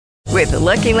With the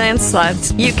Lucky Land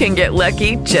Slots, you can get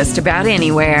lucky just about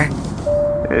anywhere.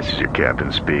 This is your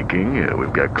captain speaking.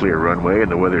 We've got clear runway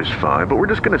and the weather's fine, but we're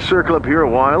just going to circle up here a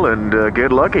while and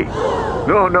get lucky.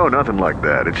 No, nothing like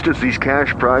that. It's just these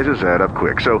cash prizes add up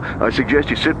quick. So I suggest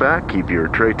you sit back, keep your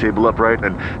tray table upright,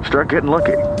 and start getting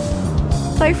lucky.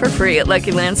 Play for free at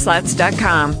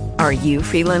LuckyLandSlots.com. Are you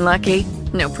feeling lucky?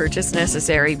 No purchase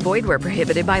necessary. Void where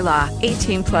prohibited by law.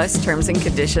 18 plus terms and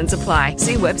conditions apply.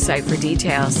 See website for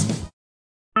details.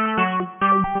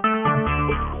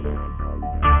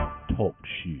 Talk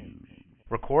shoes.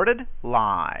 Recorded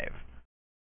live.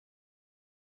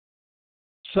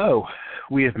 So,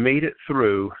 we have made it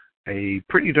through a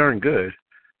pretty darn good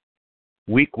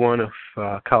week one of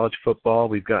college football.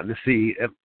 We've gotten to see,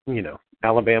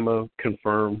 Alabama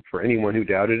confirmed for anyone who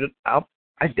doubted it.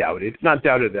 Not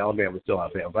doubted that Alabama was still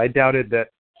Alabama, but I doubted that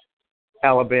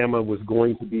Alabama was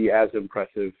going to be as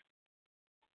impressive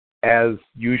as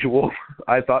usual.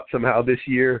 I thought somehow this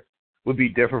year would be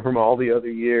different from all the other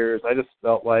years. I just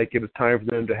felt like it was time for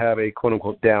them to have a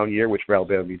quote-unquote down year, which for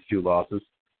Alabama means 2 losses.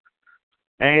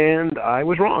 And I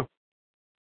was wrong.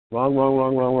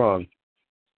 Wrong.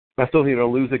 I still think they're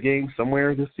going to lose a game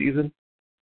somewhere this season,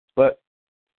 but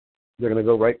they're going to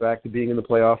go right back to being in the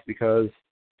playoffs because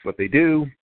it's what they do.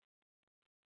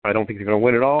 I don't think they're going to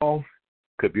win it all.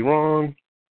 Could be wrong.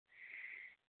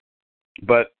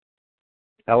 But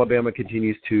Alabama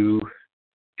continues to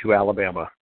Alabama,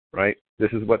 right?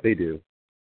 This is what they do.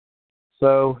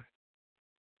 So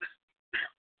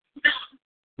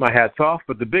my hat's off,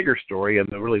 but the bigger story and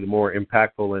really the more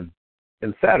impactful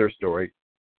and sadder story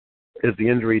is the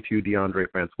injury to DeAndre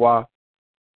Francois,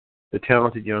 the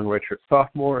talented young redshirt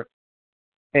sophomore.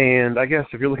 And I guess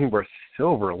if you're looking for a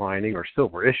silver lining or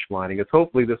silver-ish lining, it's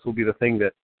hopefully this will be the thing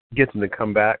that gets him to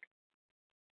come back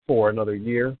for another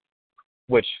year,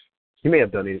 which he may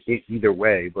have done it either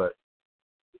way, but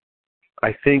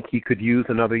I think he could use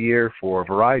another year for a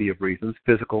variety of reasons,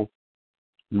 physical,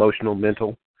 emotional,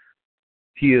 mental.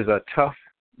 He is a tough,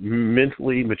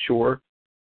 mentally mature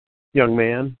young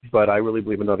man, but I really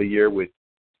believe another year would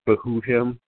behoove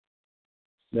him.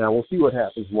 Now, we'll see what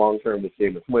happens long-term with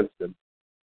Jameis Winston,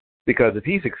 because if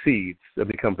he succeeds and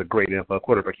becomes a great NFL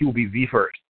quarterback, he will be the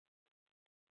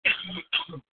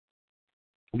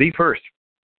first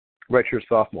redshirt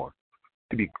sophomore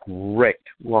to be great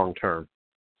long-term.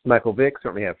 Michael Vick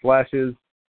certainly had flashes.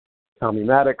 Tommy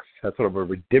Maddox had sort of a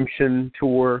redemption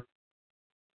tour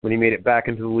when he made it back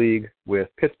into the league with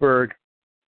Pittsburgh.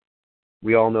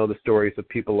 We all know the stories of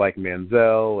people like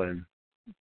Manziel and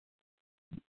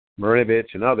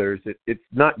Marinovich and others. It's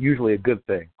not usually a good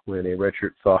thing when a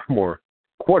redshirt sophomore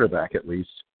quarterback, at least,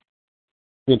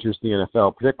 enters the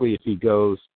NFL, particularly if he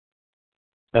goes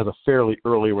as a fairly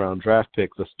early round draft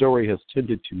pick. The story has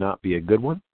tended to not be a good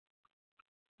one.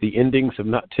 The endings have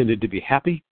not tended to be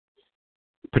happy,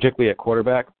 particularly at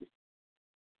quarterback.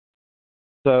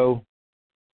 So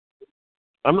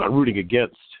I'm not rooting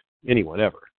against anyone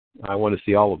ever. I want to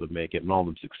see all of them make it and all of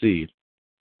them succeed.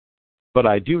 But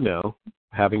I do know,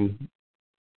 having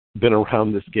been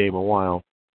around this game a while,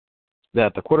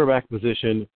 that the quarterback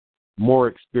position, more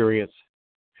experience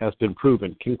has been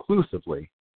proven conclusively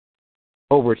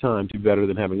over time to be better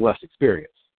than having less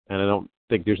experience. And I don't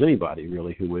think there's anybody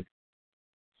really who would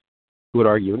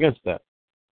argue against that.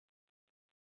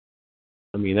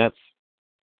 I mean, that's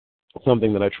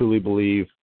something that I truly believe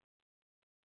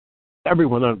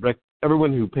everyone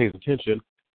who pays attention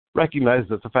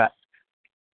recognizes as a fact.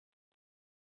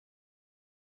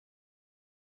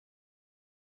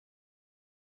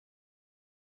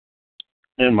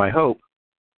 And my hope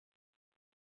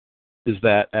is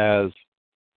that as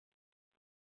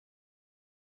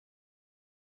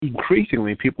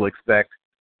increasingly people expect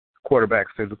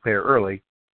quarterbacks to declare early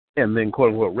and then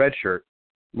quote-unquote redshirt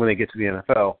when they get to the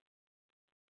NFL,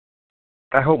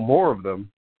 I hope more of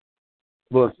them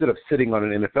will, instead of sitting on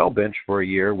an NFL bench for a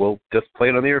year, will just play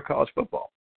another year of college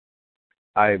football.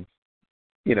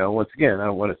 Once again, I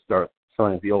don't want to start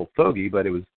sounding like the old fogey, but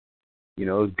it was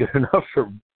good enough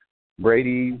for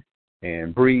Brady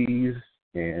and Breeze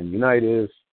and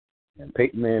Unitas and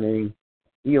Peyton Manning,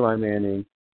 Eli Manning,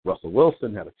 Russell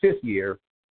Wilson had a 5th year.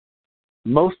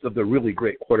 Most of the really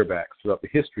great quarterbacks throughout the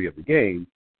history of the game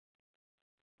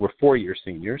were 4-year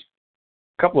seniors.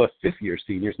 A couple of 5th-year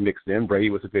seniors mixed in. Brady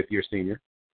was a 5th-year senior.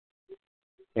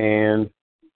 And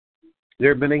there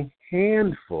have been a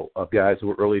handful of guys who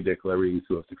were early declarees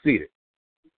who have succeeded.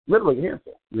 Literally a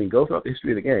handful. I mean, go throughout the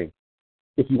history of the game.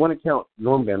 If you want to count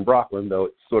Norm Van Brocklin, though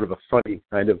it's sort of a funny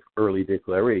kind of early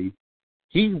declaree,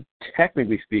 he,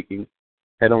 technically speaking,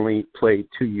 had only played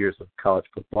 2 years of college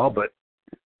football, but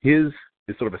his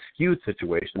is sort of a skewed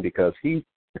situation because he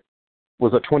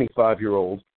was a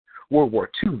 25-year-old World War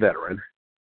II veteran.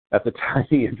 At the time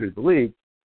he entered the league,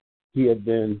 he had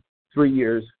been 3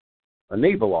 years a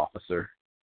naval officer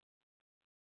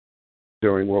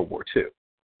during World War II.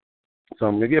 So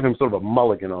I'm going to give him sort of a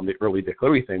mulligan on the early Dick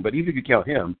Leary thing, but even if you count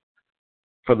him,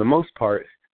 for the most part,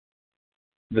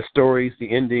 the stories,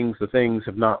 the endings, the things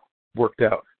have not worked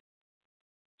out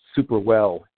super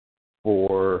well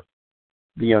for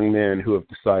the young men who have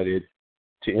decided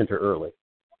to enter early.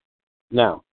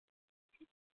 Now,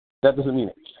 that doesn't mean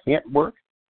it can't work.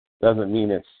 Doesn't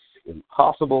mean it's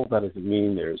impossible. That doesn't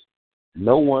mean there's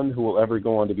no one who will ever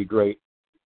go on to be great.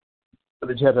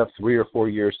 But you have to have 3 or 4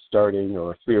 years starting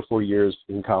or 3 or 4 years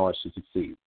in college to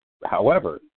succeed.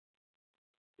 However,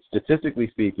 statistically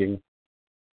speaking,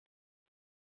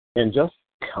 and just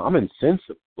common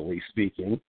sensibly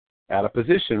speaking, at a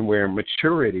position where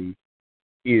maturity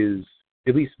is,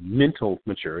 at least mental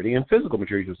maturity and physical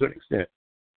maturity to a certain extent,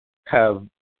 have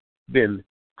been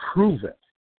proven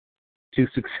to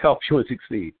help you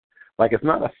succeed. Like, it's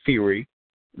not a theory,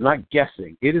 not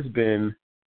guessing. It has been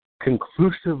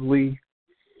conclusively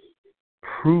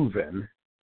proven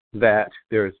that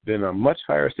there's been a much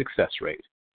higher success rate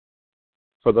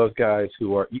for those guys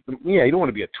who are, you don't want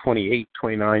to be a 28,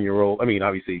 29-year-old. I mean,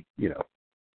 obviously,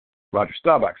 Roger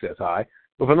Staubach says high,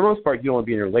 but for the most part, you don't want to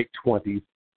be in your late 20s,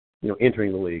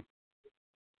 entering the league.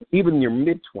 Even in your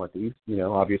mid-20s,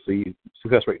 obviously,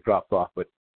 success rate drops off, but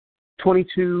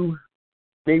 22,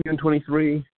 maybe even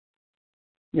 23,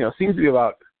 seems to be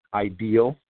about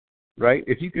ideal, right?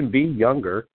 If you can be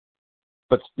younger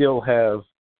but still have,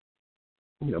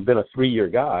 been a 3-year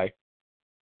guy.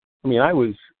 I mean, I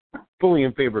was fully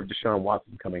in favor of Deshaun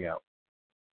Watson coming out.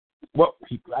 Well,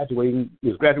 he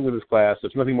was graduating with his class.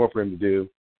 There's nothing more for him to do.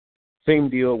 Same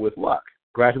deal with Luck.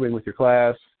 Graduating with your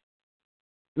class,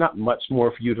 not much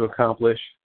more for you to accomplish.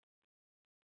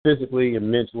 Physically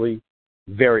and mentally,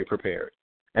 very prepared.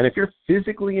 And if you're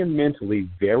physically and mentally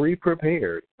very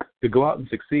prepared to go out and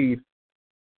succeed,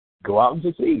 go out and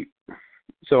succeed.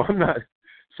 So I'm not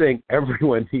saying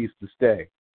everyone needs to stay.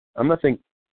 I'm not saying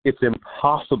it's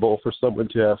impossible for someone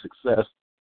to have success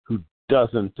who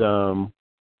doesn't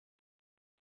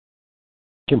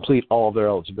complete all of their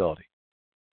eligibility.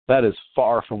 That is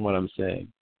far from what I'm saying.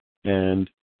 And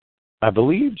I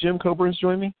believe Jim Coburn's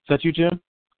joined me. Is that you, Jim?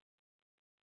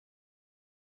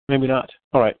 Maybe not.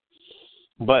 All right.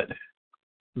 But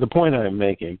the point I'm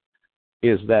making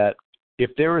is that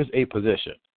if there is a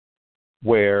position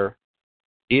where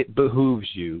it behooves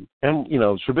you, and,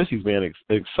 Trubisky's been an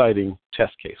exciting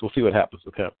test case. We'll see what happens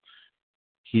with him.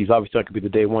 He's obviously not going to be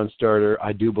the day one starter.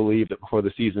 I do believe that before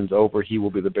the season's over, he will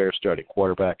be the Bears starting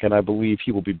quarterback, and I believe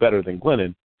he will be better than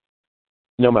Glennon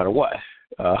no matter what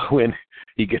when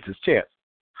he gets his chance.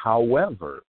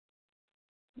 However,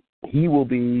 he will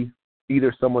be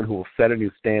either someone who will set a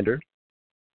new standard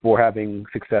for having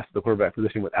success at the quarterback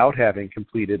position without having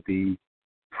completed the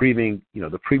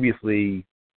previously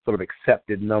sort of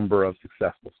accepted number of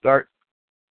successful starts,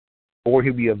 or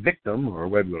he'll be a victim, or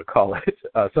whatever you want to call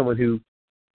it, someone who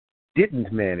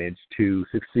didn't manage to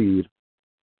succeed.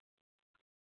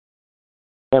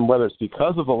 And whether it's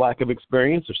because of a lack of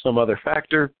experience or some other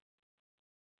factor,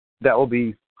 that will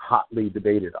be hotly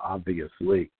debated,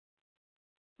 obviously.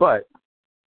 But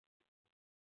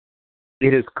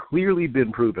it has clearly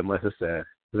been proven, like I said,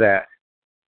 that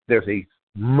there's a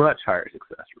much higher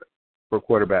success rate for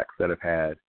quarterbacks that have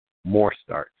had more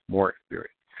starts, more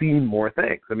experience, seen more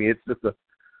things. I mean, it's just a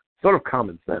sort of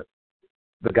common sense.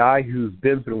 The guy who's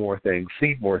been through more things,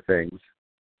 seen more things,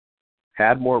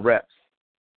 had more reps,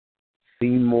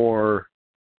 seen more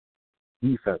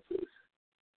defenses,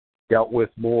 dealt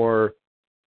with more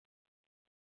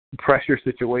pressure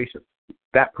situations,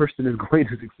 that person is going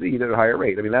to succeed at a higher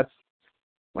rate. I mean, that's,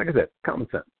 like I said, common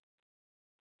sense.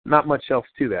 Not much else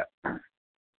to that.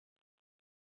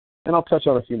 And I'll touch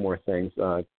on a few more things.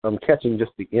 I'm catching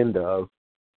just the end of,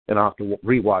 and I'll have to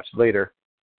rewatch later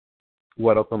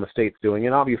what Oklahoma State's doing.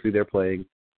 And obviously they're playing,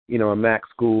 a MAC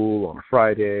school on a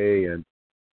Friday, and,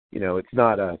 it's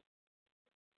not a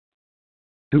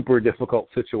super difficult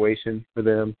situation for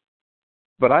them.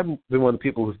 But I've been one of the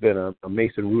people who's been a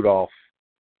Mason Rudolph,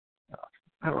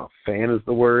 I don't know if fan is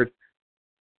the word.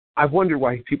 I've wondered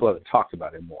why people haven't talked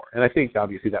about him more. And I think,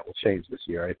 obviously, that will change this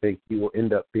year. I think he will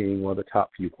end up being one of the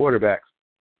top few quarterbacks.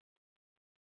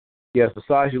 He has the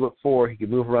size you look for. He can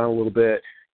move around a little bit.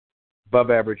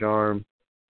 Above-average arm.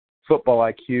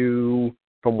 Football IQ,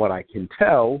 from what I can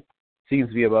tell, seems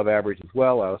to be above average as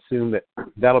well. I assume that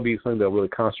that'll be something they'll really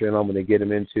concentrate on when they get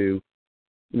him into,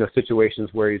 situations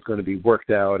where he's going to be worked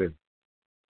out and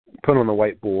put on the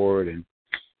whiteboard and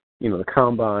the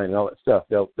combine and all that stuff,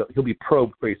 he'll be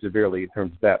probed pretty severely in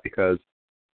terms of that, because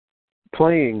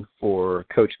playing for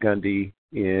Coach Gundy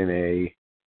in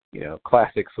a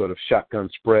classic sort of shotgun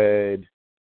spread,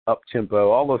 up tempo,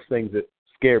 all those things that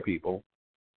scare people.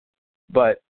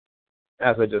 But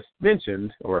as I just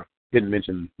mentioned, or didn't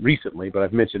mention recently, but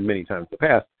I've mentioned many times in the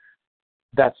past,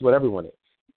 that's what everyone is.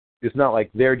 It's not like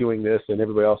they're doing this and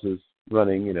everybody else is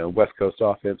running, West Coast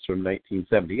offense from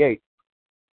 1978.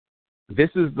 This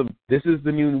is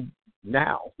the new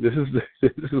now. This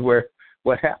is where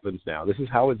what happens now. This is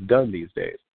how it's done these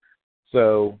days.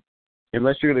 So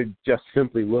unless you're going to just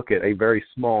simply look at a very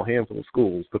small handful of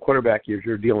schools, the quarterback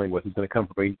you're dealing with is going to come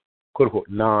from a quote-unquote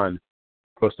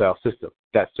non-pro style system.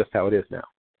 That's just how it is now.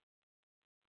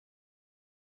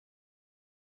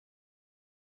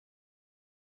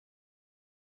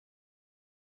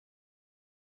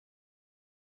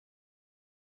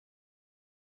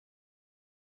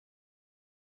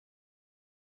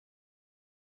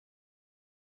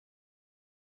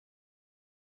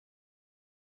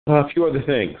 A few other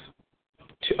things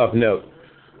of note.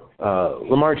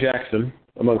 Lamar Jackson,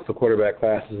 amongst the quarterback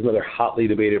class, is another hotly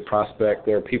debated prospect.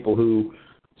 There are people who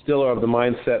still are of the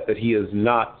mindset that he is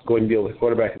not going to be able to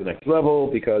quarterback at the next level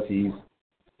because he's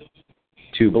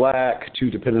too black,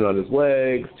 too dependent on his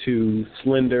legs, too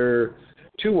slender,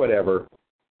 too whatever,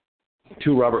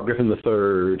 too Robert Griffin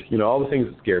III, all the things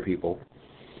that scare people.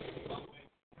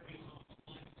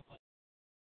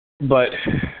 But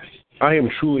I am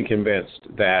truly convinced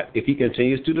that if he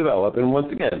continues to develop, and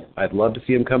once again, I'd love to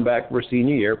see him come back for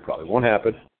senior year. Probably won't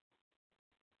happen.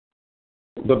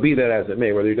 But be that as it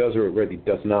may, whether he does or whether he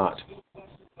does not,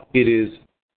 it is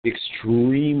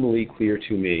extremely clear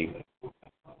to me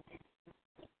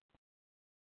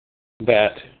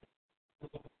that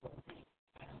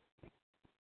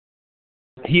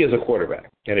he is a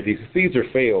quarterback. And if he succeeds or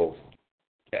fails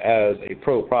as a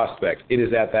pro prospect, it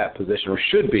is at that position, or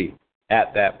should be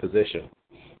at that position.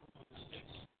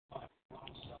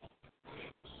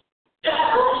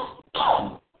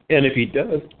 And if he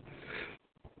does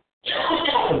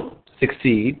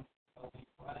succeed,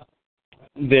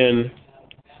 then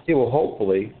it will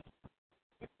hopefully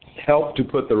help to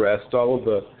put the rest, all of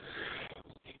the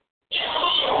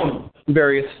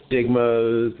various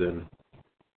stigmas and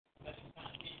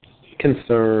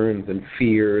concerns and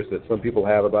fears that some people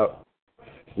have about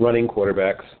running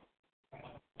quarterbacks.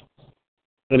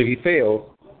 And if he fails,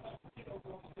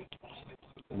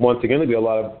 once again, there'll be a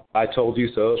lot of I told you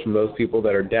so's from those people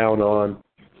that are down on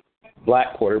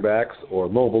black quarterbacks or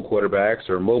mobile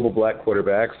black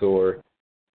quarterbacks or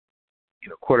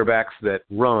quarterbacks that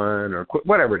run or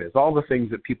whatever it is, all the things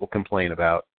that people complain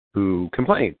about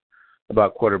quarterbacks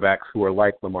who are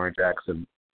like Lamar Jackson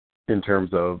in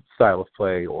terms of style of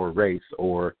play or race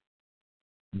or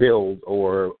build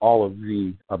or all of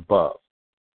the above.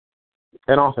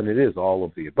 And often it is all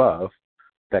of the above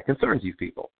that concerns these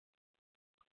people.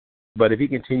 But if he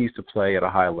continues to play at a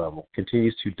high level,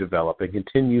 continues to develop, and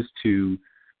continues to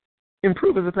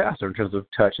improve as a passer in terms of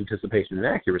touch, anticipation, and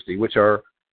accuracy, which are,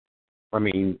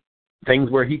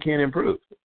 things where he can improve.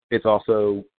 It's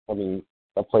also,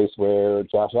 a place where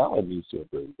Josh Allen needs to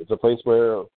improve. It's a place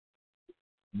where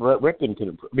Brett Rickman can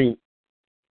improve.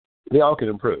 They all can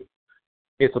improve.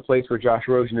 It's a place where Josh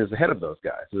Rosen is ahead of those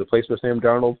guys. It's a place where Sam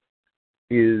Darnold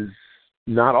is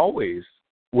not always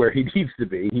where he needs to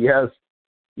be. He has,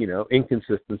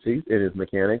 inconsistencies in his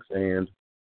mechanics and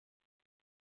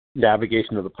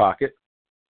navigation of the pocket.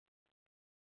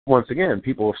 Once again,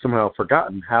 people have somehow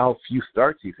forgotten how few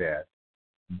starts he's had.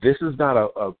 This is not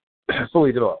a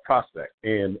fully developed prospect.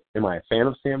 And am I a fan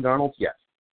of Sam Darnold? Yes.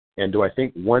 And do I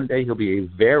think one day he'll be a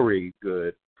very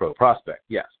good pro prospect?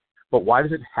 Yes. But why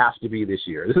does it have to be this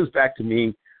year? This is back to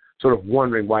me sort of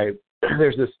wondering why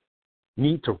there's this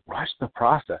need to rush the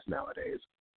process nowadays.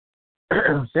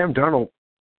 Sam Darnold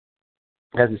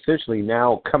has essentially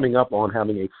now coming up on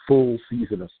having a full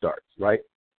season of starts, right?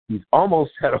 He's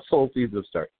almost had a full season of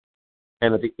starts.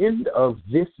 And at the end of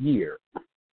this year,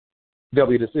 there'll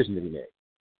be a decision to be made.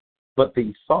 But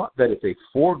the thought that it's a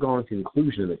foregone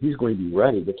conclusion that he's going to be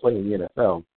ready to play in the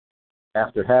NFL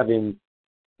after having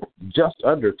just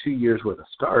under 2 years worth of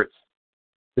starts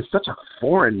is such a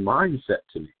foreign mindset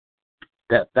to me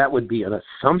that would be an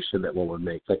assumption that one would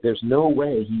make. Like, there's no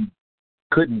way he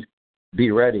couldn't be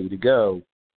ready to go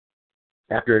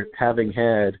after having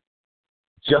had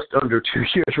just under 2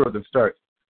 years worth of starts.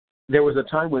 There was a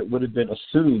time when it would have been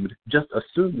assumed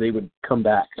they would come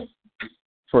back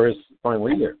for his final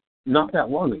year. Not that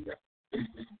long ago.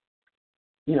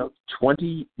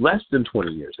 less than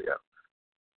 20 years ago.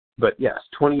 But yes,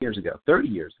 20 years ago, 30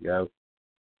 years ago,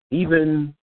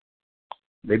 even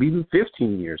maybe even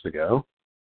 15 years ago,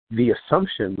 the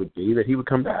assumption would be that he would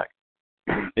come back.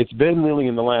 It's been really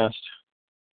in the last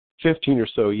 15 or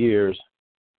so years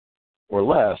or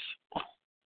less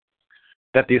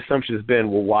that the assumption has been,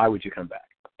 well, why would you come back?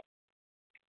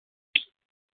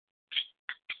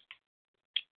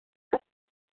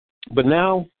 But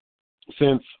now,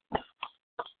 since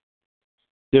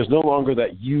there's no longer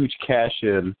that huge cash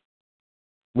in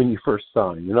when you first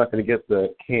sign, you're not going to get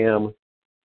the Cam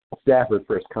Stafford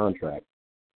first contract.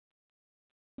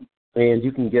 And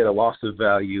you can get a loss of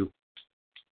value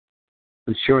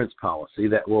insurance policy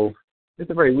that will, at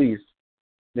the very least,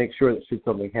 make sure that should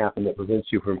something happen that prevents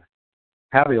you from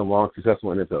having a long,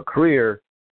 successful NFL career,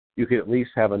 you can at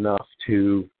least have enough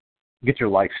to get your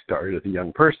life started as a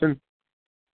young person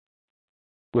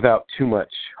without too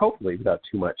much, hopefully without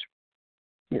too much,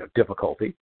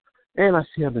 difficulty. And I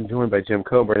see I've been joined by Jim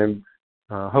Coburn,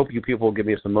 and hope you people will give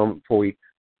me just a moment before we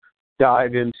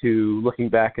dive into looking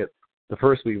back at the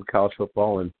first week of college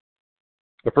football and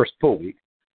the first full week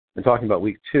and talking about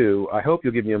week 2. I hope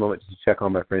you'll give me a moment to check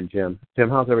on my friend Jim. Jim,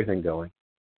 how's everything going?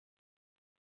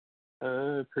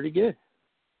 Pretty good.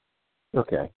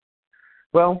 Okay.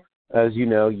 Well, as you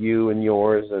know, you and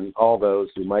yours and all those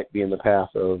who might be in the path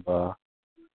of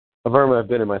Irma have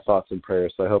been in my thoughts and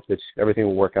prayers, so I hope that everything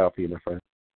will work out for you, my friend.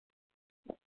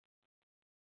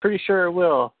 Pretty sure it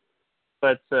will,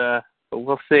 but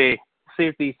we'll see. See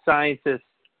if these scientists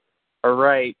are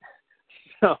right.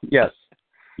 So. Yes,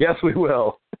 we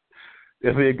will.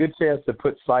 There'll be a good chance to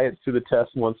put science to the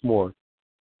test once more.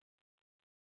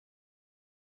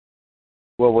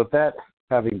 Well, with that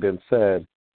having been said,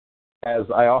 as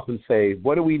I often say,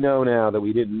 what do we know now that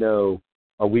we didn't know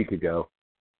a week ago?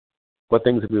 What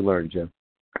things have we learned, Jim?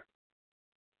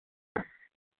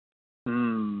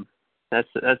 That's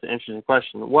an interesting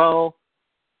question. Well,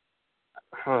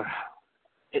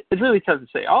 it's really tough to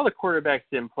say. All the quarterbacks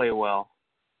didn't play well.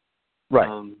 Right.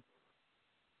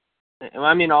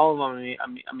 I mean, all of them.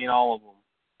 I mean, all of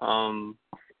them.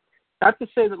 Not to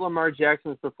say that Lamar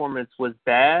Jackson's performance was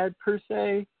bad per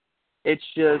se. It's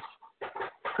just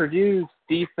Purdue's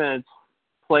defense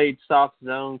played soft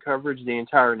zone coverage the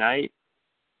entire night.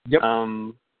 Yep.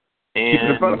 And keep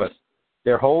it in front of us.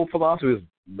 Their whole philosophy is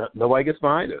nobody gets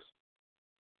behind us.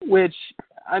 Which,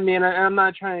 I mean, I'm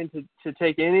not trying to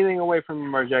take anything away from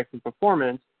Lamar Jackson's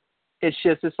performance. It's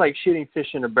like shooting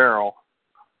fish in a barrel,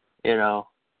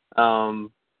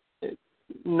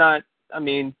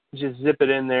 just zip it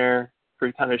in there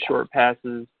for kind of short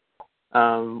passes.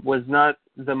 Was not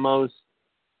the most,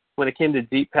 when it came to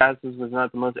deep passes, was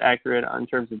not the most accurate in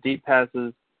terms of deep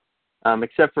passes,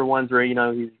 except for ones where,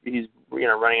 he's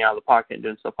running out of the pocket and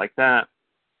doing stuff like that.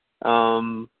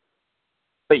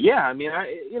 But yeah, I mean,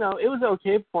 it was an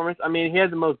okay performance. I mean, he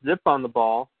had the most zip on the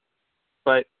ball,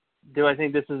 but do I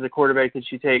think this is a quarterback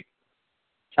that you take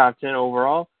top 10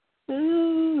 overall?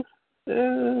 I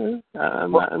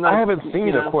haven't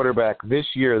seen a quarterback this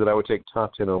year that I would take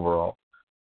top 10 overall.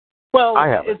 Well,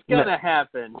 it's going to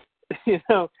happen. It's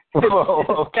got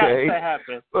to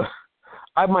happen.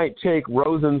 I might take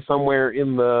Rosen somewhere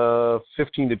in the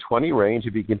 15 to 20 range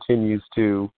if he continues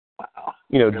to,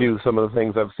 do some of the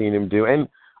things I've seen him do. And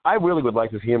I really would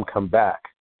like to see him come back,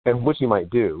 and which he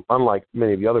might do, unlike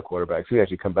many of the other quarterbers who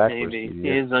actually come back. Maybe. He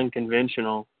is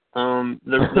unconventional.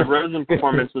 The Rosen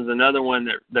performance was another one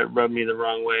that rubbed me the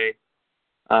wrong way.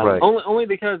 Right. Only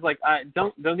because,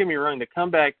 don't get me wrong, the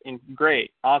comeback, and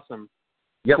great, awesome,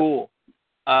 yep. Cool.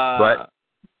 Right.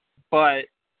 But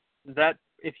that,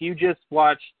 if you just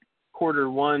watched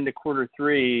quarter 1 to quarter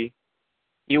 3,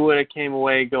 you would have came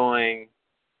away going,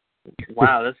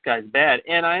 wow, this guy's bad.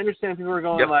 And I understand people are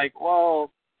going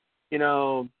well,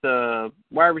 the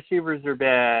wide receivers are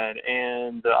bad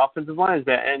and the offensive line is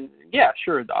bad. And yeah,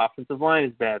 sure, the offensive line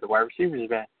is bad, the wide receivers are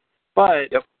bad. But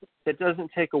that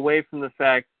doesn't take away from the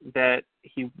fact that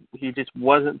he just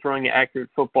wasn't throwing accurate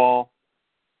football.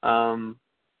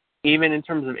 Even in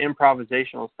terms of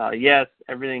improvisational style, yes,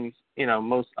 everything's,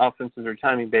 most offenses are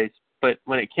timing based, but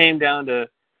when it came down to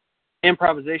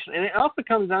improvisation, and it also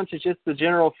comes down to just the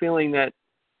general feeling that,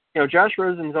 Josh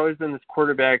Rosen has always been this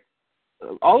quarterback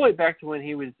all the way back to when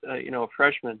he was, a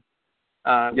freshman,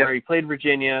 where he played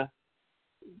Virginia,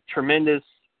 tremendous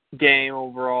game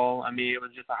overall. I mean, it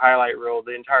was just a highlight reel.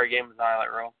 The entire game was a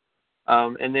highlight reel.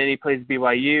 And then he plays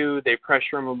BYU. They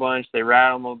pressure him a bunch. They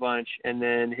rattle him a bunch. And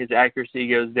then his accuracy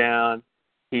goes down.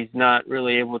 He's not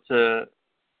really able to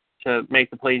make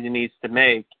the plays he needs to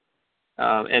make.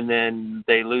 And then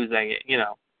they lose that game.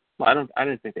 I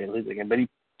didn't think they lose the game, but he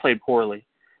played poorly.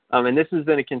 And this has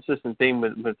been a consistent theme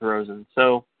with Rosen.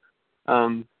 So,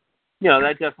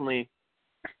 that definitely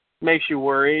makes you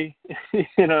worry,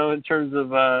 in terms of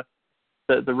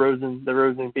the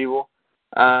Rosen people.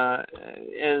 And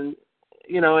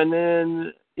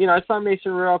then I saw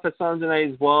Mason Rudolph. I saw him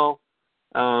tonight as well.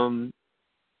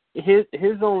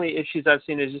 His only issues I've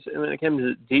seen is just when it comes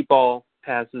to deep ball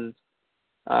passes.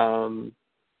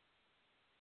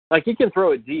 Like, he can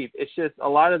throw it deep. It's just a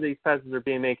lot of these passes are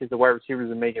being made because the wide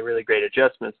receivers are making really great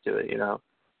adjustments to it,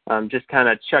 just kind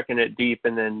of chucking it deep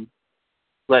and then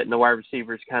letting the wide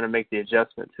receivers kind of make the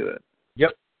adjustment to it.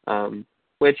 Yep.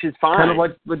 Which is fine. Kind of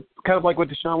like what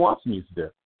Deshaun Watson used to do.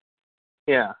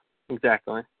 Yeah,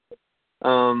 exactly.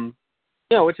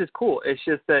 Which is cool. It's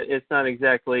just that it's not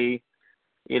exactly,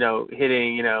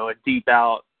 hitting, a deep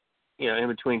out, in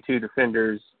between two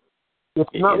defenders. It's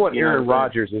not what Aaron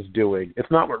Rodgers is doing. It's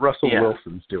not what Russell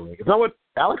Wilson's doing. It's not what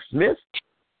Alex Smith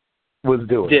was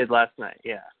doing. Did last night,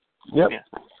 yeah. Yep. Yeah.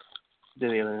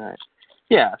 Did the other night.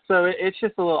 Yeah, so it's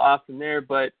just a little off in there,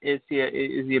 but is he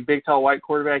a big, tall, white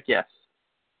quarterback? Yes.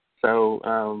 So,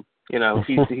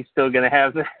 he's still going to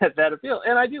have that appeal.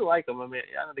 And I do like him. I mean,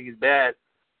 I don't think he's bad.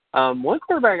 One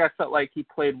quarterback I felt like he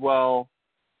played well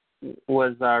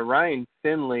was Ryan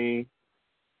Finley.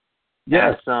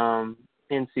 Yes. At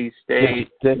NC State.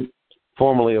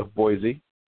 Formerly of Boise.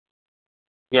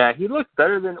 Yeah, he looked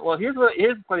better than – well, here's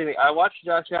the funny thing. I watched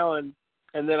Josh Allen,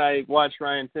 and then I watched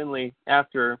Ryan Finley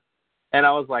after, and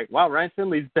I was like, wow, Ryan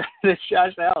Finley's better than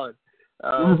Josh Allen.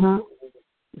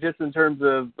 Just in terms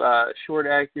of short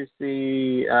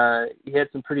accuracy, he had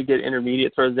some pretty good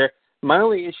intermediate throws there. My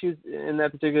only issues in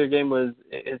that particular game was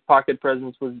his pocket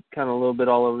presence was kind of a little bit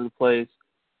all over the place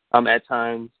at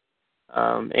times.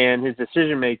 And his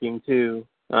decision-making, too,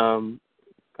 kind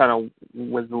of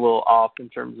was a little off in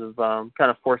terms of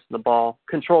kind of forcing the ball.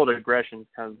 Controlled aggression is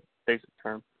kind of the basic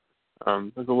term.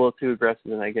 It was a little too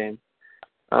aggressive in that game.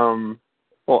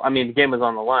 The game was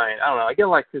on the line. I don't know. I get a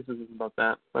lot of criticism about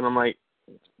that. But I'm like,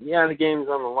 yeah, the game's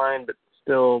on the line, but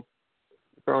still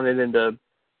throwing it into –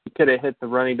 he could have hit the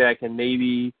running back and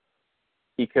maybe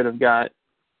he could have got,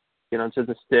 to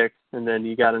the sticks and then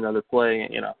you got another play,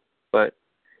 But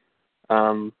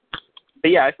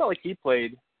yeah, I felt like he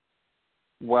played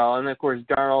well. And, of course,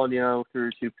 Darnold, threw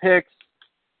 2 picks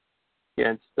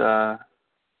against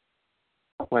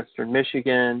Western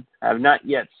Michigan. I have not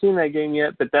yet seen that game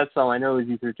yet, but that's all I know is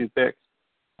he threw 2 picks.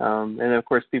 And, of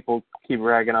course, people keep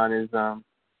ragging on his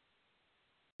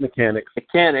mechanics,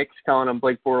 calling him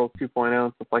Blake Bortles 2.0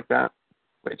 and stuff like that,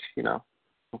 which,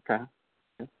 okay.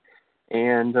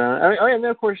 And, and then,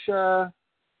 of course, Josh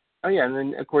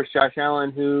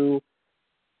Allen, who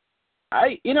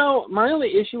my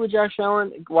only issue with Josh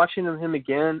Allen, watching him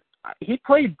again, he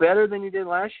played better than he did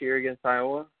last year against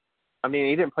Iowa. I mean,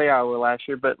 he didn't play Iowa last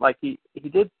year, but, he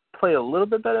did play a little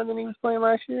bit better than he was playing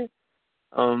last year.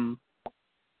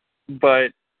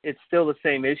 But it's still the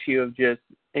same issue of just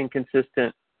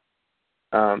inconsistent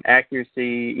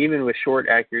accuracy, even with short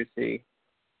accuracy,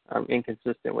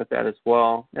 inconsistent with that as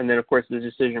well. And then, of course, the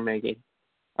decision-making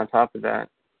on top of that.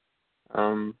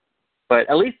 But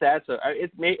at least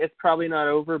it's probably not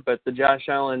over, but the Josh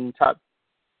Allen top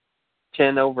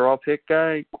 10 overall pick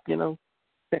guy,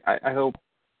 I hope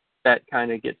that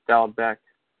kind of gets dialed back.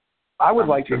 I would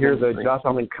like to hear the Josh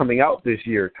Allen coming out this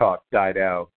year talk die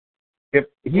down. If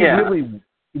he really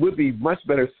would be much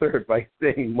better served by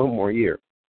staying one more year.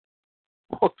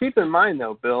 Well, keep in mind,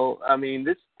 though, Bill, I mean,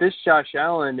 this Josh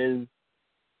Allen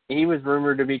he was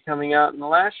rumored to be coming out in the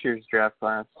last year's draft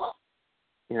class,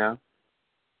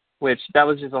 which that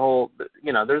was just a whole,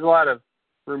 there's a lot of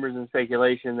rumors and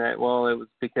speculation that, well, it was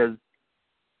because,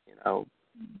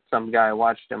 some guy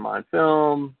watched him on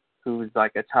film who was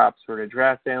like a top sort of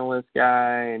draft analyst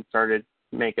guy and started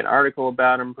making an article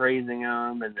about him, praising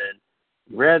him, and then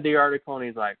read the article and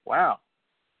he's like, wow,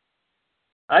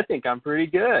 I think I'm pretty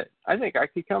good. I think I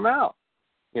could come out,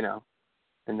 and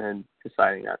then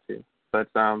deciding not to. But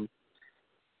I'm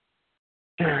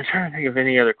trying to think of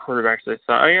any other quarterbacks I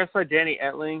saw. I saw Danny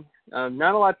Etling.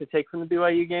 Not a lot to take from the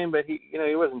BYU game, but he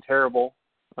wasn't terrible,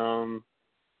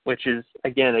 which is,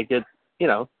 again, a good,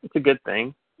 it's a good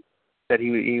thing that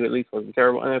he at least wasn't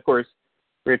terrible. And, of course,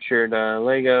 Richard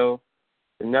Lego,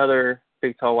 another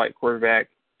big, tall, white quarterback.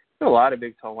 There are a lot of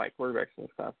big, tall, white quarterbacks in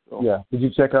this class. Yeah. Did you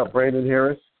check out Brandon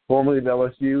Harris, formerly of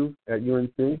LSU at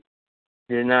UNC?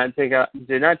 Did not check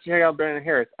out Brandon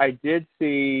Harris. I did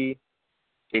see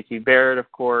JT Barrett,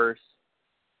 of course,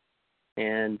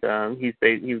 and he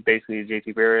was basically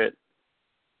JT Barrett,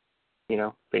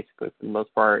 basically for the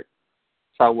most part.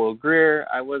 Saw Will Grier.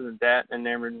 I wasn't that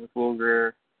enamored with Will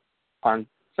Grier on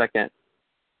second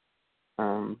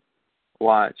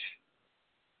watch.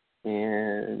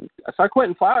 And I saw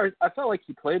Quentin Flowers. I felt like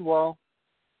he played well.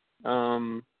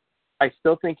 I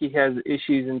still think he has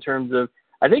issues in terms of,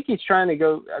 I think he's trying to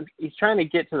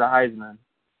get to the Heisman.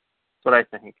 That's what I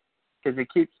think. Because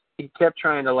he kept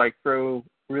trying to like throw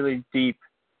really deep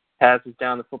passes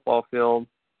down the football field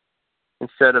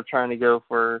instead of trying to go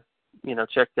for,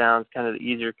 check downs, kind of the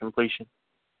easier completion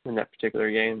in that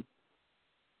particular game.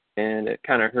 And it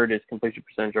kind of hurt his completion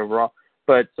percentage overall.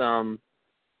 But,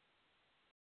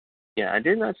 I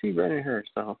did not see Brennan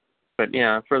Hurst, so. But,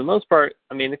 yeah, for the most part,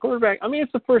 the quarterback,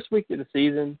 it's the first week of the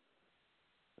season.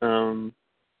 So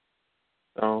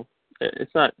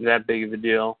it's not that big of a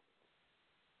deal,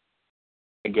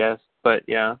 I guess. But,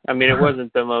 yeah, it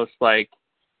wasn't the most, like,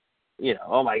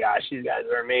 oh, my gosh, these guys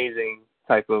are amazing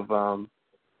type of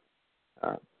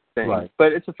thing. Right.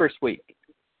 But it's the first week.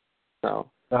 So,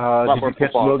 did you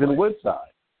catch Logan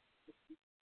Woodside?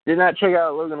 Did not check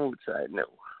out Logan Woodside, no.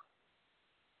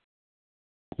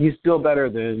 He's still better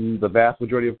than the vast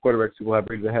majority of quarterbacks who will have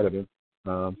ratings ahead of him.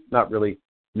 Not really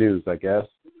news, I guess.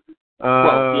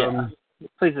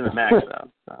 Plays in the MAC,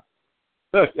 though.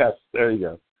 So. Yes, there you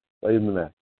go. Plays in the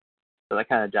MAC. So that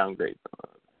kind of downgrades him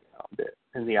a bit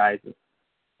in the eyes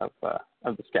of the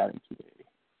scouting community.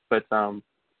 But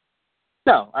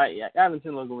no, I haven't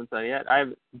seen Logan Woodside yet. I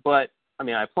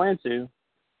plan to.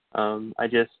 I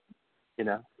just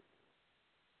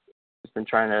been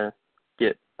trying to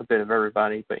get a bit of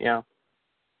everybody, but yeah.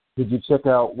 Did you check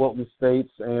out Walton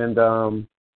State's and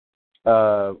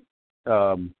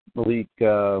Malik?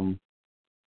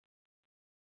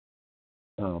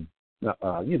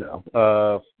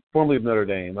 Formerly of Notre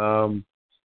Dame.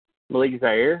 Malik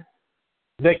Zaire?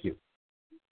 Thank you.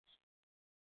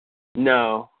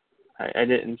 No, I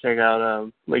didn't check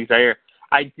out Malik Zaire.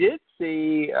 I did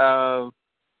see. I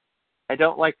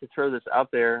don't like to throw this out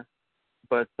there,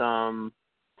 but I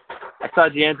saw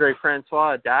DeAndre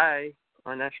Francois die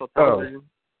on national television.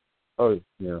 Oh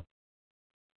yeah.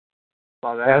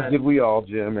 Saw that. As did we all,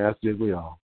 Jim. As did we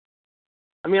all.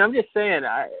 I'm just saying,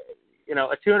 a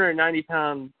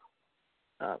 290-pound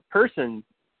person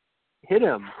hit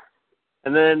him,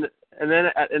 and then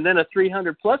a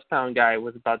 300-plus pound guy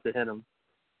was about to hit him.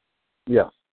 Yeah.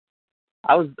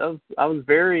 I was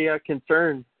very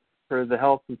concerned for the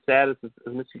health and status of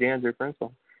Mr. DeAndre Francois.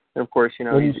 And of course, he's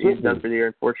done for the year,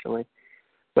 unfortunately.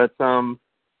 But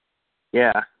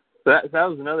yeah, so that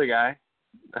was another guy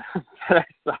that I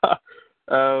saw.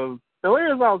 The only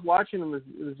reason I was watching him was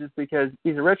just because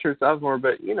he's a redshirt sophomore.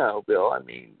 But Bill,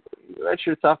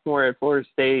 redshirt sophomore at Florida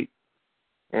State,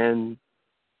 and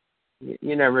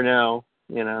you never know.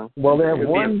 Well, they have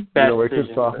one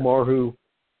redshirt sophomore who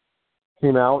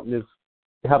came out and is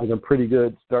having a pretty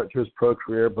good start to his pro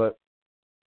career, but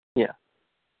yeah.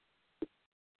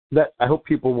 That I hope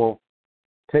people won't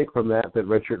take from that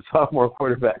redshirt sophomore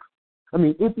quarterbacks.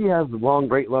 If he has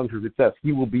great long-term success,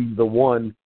 he will be the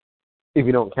one, if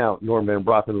you don't count Norm Van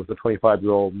Brocklin, who's a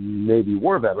 25-year-old Navy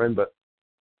war veteran, but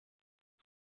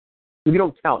if you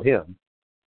don't count him,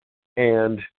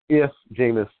 and if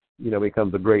Jameis,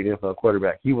 becomes a great NFL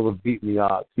quarterback, he will have beaten the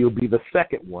odds. He'll be the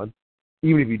second one,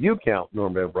 even if you do count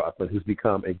Norm Van Brocklin, who's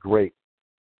become a great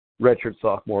redshirt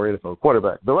sophomore NFL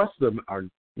quarterback. The rest of them are,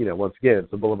 once again,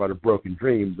 it's the Boulevard of Broken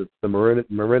Dreams. It's the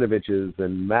Marinoviches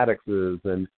and Maddoxes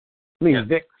and,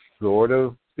 Vic sort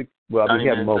of. Well, he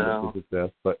had moments of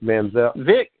success, but Manziel.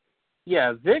 Vic's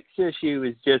issue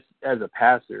is just as a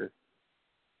passer.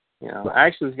 I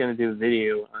actually was going to do a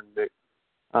video on Vic.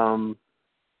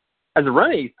 As a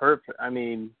runner, he's perfect.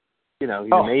 He's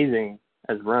amazing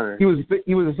as a runner. He was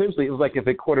essentially, it was like if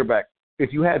a quarterback,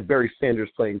 if you had Barry Sanders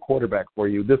playing quarterback for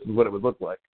you, this is what it would look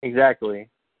like. Exactly.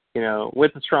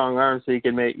 With a strong arm, so he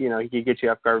could make, he could get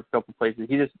you off guard a couple places.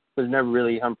 He just was never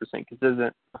really 100%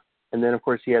 consistent. And then, of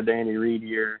course, he had the Andy Reid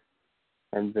year,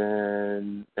 and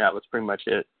then that was pretty much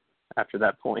it after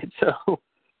that point. So,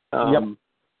 yep.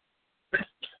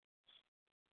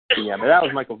 Yeah, but that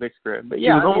was Michael Vick's career. But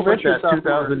yeah, it was almost like that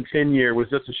 2010 year was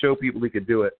just to show people he could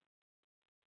do it.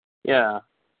 Yeah.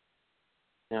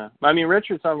 Yeah.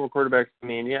 Redshirt sophomore quarterbacks,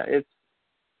 it's,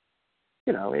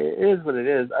 it is what it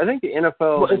is. I think the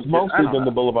NFL... Well, it's mostly been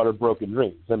the Boulevard of Broken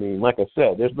Dreams. Like I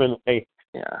said, there's been a...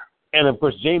 Yeah. And, of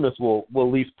course, Jameis will at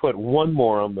least put one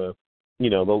more on the,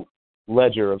 the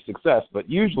ledger of success. But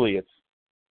usually it's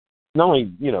not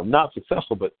only, not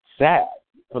successful, but sad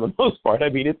for the most part.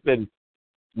 It's been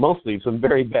mostly some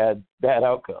very bad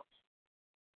outcomes.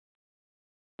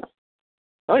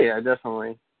 Oh, yeah,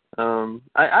 definitely.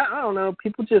 I don't know.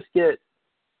 People just get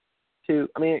to...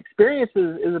 experience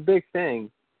is a big thing,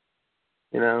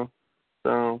 So,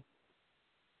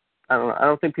 I don't know. I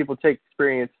don't think people take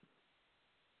experience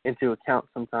into account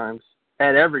sometimes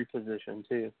at every position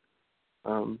too.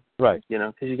 Right. You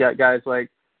know, because you got guys like,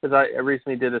 because I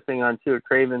recently did a thing on Stuart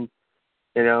Craven,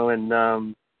 you know, and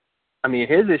I mean,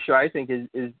 his issue, I think,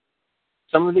 is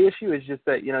some of the issue is just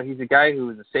that, you know, he's a guy who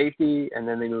was a safety, and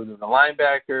then they moved him to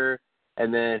linebacker,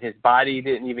 and then his body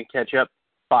didn't even catch up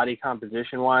body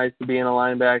composition-wise to being a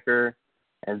linebacker,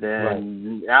 and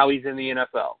then now he's in the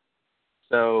NFL.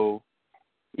 So,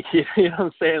 you know what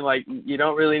I'm saying? Like, you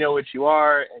don't really know what you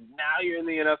are, and now you're in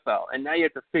the NFL, and now you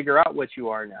have to figure out what you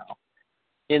are now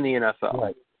in the NFL.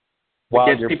 Right. While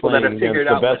against you're people that have figured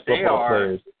out what they are.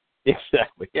 Players.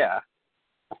 Exactly. Yeah.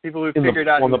 People who figured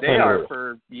out who they are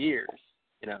for years.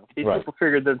 You know, these people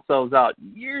figured themselves out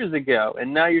years ago,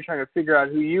 and now you're trying to figure out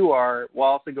who you are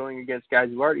while also going against guys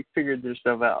who already figured their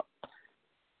stuff out.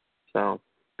 So,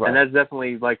 and that's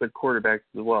definitely like with quarterbacks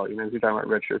as well. You know, if you're talking about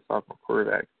redshirt sophomore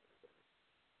quarterbacks,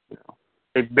 you know,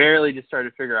 they barely just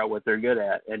started to figure out what they're good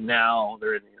at, and now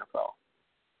they're in the NFL.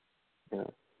 You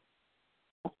know.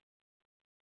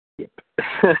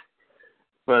 Yep.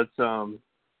 But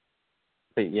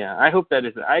yeah, I hope that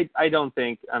is. I don't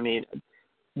think. I mean,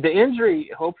 the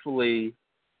injury hopefully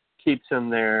keeps him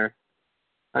there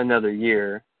another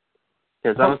year,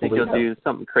 because I don't think he'll do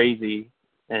something crazy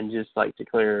and just like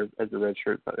declare as a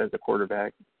redshirt as a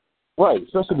quarterback. Right,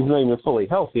 especially if he's not even fully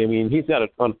healthy. I mean, he's got an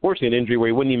unfortunate injury where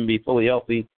he wouldn't even be fully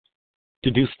healthy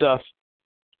to do stuff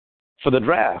for the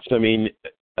draft. I mean,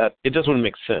 it just wouldn't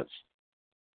make sense.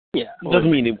 Yeah. It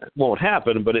doesn't mean it won't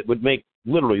happen, but it would make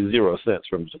literally zero sense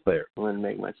for him to play. It wouldn't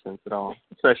make much sense at all,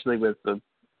 especially with the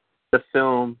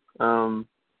film. Because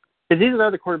he's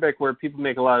another quarterback where people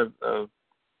make a lot of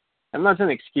I'm not saying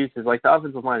excuses. Like, the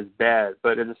offensive line is bad,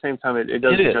 but at the same time, it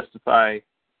doesn't justify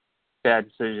bad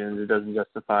decisions. It doesn't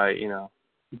justify, you know,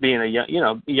 being a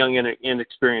young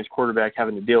inexperienced quarterback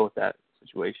having to deal with that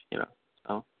situation. You know,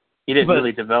 so he didn't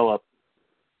really develop.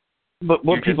 But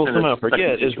what people somehow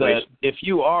forget is that if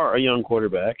you are a young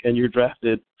quarterback and you're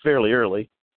drafted fairly early,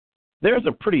 there's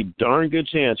a pretty darn good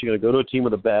chance you're going to go to a team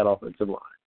with a bad offensive line.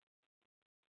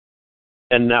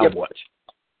 And now what?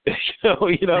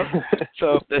 you know,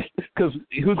 so because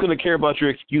who's going to care about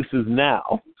your excuses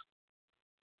now?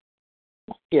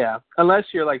 Yeah, unless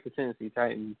you're like the Tennessee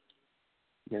Titans,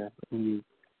 you know, and you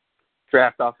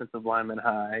draft offensive linemen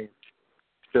high,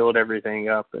 build everything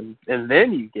up, and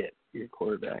then you get your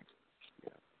quarterback.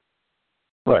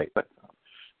 Right. But,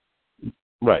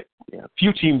 right. Yeah.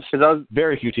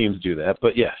 Very few teams do that,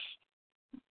 but yes.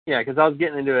 Yeah, because I was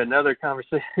getting into another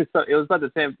conversation. So it was about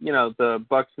the same, you know, the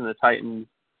Bucs and the Titans.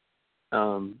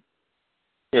 You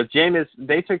know, Jameis,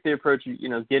 they took the approach of, you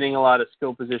know, getting a lot of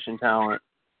skill position talent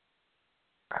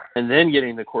and then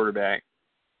getting the quarterback,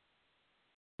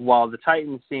 while the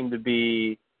Titans seem to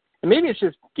be, and maybe it's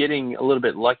just getting a little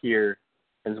bit luckier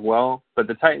as well, but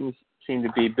the Titans seem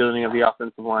to be building up the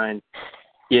offensive line,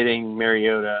 getting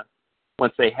Mariota,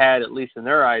 once they had, at least in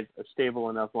their eyes, a stable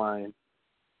enough line,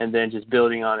 and then just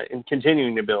building on it and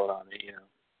continuing to build on it, you know,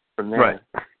 from there. Right.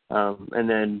 And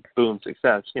then, boom,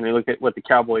 success. You know, look at what the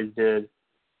Cowboys did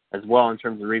as well in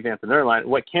terms of revamping their line,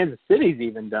 what Kansas City's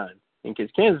even done. Because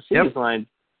Kansas City's line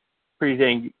pretty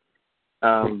dang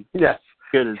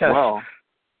good as well.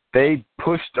 They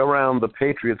pushed around the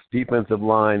Patriots' defensive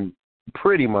line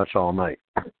pretty much all night.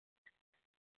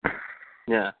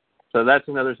 Yeah. So that's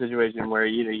another situation where,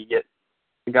 you know, you get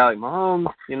a guy like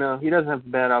Mahomes, you know, he doesn't have a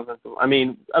bad offensive. I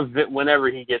mean, whenever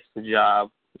he gets the job,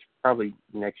 which probably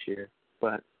next year,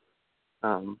 but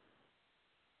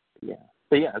yeah.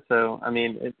 But yeah, so I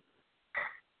mean,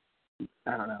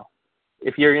 I don't know.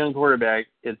 If you're a young quarterback,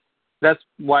 that's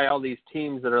why all these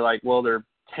teams that are like, well, they're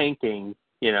tanking,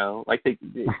 you know, like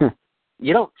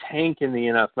you don't tank in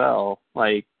the NFL,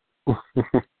 like.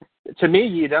 To me,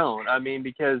 you don't. I mean,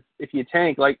 because if you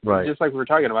tank, just like we were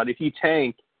talking about, if you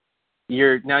tank,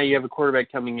 now you have a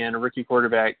quarterback coming in, a rookie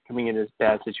quarterback coming in this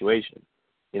bad situation,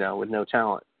 you know, with no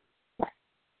talent.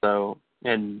 So,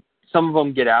 and some of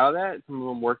them get out of that. Some of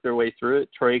them work their way through it.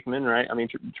 Troy Aikman, right? I mean,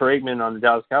 Troy Aikman on the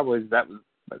Dallas Cowboys, that was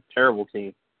a terrible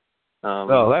team.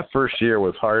 That first year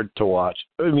was hard to watch.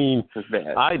 I mean,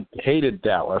 I hated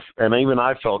Dallas, and even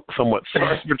I felt somewhat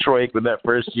sorry for Troy Aikman that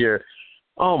first year.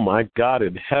 Oh, my God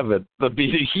in heaven, the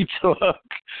beating he took.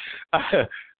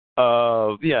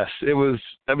 Yes, it was,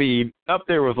 I mean, up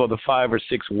there with one of the 5 or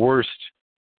 6 worst.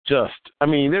 I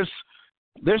mean,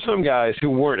 there's some guys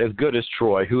who weren't as good as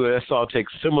Troy, who I saw take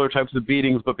similar types of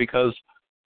beatings, but because,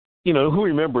 you know, who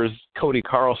remembers Cody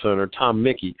Carlson or Tom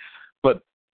Mickey? But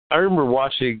I remember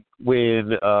watching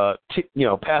when, you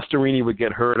know, Pastorini would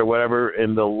get hurt or whatever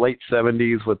in the late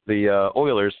 70s with the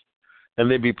Oilers, and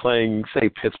they'd be playing, say,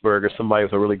 Pittsburgh or somebody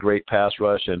with a really great pass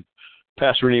rush, and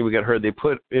Pastorini would get hurt. They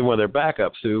put in one of their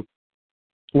backups who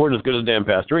weren't as good as Dan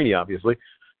Pastorini, obviously.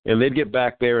 And they'd get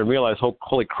back there and realize,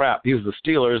 holy crap, these are the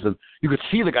Steelers. And you could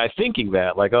see the guy thinking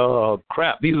that, like, oh,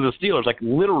 crap, these are the Steelers. Like,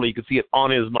 literally, you could see it on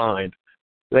his mind.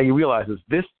 And then he realizes,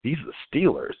 these are the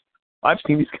Steelers. I've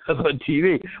seen these guys on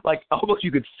TV. Like, almost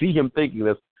you could see him thinking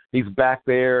this. He's back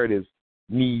there, and his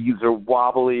knees are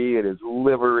wobbly, and his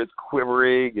liver is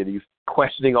quivering, and he's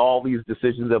questioning all these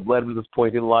decisions that have led to this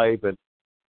point in life. And,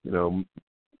 you know,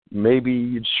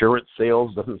 maybe insurance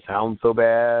sales doesn't sound so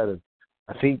bad. And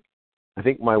I think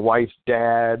my wife's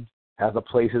dad has a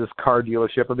place at his car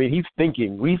dealership. I mean, he's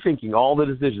rethinking all the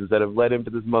decisions that have led him to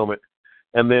this moment.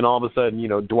 And then all of a sudden, you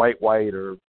know, Dwight White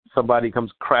or somebody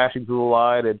comes crashing through the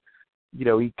line, and, you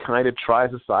know, he kind of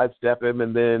tries to sidestep him,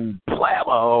 and then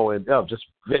blammo, and just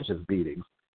vicious beatings.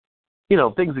 You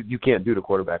know, things that you can't do to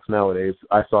quarterbacks nowadays,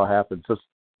 I saw happen. So,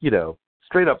 you know,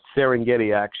 straight up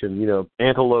Serengeti action, you know,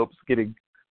 antelopes getting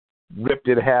ripped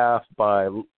in half by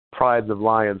prides of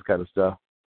lions kind of stuff.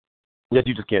 That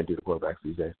you just can't do to quarterbacks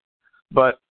these days.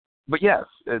 But yes,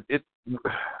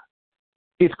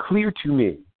 it's clear to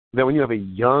me that when you have a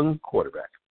young quarterback,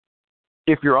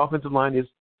 if your offensive line is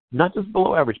not just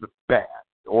below average, but bad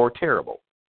or terrible,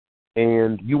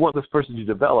 and you want this person to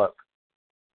develop,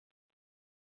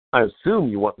 I assume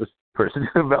you want this person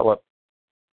to develop,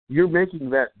 you're making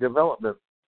that development,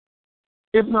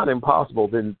 if not impossible,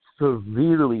 then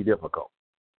severely difficult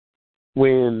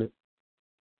when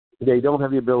they don't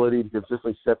have the ability to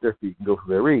consistently set their feet and go for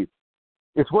their reads.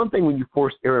 It's one thing when you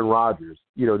force Aaron Rodgers,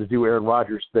 you know, to do Aaron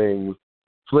Rodgers things,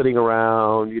 flitting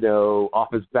around, you know,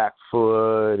 off his back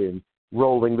foot and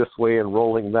rolling this way and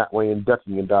rolling that way and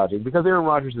ducking and dodging, because Aaron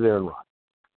Rodgers is Aaron Rodgers.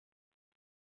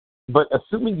 But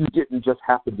assuming you didn't just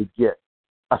happen to get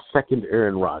a second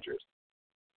Aaron Rodgers,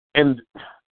 and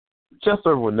just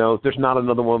so everyone knows, there's not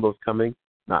another one of those coming,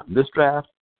 not in this draft,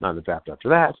 not in the draft after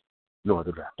that, nor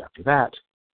the draft after that,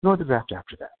 nor the draft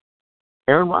after that.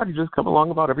 Aaron Rodgers has come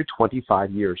along about every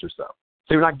 25 years or so.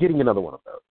 So you're not getting another one of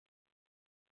those.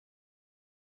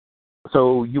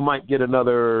 So you might get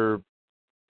another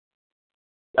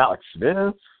Alex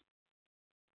Smith.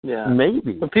 Yeah.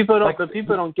 Maybe. But people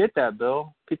don't get that,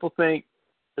 Bill. People think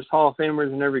there's Hall of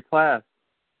Famers in every class,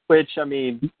 which, I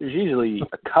mean, there's usually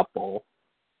a couple,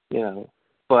 you know,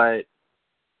 but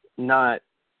not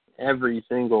every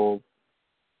single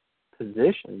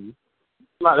position.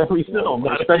 Not every single,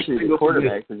 especially the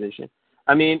quarterback position.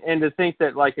 I mean, and to think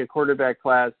that like a quarterback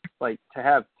class, like to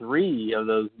have 3 of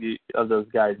those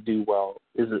guys do well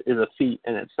is a feat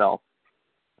in itself.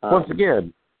 Once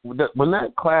again, when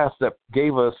that class that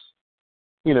gave us,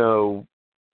 you know,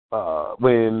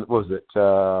 when was it?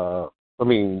 I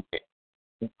mean,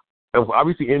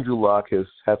 obviously Andrew Luck has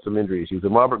had some injury issues,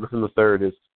 and Robert Griffin III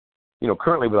is, you know,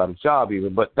 currently without a job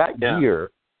even. But that year,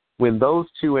 when those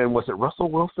two, and was it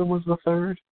Russell Wilson was the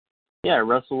third? Yeah,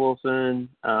 Russell Wilson,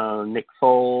 Nick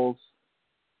Foles.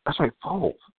 That's right,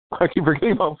 Foles. I keep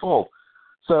forgetting about Foles.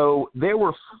 So there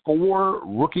were 4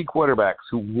 rookie quarterbacks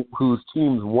whose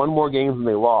teams won more games than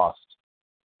they lost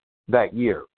that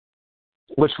year,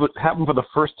 which would happen for the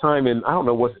first time in, I don't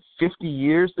know, was it 50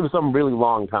 years? It was some really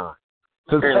long time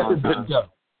since that had been done.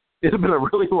 It had been a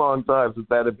really long time since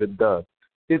that had been done.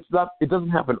 It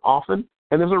doesn't happen often,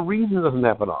 and there's a reason it doesn't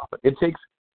happen often. It takes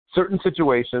certain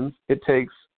situations. It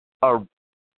takes a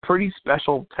pretty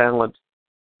special talent.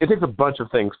 It takes a bunch of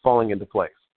things falling into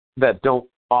place that don't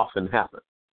often happen.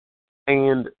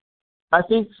 And I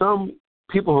think some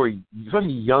people who are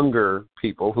especially younger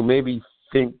people who maybe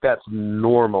think that's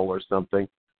normal or something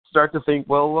start to think,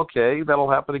 well, okay, that'll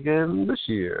happen again this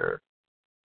year.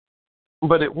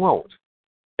 But it won't.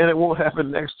 And it won't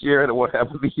happen next year, and it won't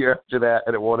happen the year after that,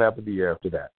 and it won't happen the year after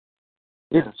that.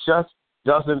 It just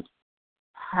doesn't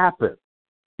happen.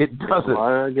 It doesn't. There's a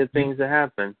lot of good things that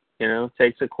happen. You know,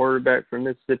 takes a quarterback from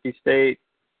Mississippi State.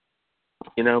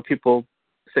 You know, people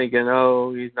thinking,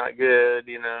 oh, he's not good.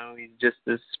 You know, he's just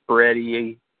this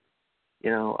spready, you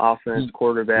know, offense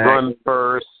quarterback. Run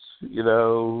first, you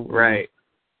know. Right.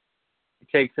 It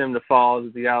takes him to fall to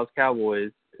the Dallas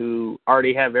Cowboys, who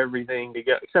already have everything to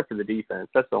go, except for the defense.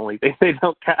 That's the only thing they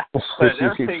don't have. But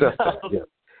everything else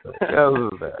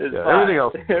Everything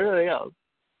else. Everything else.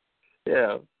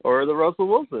 Yeah. Or the Russell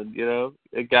Wilson, you know,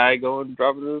 a guy dropping to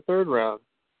the 3rd round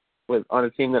on a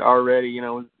team that already, you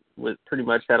know, was pretty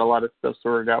much had a lot of stuff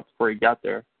sorted out before he got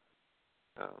there.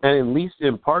 And at least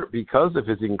in part because of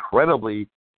his incredibly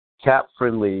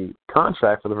cap-friendly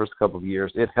contract for the first couple of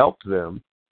years, it helped them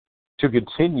to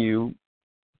continue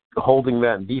holding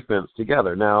that defense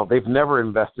together. Now, they've never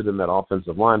invested in that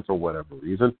offensive line for whatever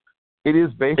reason. It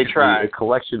is basically a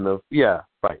collection of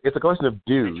it's a collection of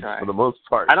dudes for the most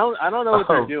part. I don't know what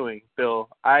they're doing, Phil.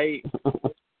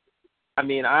 I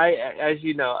mean, as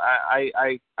you know,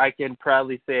 I can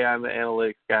proudly say I'm an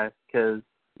analytics guy because,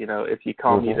 you know, if you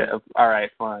call me that, all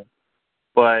right, fine.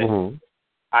 But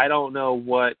I don't know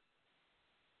what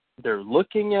they're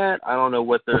looking at. I don't know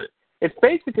what they're – it's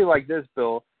basically like this,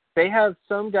 Bill. They have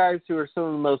some guys who are some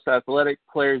of the most athletic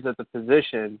players at the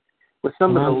position with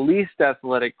some of the least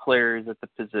athletic players at the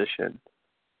position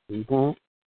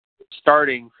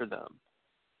starting for them.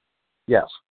 Yes.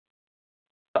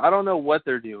 So I don't know what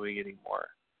they're doing anymore.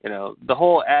 You know, the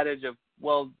whole adage of,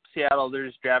 well, Seattle, they're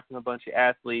just drafting a bunch of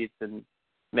athletes and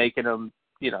making them,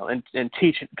 you know, and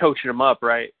coaching them up,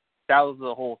 right? That was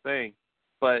the whole thing.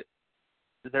 But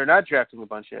they're not drafting a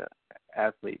bunch of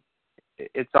athletes.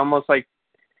 It's almost like,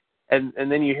 and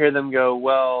then you hear them go,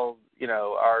 well, you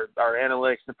know, our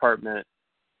analytics department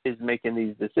is making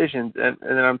these decisions, and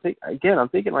then I'm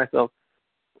thinking to myself,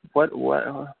 what?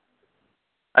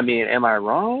 I mean, am I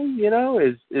wrong? You know,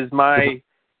 is my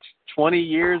 20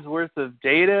 years worth of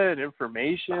data and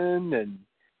information,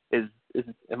 and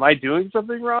am I doing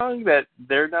something wrong that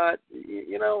they're not?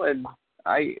 You know, and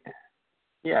I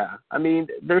mean,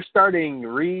 they're starting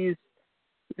Reese.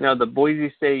 You know, the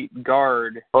Boise State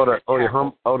guard. Oda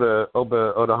Humba.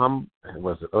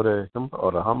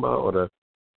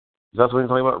 Is that what you're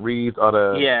talking about? Reed,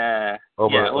 Oda. Yeah.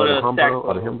 Oda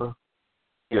Humba.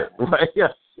 Yeah.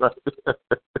 Yes.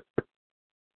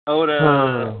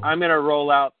 Oda, I'm gonna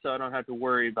roll out so I don't have to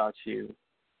worry about you.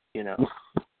 You know,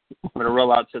 I'm gonna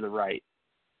roll out to the right.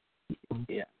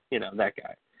 Yeah, you know, that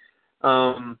guy.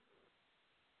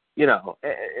 You know,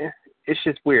 it's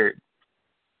just weird.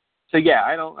 So yeah,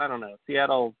 I don't know.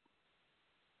 Seattle.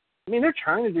 I mean, they're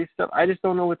trying to do stuff. I just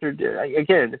don't know what they're doing.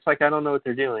 Again, it's like I don't know what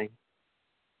they're doing.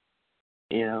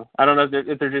 You know, I don't know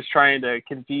if they're just trying to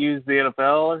confuse the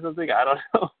NFL or something. I don't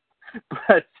know.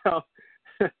 But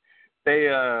they,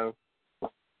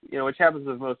 you know, which happens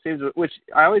with most teams, which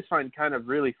I always find kind of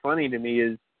really funny to me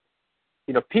is,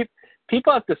 you know,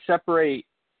 people have to separate,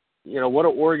 you know, what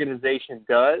an organization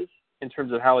does in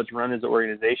terms of how it's run as an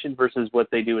organization versus what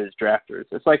they do as drafters.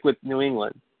 It's like with New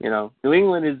England. You know, New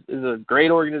England is a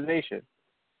great organization,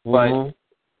 but when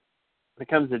it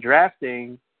comes to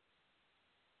drafting,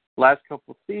 last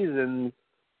couple seasons,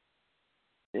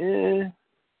 you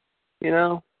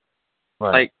know,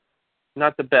 like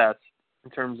not the best in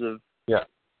terms of you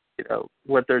know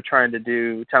what they're trying to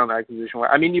do talent acquisition.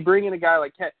 I mean, you bring in a guy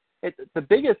like the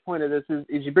biggest point of this is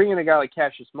you bring in a guy like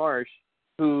Cassius Marsh,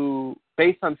 who,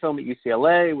 based on film at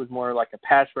UCLA, was more like a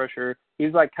pass rusher.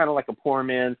 He's like kind of like a poor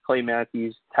man's Clay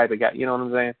Matthews type of guy. You know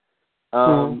what I'm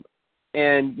saying?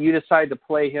 And you decide to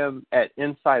play him at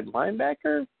inside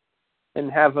linebacker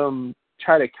and have him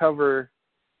try to cover,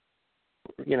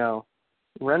 you know,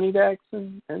 running backs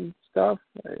and stuff.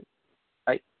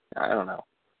 I don't know.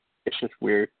 It's just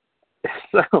weird.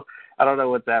 So I don't know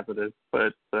what's happening,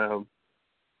 but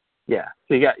yeah.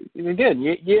 So you got, again,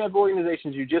 you have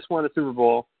organizations you just won a Super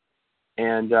Bowl,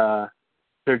 and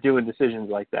they're doing decisions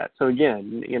like that. So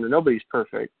again, you know, nobody's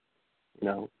perfect, you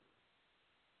know.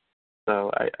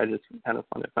 So I just kind of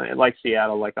find it funny. Like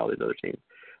Seattle, like all these other teams,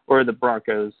 or the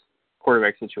Broncos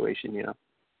quarterback situation, you know.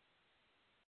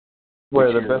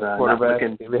 Where the best quarterback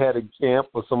they had a camp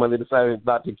with someone they decided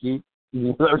not to keep. You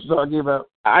know what you're talking about?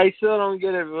 I still don't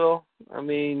get it, Will. I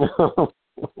mean,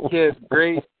 he had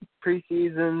great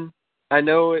preseason. I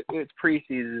know it's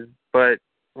preseason, but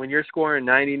when you're scoring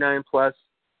 99+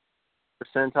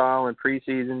 percentile in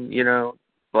preseason, you know,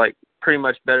 like pretty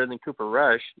much better than Cooper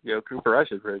Rush. You know, Cooper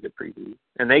Rush is very good preseason,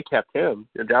 and they kept him.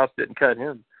 Dallas didn't cut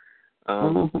him.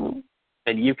 And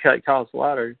you cut Kyle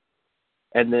Slaughter,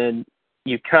 and then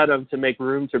you cut him to make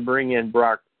room to bring in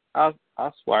Brock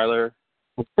Osweiler.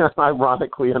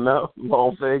 Ironically enough, the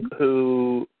whole thing.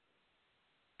 Who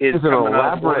is coming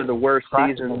off one of the worst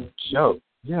seasons. Joke.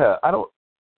 Yeah,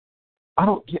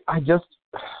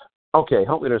 okay,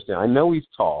 help me understand. I know he's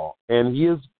tall, and he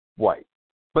is white,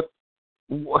 but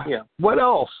what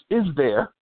else is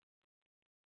there?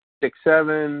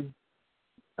 6'7",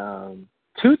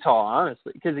 too tall,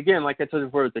 honestly. Because, again, like I told you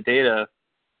before with the data,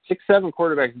 6'7"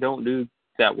 quarterbacks don't do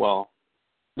that well.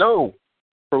 No.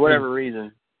 For whatever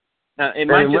reason. It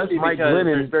might just be Mike because Glennon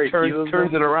there's very few of them.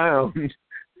 turns it around.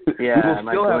 Yeah, we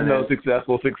will still have no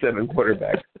successful 6'7"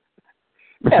 quarterbacks.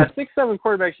 Yeah, 6'7"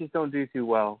 quarterbacks just don't do too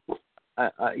well.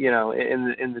 You know,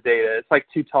 in the data, it's like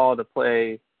too tall to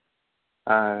play.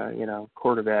 You know,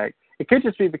 quarterback. It could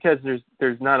just be because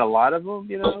there's not a lot of them.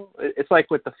 You know, it's like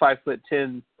with the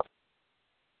 5'10"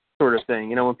 sort of thing.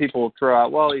 You know, when people throw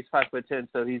out, well, he's 5'10",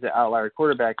 so he's an outlier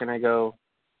quarterback, and I go,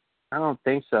 I don't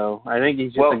think so. I think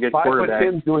he's just a good quarterback.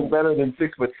 5'10" is doing better than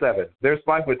 6'7". There's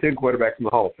 5'10" quarterbacks in the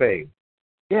Hall of Fame.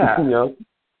 Yeah. You know?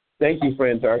 Thank you,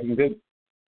 Fran Tarkington.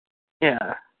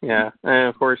 Yeah. And,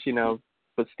 of course,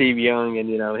 with Steve Young and,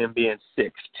 him being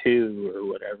 6'2" or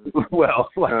whatever. Well,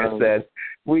 like I said,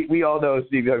 we all know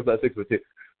Steve Young's not 6'2".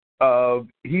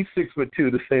 He's 6'2"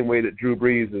 the same way that Drew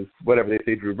Brees is, whatever they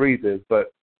say Drew Brees is.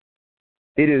 But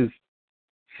it is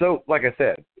so, like I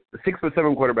said, the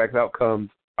 6'7" quarterbacks'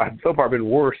 outcomes have so far been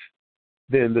worse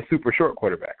than the super short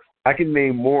quarterbacks. I can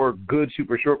name more good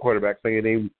super short quarterbacks than I can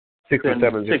name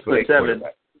 6'7", 6'8"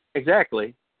 quarterbacks.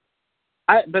 Exactly.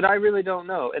 But I really don't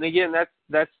know. And again,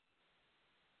 that's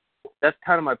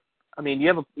kind of my. I mean, you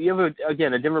have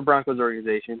a Denver Broncos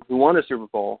organization who won a Super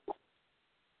Bowl.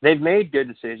 They've made good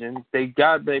decisions. They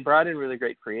brought in really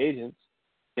great free agents.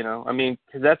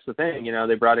 Because that's the thing.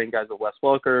 They brought in guys like Wes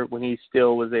Welker when he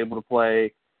still was able to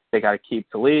play. They got to keep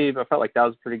to leave. I felt like that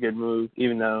was a pretty good move,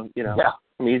 even though he's a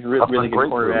really good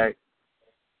quarterback. Move.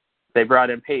 They brought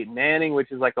in Peyton Manning,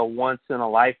 which is like a once in a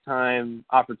lifetime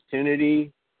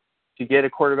opportunity to get a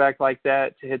quarterback like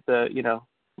that to hit the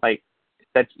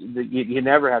that you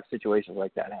never have situations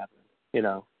like that happen.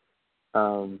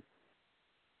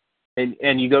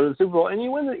 And you go to the Super Bowl and you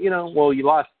win you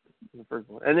lost the first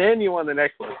one and then you won the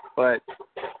next one, but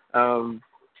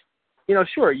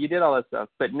sure, you did all that stuff,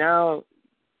 but now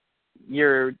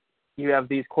you have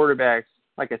these quarterbacks,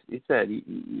 like I said,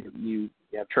 you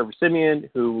have Trevor Siemian,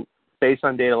 who based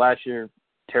on data last year,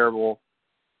 terrible.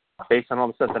 Based on all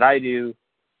the stuff that I do,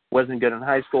 wasn't good in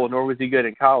high school, nor was he good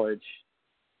in college,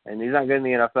 and he's not good in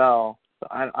the NFL. So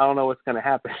I don't know what's going to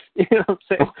happen. You know what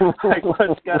I'm saying? Like,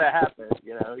 what's going to happen?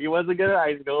 He wasn't good in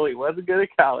high school. He wasn't good in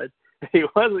college. He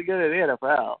wasn't good in the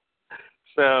NFL.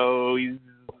 So he's,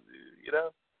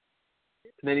 And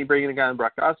then you bring in a guy like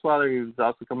Brock Osweiler, who's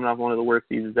also coming off one of the worst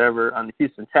seasons ever on the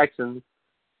Houston Texans.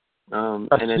 And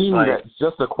team that's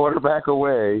just a quarterback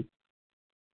away.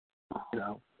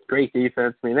 Great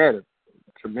defense. I mean, they had a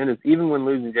tremendous. Even when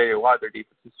losing J.J. Watt, their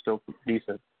defense is still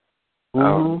decent.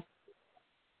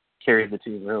 Carried the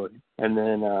team really, and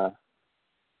then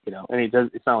and he does.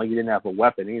 It's not like he didn't have a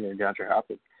weapon either, DeAndre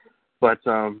Hopkins. But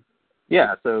so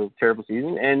terrible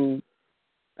season, and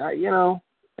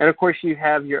and of course you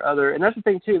have your other, and that's the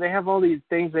thing too. They have all these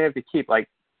things they have to keep, like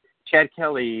Chad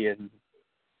Kelly, and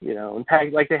and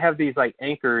like they have these like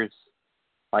anchors.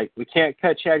 Like, we can't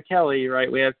cut Chad Kelly, right?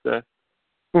 We have to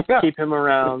keep him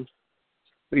around.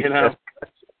 I'm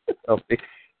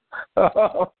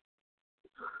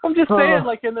just saying,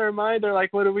 like, in their mind, they're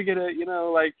like, what are we going to,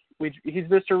 he's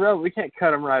Mr. Relevant. We can't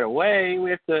cut him right away. We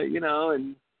have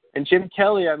to, and Jim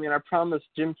Kelly, I mean, I promised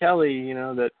Jim Kelly,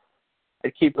 that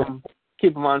I'd keep him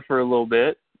on for a little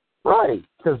bit. Right,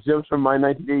 because Jim's from my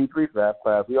 1983 draft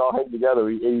class. We all hang together.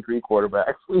 We 83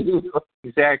 quarterbacks.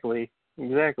 Exactly.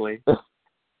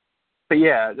 But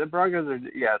yeah, the Broncos are,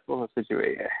 it's one of those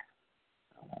situations.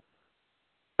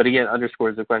 But again,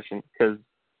 underscores the question, because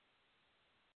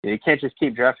you can't just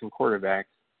keep drafting quarterbacks.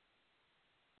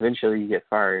 Eventually you get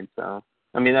fired. So,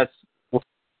 I mean, that's, what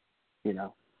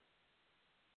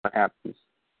happens.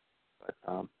 But,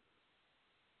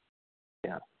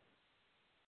 yeah.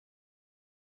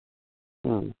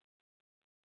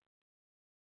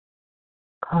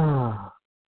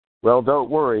 Well, don't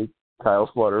worry, Kyle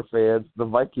Slaughter fans. The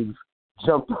Vikings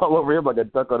jumped all over him like a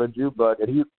duck on a June bug, and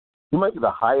he might be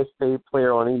the highest paid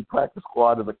player on any practice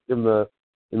squad in the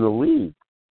league.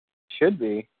 Should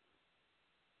be.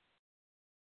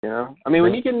 I mean,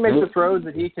 when he can make the throws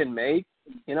that he can make,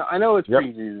 I know it's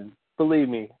preseason. Believe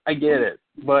me, I get it.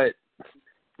 But,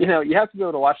 you have to be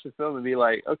able to watch the film and be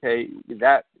like, okay,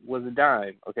 that was a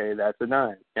dime. Okay, that's a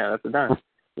dime. Yeah, that's a dime.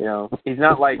 He's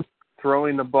not like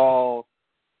throwing the ball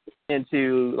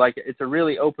into, like, it's a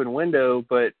really open window,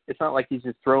 but it's not like he's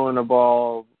just throwing the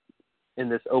ball in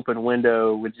this open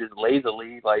window with just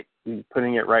lazily, like he's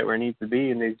putting it right where it needs to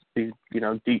be, and these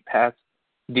deep pass,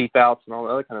 deep outs, and all the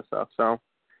other kind of stuff. So,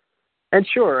 and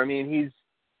sure, I mean, he's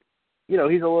a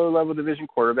low-level division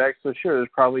quarterback, so sure, there's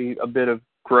probably a bit of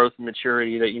growth and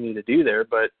maturity that you need to do there,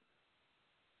 but,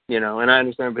 and I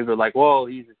understand people are like, well,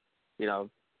 he's,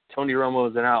 Tony Romo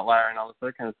is an outlier and all this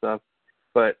other kind of stuff.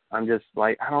 But I'm just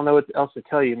like, I don't know what else to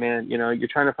tell you, man. You're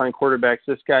trying to find quarterbacks.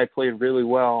 This guy played really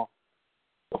well,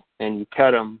 and you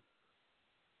cut him,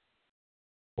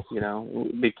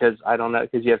 because I don't know,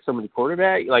 because you have so many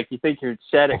quarterbacks. Like, you think you're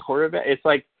set at quarterback. It's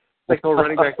like the whole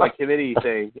running back by committee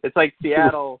thing. It's like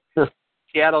Seattle.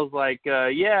 Seattle's like,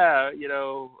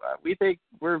 we think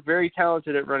we're very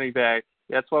talented at running back.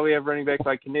 That's why we have running back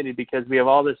by committee, because we have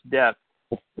all this depth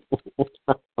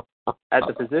at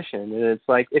the position. And it's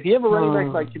like, if you have a running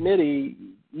back by committee,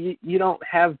 you don't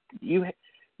have you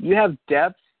have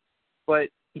depth, but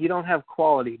you don't have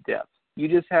quality depth. You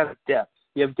just have depth.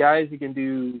 You have guys who can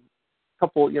do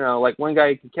couple, like one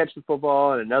guy who can catch the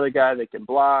football and another guy that can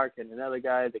block and another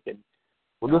guy that can.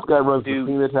 Well, this guy runs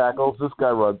between the tackles. This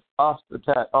guy runs off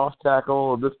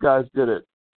tackle. And this guy's good at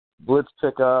blitz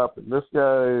pickup. And this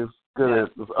guy's good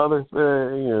at this other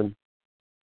thing. And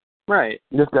right.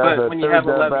 This guy's but a when third you have a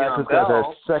down back. Le'Veon This guy's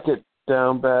Bell, a second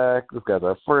down back. This guy's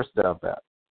a first down back.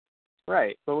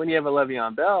 Right. But when you have a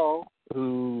Le'Veon Bell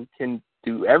who can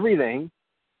do everything,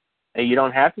 and you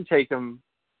don't have to take him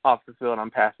off the field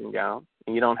on passing down,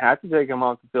 and you don't have to take him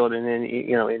off the field in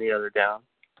any other down,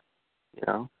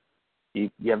 you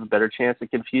have a better chance of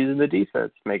confusing the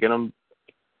defense, making them,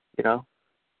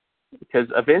 because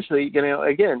eventually,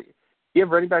 again, you have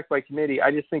running back by committee.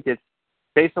 I just think it's,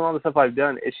 based on all the stuff I've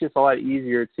done, it's just a lot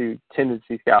easier to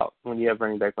tendency scout when you have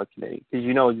running back by committee, because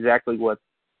you know exactly what,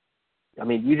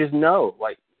 you just know,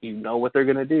 what they're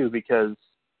going to do, because,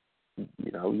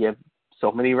 you have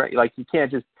so many, you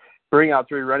can't just bring out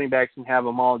 3 running backs and have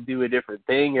them all do a different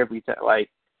thing every time.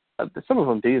 Some of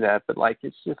them do that, but,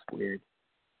 it's just weird.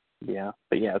 Yeah,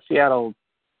 but yeah, Seattle,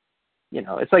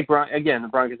 it's like, again, the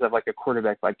Broncos have a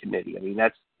quarterback by committee.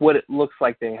 That's what it looks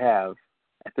like they have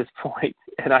at this point,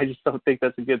 and I just don't think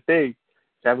that's a good thing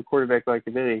to have a quarterback by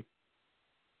committee.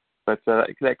 But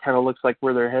that kind of looks like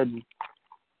where they're heading.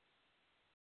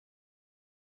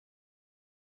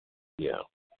 Yeah.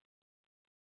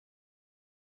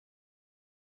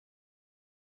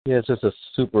 Yeah, it's just a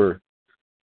super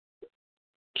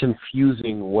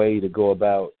confusing way to go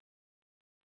about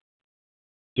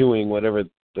doing whatever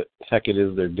the heck it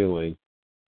is they're doing.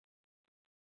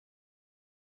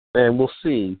 And we'll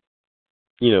see,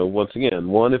 once again,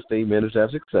 one, if they manage to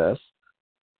have success.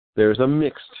 There's a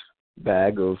mixed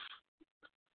bag of,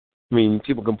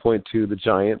 people can point to the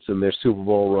Giants and their Super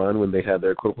Bowl run when they had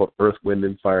their quote-unquote earth, wind,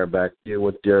 and fire backfield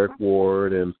with Derek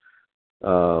Ward and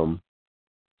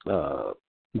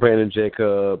Brandon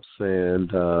Jacobs and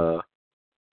the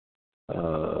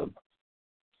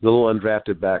little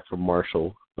undrafted back from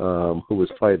Marshall, who was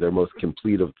probably their most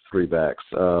complete of 3 backs.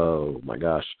 Oh, my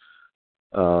gosh.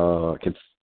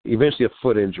 Eventually a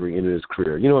foot injury in his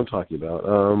career. You know what I'm talking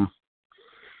about.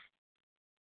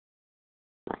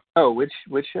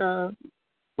 Which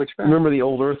back? Remember the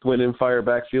old earth, wind, and fire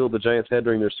backfield the Giants had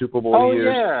during their Super Bowl years?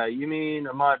 Oh, yeah. You mean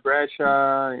Ahmad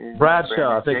Bradshaw?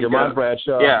 Thank you. Ahmad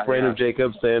Bradshaw, Brandon yeah.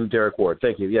 Jacobs, and Derek Ward.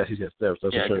 Thank you. Yes. That's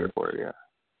Derek Ward, yeah.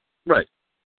 Right.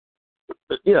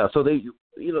 Yeah, so they,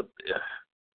 they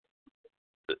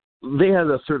had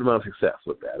a certain amount of success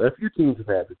with that. A few teams have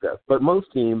had success, but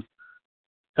most teams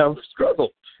have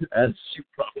struggled, as you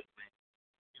probably,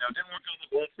 didn't work on the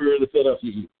board for the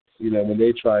Philadelphia Eagles, when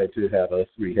they tried to have a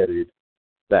 3-headed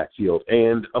backfield.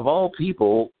 And of all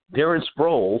people, Darren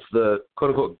Sproles, the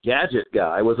quote-unquote gadget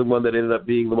guy, was the one that ended up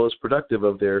being the most productive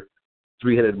of their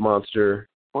 3-headed monster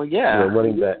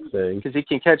running back thing. Because he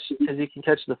can catch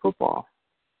the football,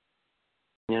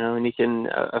 and he can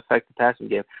affect the passing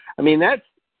game. That's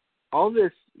all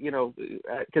this,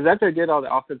 because after I did all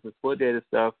the offensive split data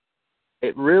stuff,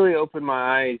 it really opened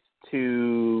my eyes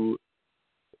to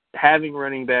having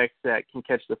running backs that can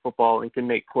catch the football and can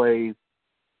make plays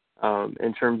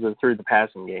in terms of through the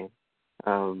passing game,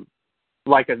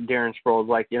 like a Darren Sproles,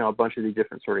 a bunch of these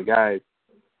different sort of guys,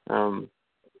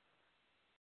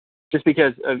 just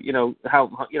because of how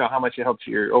much it helps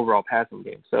your overall passing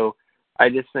game. So I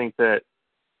just think that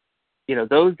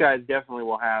those guys definitely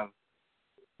will have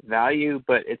value,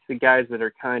 but it's the guys that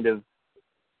are kind of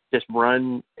just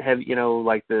run heavy,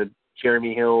 like the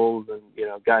Jeremy Hills and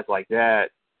guys like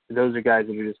that. Those are guys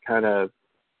that are just kind of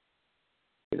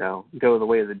go the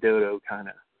way of the dodo, kind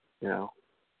of,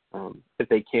 if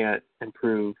they can't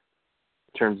improve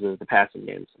in terms of the passing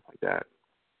game, stuff like that.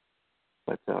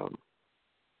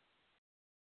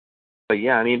 But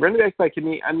yeah, running backs by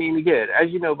committee, again,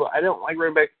 as you know, but I don't like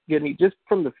running backs by committee just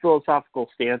from the philosophical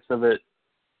stance of it,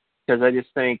 because I just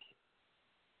think,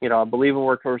 I believe in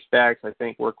workhorse backs. I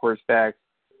think workhorse backs,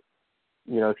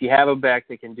 if you have a back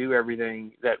that can do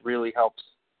everything, that really helps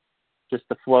just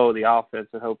the flow of the offense.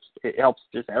 It helps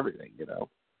just everything,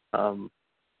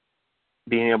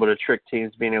 being able to trick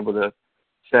teams, being able to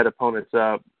set opponents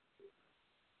up.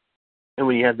 And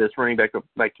when you have this running back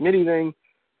by committee thing,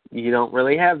 you don't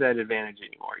really have that advantage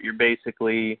anymore. You're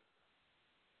basically,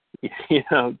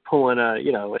 pulling a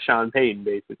Sean Payton,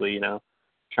 basically,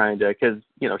 trying to, because,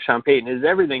 Sean Payton is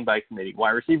everything by committee,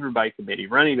 wide receiver by committee,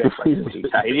 running back by committee,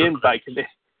 tight end by committee.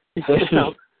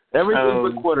 Everything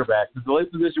but quarterback. It's the only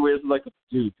position where it's like a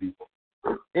few people.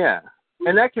 Yeah.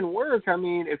 And that can work,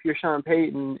 if you're Sean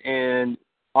Payton and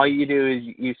all you do is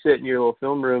you sit in your little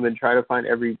film room and try to find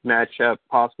every matchup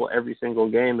possible every single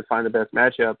game and find the best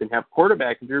matchup and have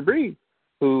quarterback Drew Brees.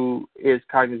 who is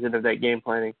cognizant of that game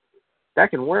planning, that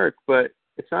can work, but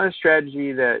it's not a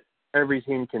strategy that every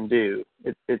team can do.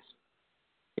 It's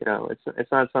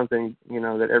not something,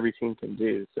 that every team can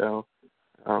do. So,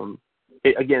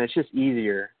 again, it's just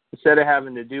easier. Instead of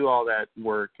having to do all that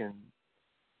work and,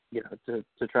 to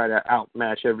try to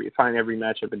find every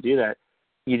matchup and do that,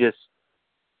 you just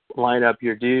line up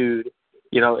your dude.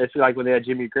 It's like when they had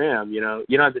Jimmy Graham, you don't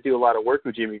have to do a lot of work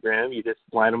with Jimmy Graham. You just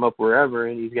line him up wherever,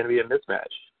 and he's going to be a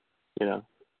mismatch.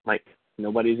 Like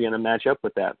nobody's going to match up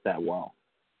with that well.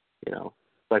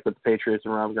 Like with the Patriots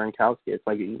and Rob Gronkowski. It's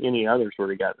like any other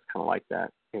sort of guy that's kind of like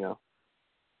that.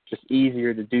 Just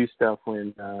easier to do stuff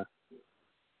when,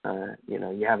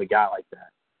 you have a guy like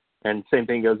that. And same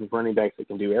thing goes with running backs that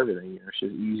can do everything. It's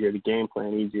just easier to game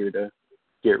plan, easier to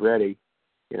get ready,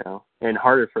 and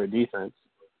harder for a defense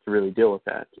to really deal with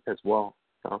that as well.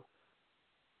 So.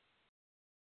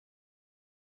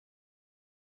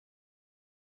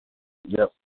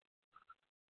 Yep.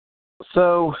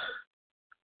 So,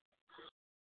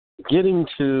 getting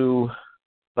to,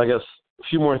 I guess, a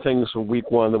few more things from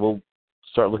week one that we'll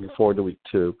start looking forward to week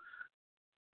two.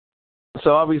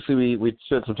 So, obviously, we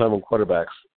spent some time on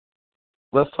quarterbacks.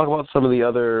 Let's talk about some of the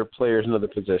other players and other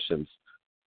positions.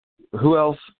 Who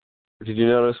else did you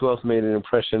notice? Who else made an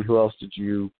impression? Who else did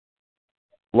you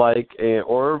like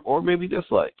or maybe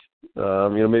dislike?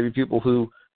 Maybe people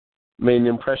who made an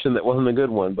impression that wasn't a good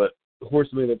one, but who are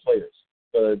some of the players?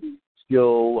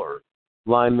 Skill or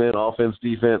lineman, offense,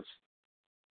 defense?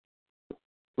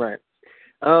 Right.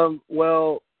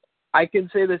 Well, I can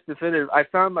say this definitive. I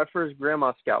found my first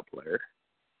Grandma Scout player.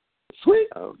 Sweet.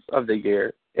 Of the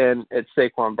year, and it's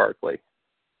Saquon Barkley.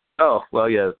 Oh, well,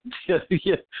 yeah. Yeah.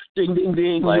 Ding, ding,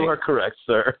 ding. You are correct,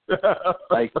 sir.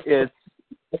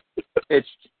 It's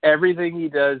everything he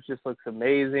does just looks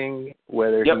amazing,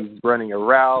 whether he's running a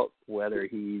route, whether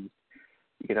he's,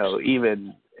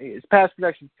 even his pass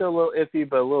production is still a little iffy,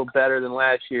 but a little better than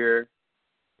last year.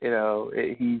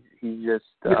 He's just...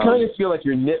 You kind of feel like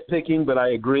you're nitpicking, but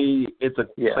I agree it's a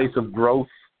place of growth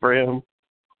for him.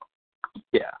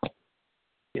 Yeah.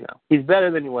 He's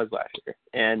better than he was last year.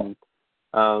 And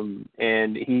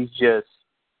he is just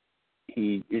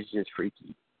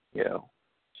freaky,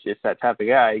 It's just that type of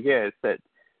guy, I guess, that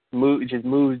just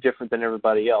moves different than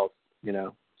everybody else,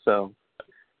 So,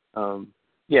 so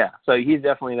he's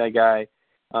definitely that guy.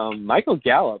 Michael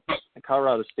Gallup at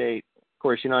Colorado State, of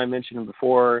course, I mentioned him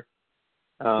before.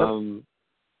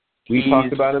 We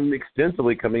talked about him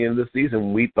extensively coming into the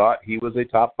season. We thought he was a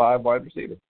top 5 wide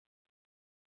receiver.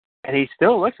 And he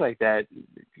still looks like that,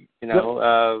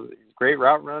 great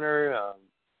route runner.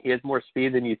 He has more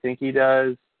speed than you think he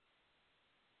does.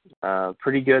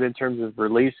 Pretty good in terms of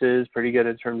releases, pretty good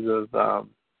in terms of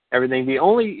everything. The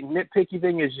only nitpicky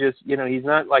thing is just, he's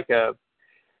not like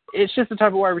it's just the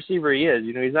type of wide receiver he is.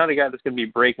 He's not a guy that's going to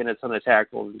be breaking a ton of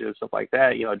tackles and doing stuff like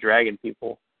that, dragging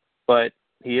people. But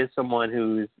he is someone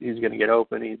who's going to get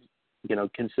open. He's,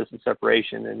 consistent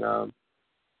separation and,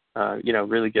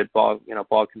 really good ball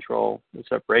control and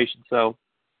separation. So,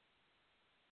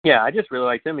 yeah, I just really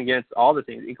liked him against all the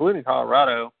teams, including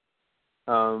Colorado,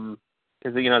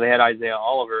 because, they had Isaiah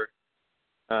Oliver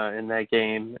in that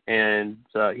game, and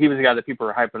he was a guy that people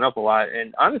were hyping up a lot.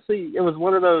 And honestly, it was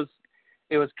one of those,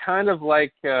 it was kind of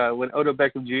like when Odell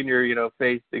Beckham Jr.,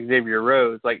 faced Xavier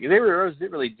Rhodes. Like, Xavier Rhodes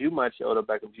didn't really do much to Odell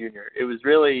Beckham Jr. It was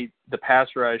really the pass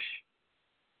rush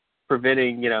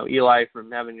preventing, Eli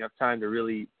from having enough time to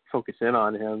really focus in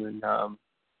on him, and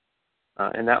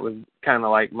that was kind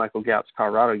of like Michael Gallup's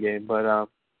Colorado game. But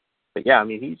yeah, I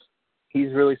mean,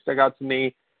 he's really stuck out to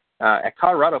me. At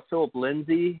Colorado, Philip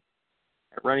Lindsay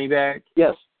at running back,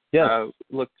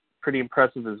 looked pretty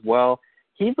impressive as well.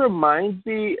 He reminds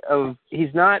me of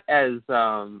he's not as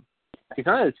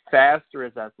fast or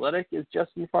as athletic as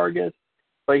Justin Fargas,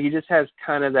 but he just has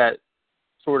kind of that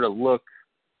sort of look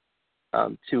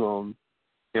to him.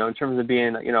 In terms of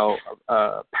being,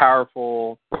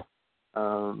 powerful,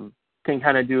 can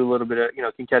kind of do a little bit of,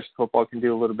 can catch the football, can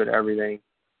do a little bit of everything,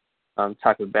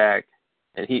 type of back.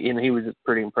 And he was just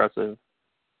pretty impressive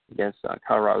against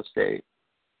Colorado State.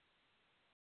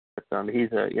 But, he's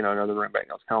another running back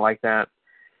that's kind of like that.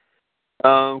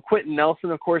 Quentin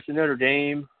Nelson, of course, in Notre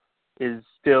Dame is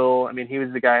still, he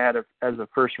was the guy I had as a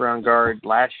first-round guard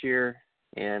last year,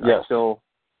 and I still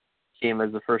see him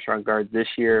as the first-round guard this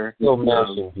year. Still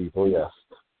mashing people, yes.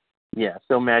 Yeah,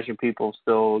 still mashing people,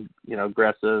 still,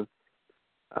 aggressive.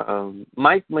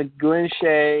 Mike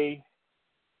McGlinchey,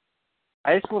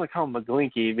 I just want to call him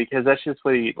McGlinky because that's just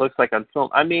what he looks like on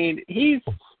film. He's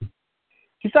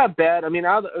not bad. Out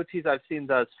of the OTs I've seen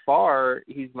thus far,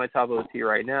 he's my top OT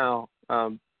right now.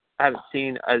 I haven't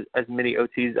seen as many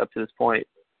OTs up to this point,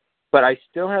 but I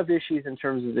still have issues in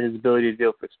terms of his ability to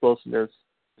deal with explosiveness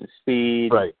and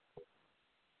speed. Right.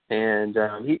 And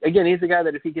he's the guy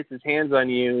that if he gets his hands on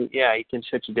you, yeah, he can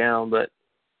shut you down. But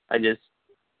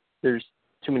there's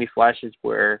too many flashes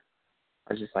where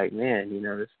I was just like, man,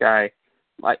 this guy.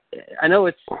 I know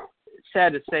it's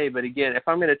sad to say, but again, if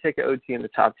I'm going to take an OT in the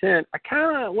top 10, I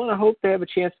kind of want to hope they have a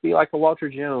chance to be like a Walter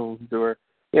Jones or,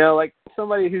 like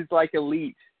somebody who's like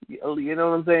elite. You know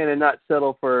what I'm saying, and not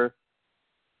settle for,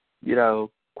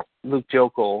 Luke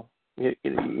Jokel. You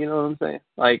know what I'm saying?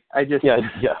 Like yes,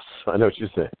 I know what you're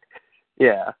saying.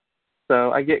 Yeah,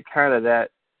 so I get kind of that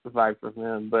vibe from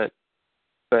him, but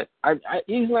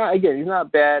he's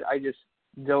not bad. I just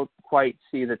don't quite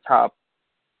see the top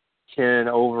 10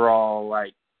 overall.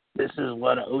 Like this is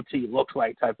what an OT looks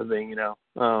like type of thing,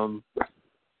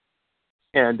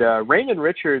 And Raymond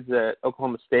Richards at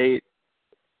Oklahoma State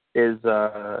is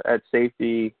at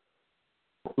safety.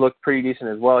 Looked pretty decent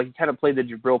as well. He kind of played the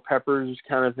Jabril Peppers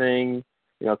kind of thing,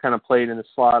 kind of played in the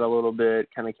slot a little bit,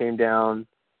 kind of came down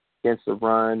against the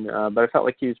run. But I felt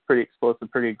like he was pretty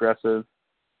explosive, pretty aggressive,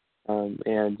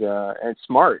 and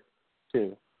smart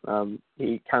too.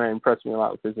 He kind of impressed me a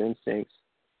lot with his instincts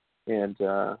and,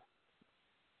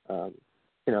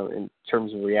 in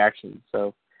terms of reaction.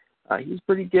 So he's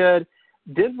pretty good.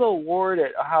 Denzel Ward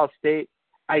at Ohio State,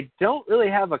 I don't really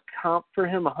have a comp for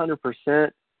him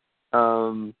 100%.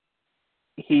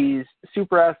 He's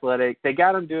super athletic. They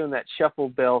got him doing that shuffle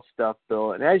bell stuff,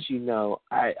 Bill. And as you know,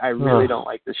 I really don't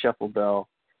like the shuffle bell.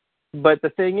 But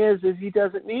the thing is he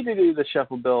doesn't need to do the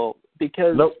shuffle bell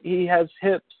because he has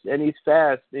hips and he's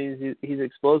fast. And he's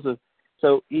explosive.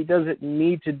 So he doesn't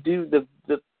need to do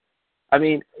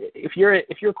if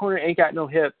your corner ain't got no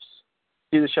hips,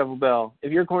 do the shuffle bell.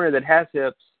 If you're a corner that has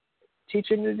hips,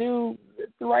 teach him to do it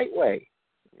the right way,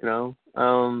 So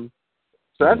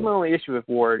that's my only issue with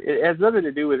Ward. It has nothing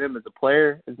to do with him as a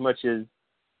player as much as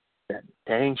that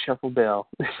dang shuffle bell,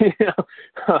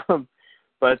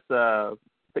 But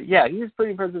yeah, he's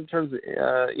pretty impressive in terms of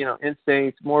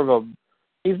instincts. He's more of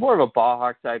a ball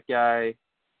hawk type guy,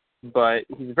 but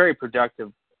he's a very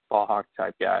productive ball hawk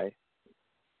type guy.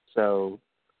 So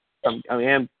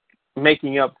I'm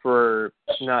making up for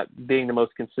not being the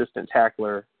most consistent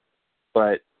tackler,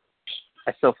 but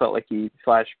I still felt like he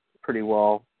flashed pretty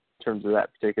well in terms of that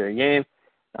particular game.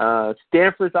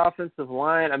 Stanford's offensive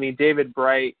line, David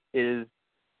Bright is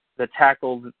the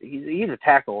tackle. He's a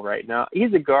tackle right now.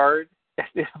 He's a guard at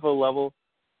the NFL level.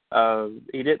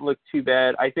 He didn't look too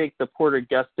bad. I think the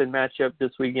Porter-Gustin matchup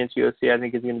this week against USC, I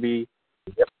think, is going to be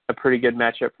a pretty good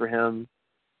matchup for him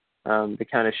to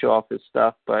kind of show off his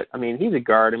stuff. But, he's a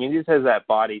guard. He just has that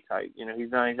body type.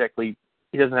 He's not exactly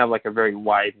 – he doesn't have, like, a very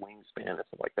wide wingspan and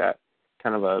stuff like that.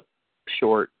 Kind of a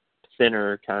short,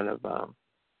 thinner kind of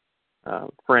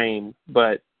frame.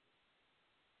 But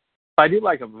I do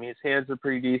like him. His hands are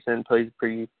pretty decent, plays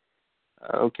pretty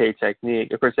okay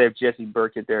technique. Of course, they have Jesse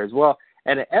Burkett there as well.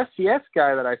 And an FCS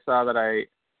guy that I saw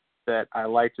that I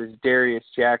liked was Darius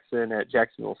Jackson at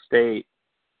Jacksonville State.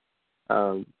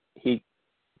 He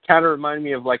kind of reminded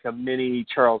me of like a mini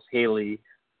Charles Haley,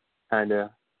 kind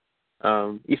of.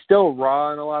 He's still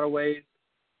raw in a lot of ways,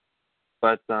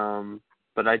 but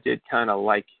I did kind of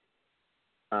like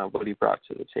what he brought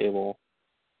to the table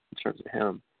in terms of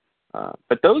him.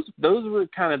 But those were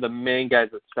kind of the main guys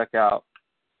that stuck out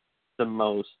the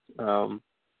most from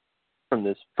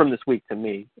this week to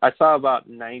me. I saw about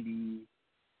 90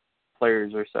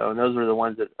 players or so, and those were the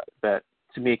ones that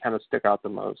to me kind of stuck out the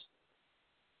most.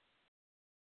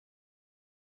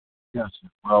 Yes.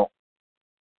 Well,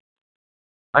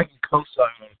 I can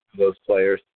co-sign on those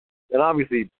players, and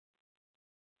obviously,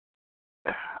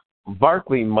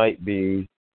 Barkley might be,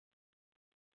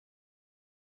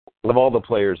 of all the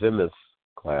players in this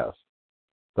class,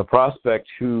 the prospect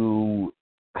who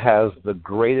has the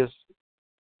greatest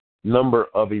number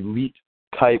of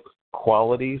elite-type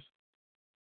qualities.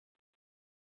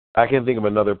 I can't think of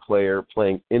another player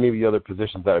playing any of the other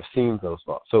positions that I've seen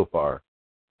so far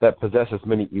that possesses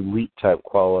many elite-type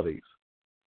qualities.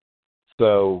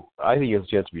 So I think he has a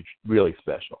chance to be really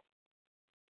special.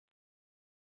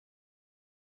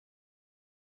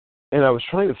 And I was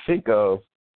trying to think of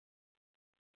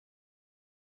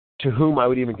to whom I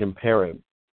would even compare him.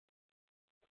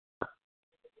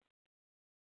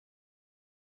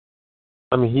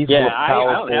 He's more powerful.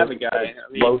 I don't have a guy.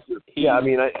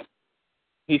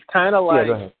 He's kind of like.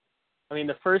 Yeah,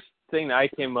 the first thing that I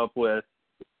came up with,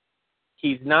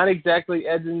 he's not exactly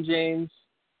Edson James,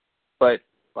 but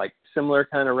like similar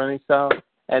kind of running style.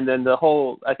 And then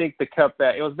I think the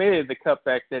cutback. It was mainly the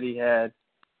cutback that he had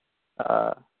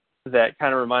that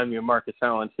kind of remind me of Marcus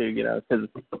Allen too, you know, because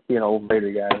he's an old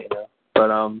Raider guy, you know. But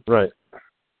right.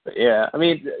 But yeah, I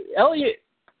mean, Elliott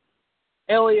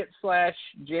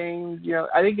 / James, you know,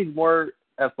 I think he's more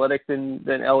athletic than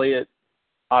Elliott,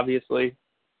 obviously.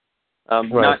 Right.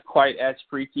 Not quite as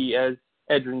freaky as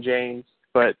Edgerrin James,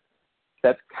 but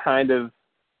that's kind of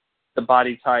the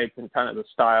body type and kind of the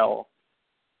style,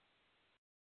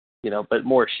 you know, but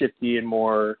more shifty and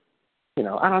more, you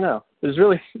know, I don't know. There's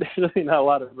really not a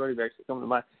lot of running backs that come to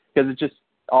mind because it's just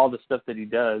all the stuff that he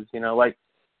does, you know, like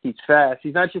he's fast.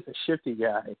 He's not just a shifty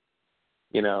guy,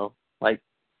 you know, like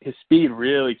his speed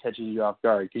really catches you off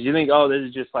guard because you think, oh, this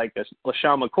is just like a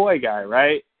LaShawn McCoy guy,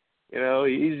 right? You know,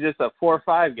 he's just a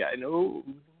 4-5 guy. No,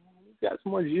 he's got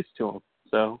some more juice to him.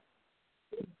 So,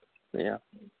 yeah.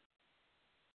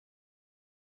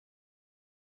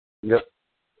 Yep.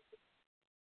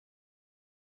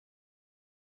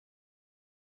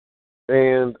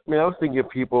 And I mean, I was thinking of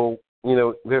people, you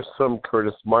know, there's some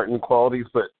Curtis Martin qualities,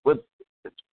 but with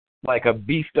like a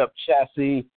beefed up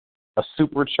chassis, a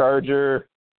supercharger,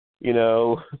 you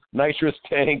know, nitrous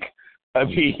tank. I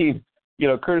mean, you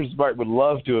know, Curtis Martin would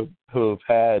love to have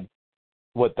had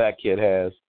what that kid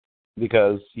has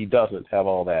because he doesn't have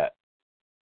all that.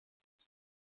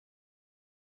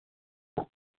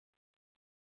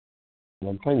 And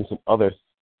I'm finding some other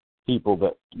people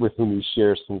that with whom he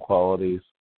shares some qualities.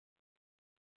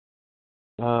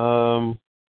 Who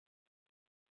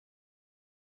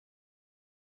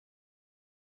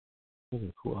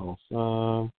else?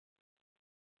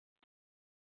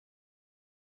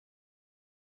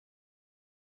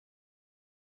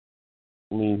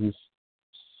 I mean, he's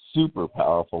super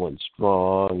powerful and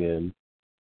strong, and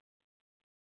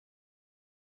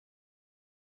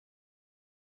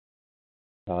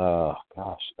I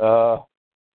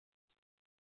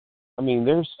mean,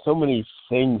 there's so many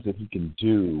things that he can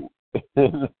do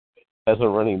as a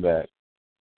running back.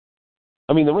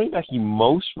 I mean, the running back he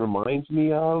most reminds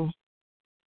me of,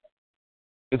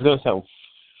 it's going to sound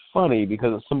funny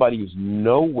because it's somebody who's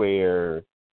nowhere.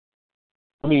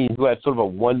 I mean, who had sort of a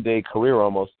one-day career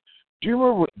almost. Do you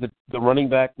remember the running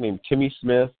back named Timmy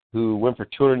Smith who went for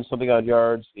 200 and something odd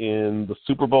yards in the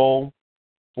Super Bowl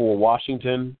for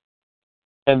Washington,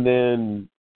 and then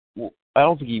I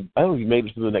don't think he made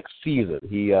it to the next season.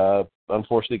 He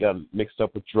unfortunately got mixed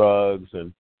up with drugs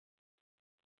and,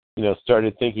 you know,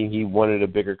 started thinking he wanted a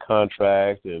bigger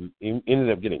contract, and he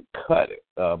ended up getting cut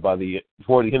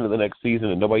before the end of the next season,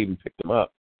 and nobody even picked him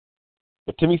up.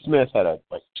 But Timmy Smith had I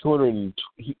think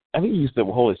he used to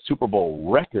hold his Super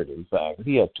Bowl record, in fact.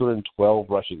 He had 212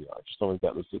 rushing yards, or something like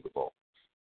that in the Super Bowl.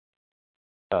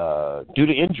 Due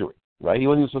to injury, right? He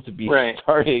wasn't even supposed to be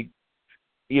starting,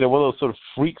 you know, one of those sort of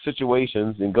freak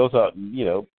situations, and goes out and, you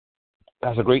know,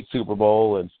 has a great Super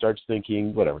Bowl and starts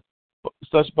thinking, whatever.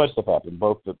 Such a bunch of stuff happened,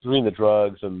 both between the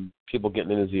drugs and people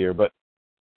getting in his ear. But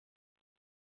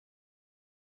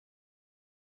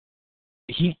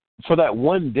he, for that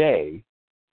one day,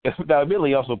 now admittedly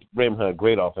he also ran a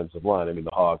great offensive line. I mean,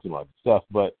 the Hogs and all that stuff,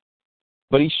 but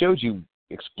he showed you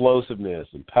explosiveness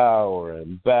and power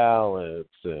and balance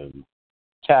and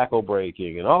tackle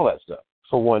breaking and all that stuff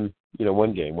for one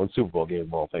game, one Super Bowl game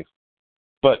of all things.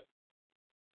 But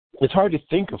it's hard to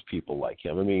think of people like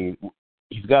him. I mean,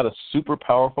 he's got a super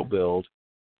powerful build.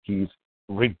 He's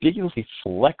ridiculously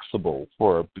flexible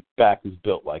for a back who's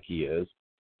built like he is.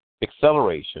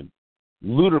 Acceleration,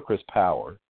 ludicrous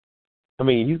power. I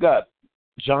mean, he's got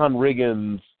John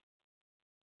Riggins,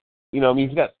 you know, I mean,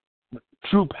 he's got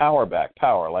true power,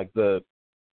 like the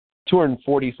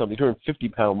 240-something,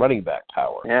 250-pound running back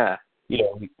power. Yeah. You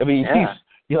know, I mean,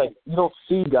 you don't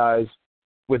see guys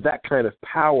with that kind of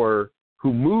power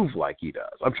who move like he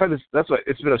does. That's why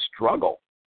it's been a struggle,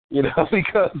 you know,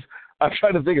 because I'm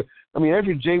trying to think of, I mean,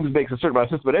 Edgerrin James makes a certain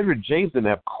amount of sense, but Edgerrin James didn't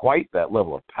have quite that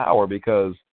level of power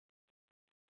because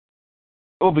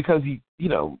he, you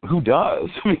know, who does?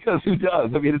 Because who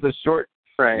does? I mean, it's a short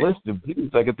list of people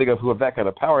I can think of who have that kind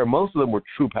of power, and most of them were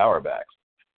true power backs.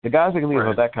 The guys I can think of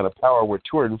with that kind of power were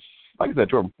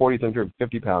 240,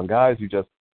 250-pound guys who just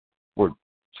were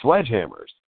sledgehammers.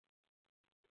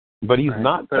 But he's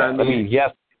not that. I mean,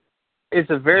 yes. It's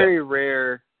a very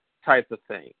rare type of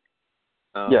thing,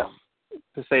 yes,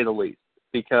 to say the least,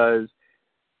 because,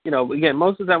 you know, again,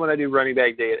 most of the time when I do running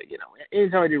back data, you know,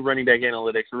 anytime I do running back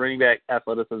analytics or running back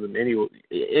athleticism,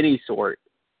 any sort,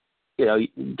 you know,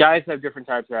 guys have different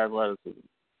types of athleticism.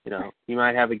 You know, you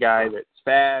might have a guy that's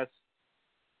fast,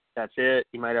 that's it.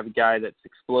 You might have a guy that's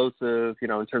explosive, you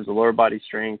know, in terms of lower body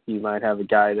strength. You might have a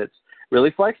guy that's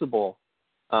really flexible.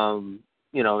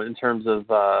 in terms of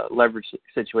leverage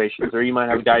situations, or you might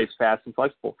have a guy who's fast and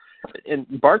flexible. In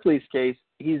Barkley's case,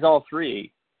 he's all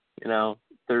three.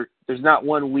 There's not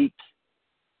one weak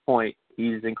point.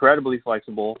 He's incredibly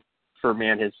flexible for a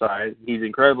man his size. He's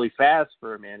incredibly fast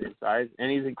for a man his size,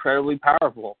 and he's incredibly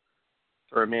powerful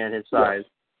for a man his size.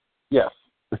 Yes.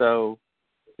 So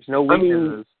there's no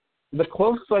weaknesses. The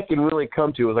closest I can really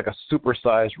come to is like a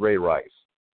supersized Ray Rice.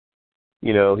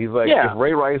 He's like, if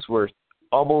Ray Rice were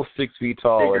almost 6 feet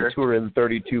tall and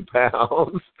 232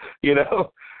 pounds,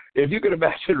 if you could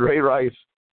imagine Ray Rice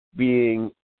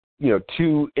being,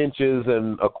 2 inches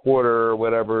and a quarter or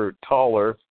whatever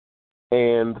taller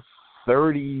and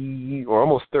 30 or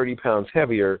almost 30 pounds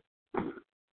heavier,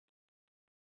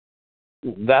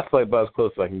 that's like about as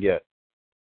close as I can get.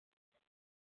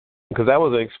 Because that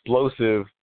was an explosive,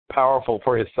 powerful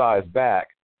for his size back,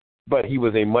 but he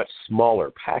was a much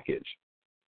smaller package.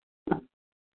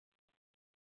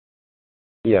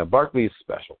 Yeah, Barkley is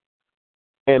special.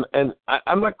 And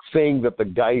I'm not saying that the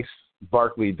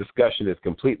Geis-Barkley discussion is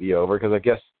completely over, because I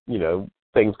guess,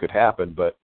 things could happen,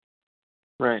 but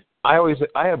right. I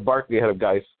have Barkley ahead of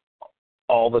Geis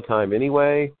all the time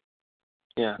anyway.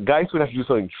 Yeah. Geis would have to do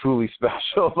something truly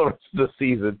special the rest of the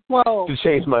season to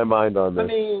change my mind on this. I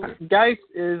mean, Geis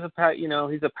is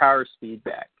he's a power speed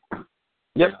back.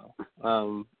 Yep.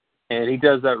 And he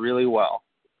does that really well.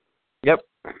 Yep.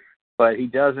 But he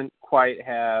doesn't quite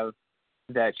have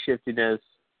that shiftiness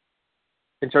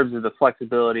in terms of the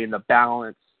flexibility and the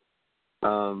balance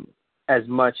as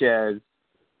much as,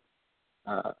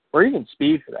 or even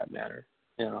speed for that matter,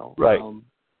 right.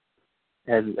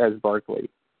 As Barkley.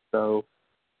 So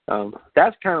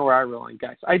that's kind of where I roll on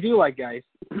Geis. I do like Geis.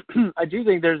 I do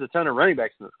think there's a ton of running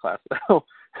backs in this class, though.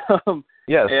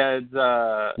 Yes. And,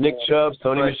 Nick Chubb,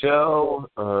 Tony Michel.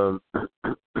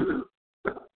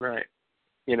 Right.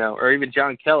 Or even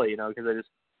John Kelly, because I just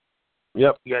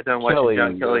you got done watching Kelly,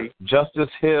 John Kelly. Justice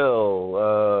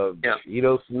Hill,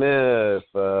 Ito Smith,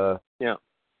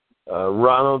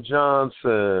 Ronald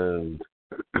Johnson,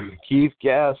 Keith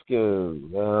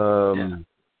Gaskin.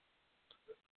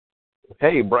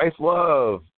 Hey, Bryce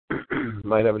Love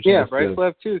might have a chance. Yeah, Bryce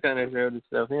Love too kind of showed and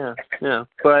stuff. Yeah.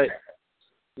 But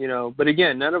but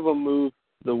again, none of them move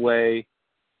the way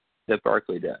that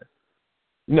Barkley does.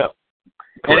 No.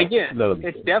 And again,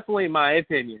 it's definitely my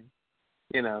opinion.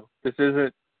 This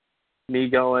isn't me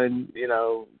going,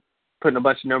 putting a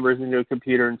bunch of numbers into a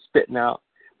computer and spitting out.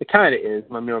 It kind of is.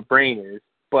 My brain is.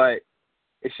 But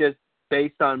it's just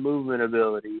based on movement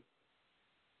ability,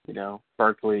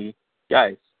 Barkley,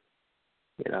 Geis.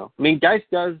 Geis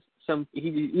does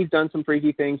he's done some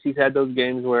freaky things. He's had those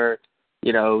games where,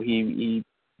 he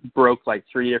broke like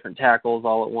 3 different tackles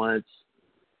all at once,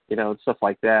 and stuff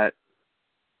like that.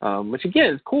 Which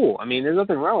again is cool. There's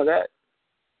nothing wrong with that.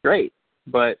 Great.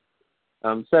 But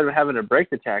instead of having to break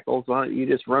the tackles, why don't you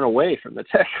just run away from the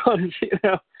tackles,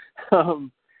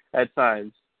 at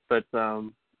times. But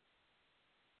that's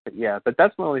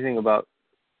my only thing about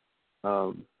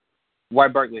why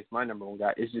Barkley is my number one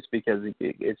guy is just because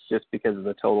it's just because of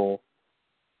the total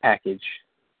package.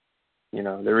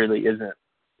 There really isn't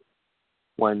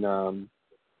one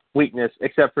weakness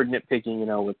except for nitpicking,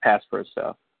 with pass pro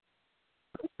stuff.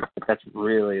 But that's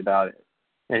really about it.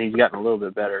 And he's gotten a little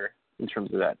bit better in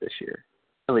terms of that this year,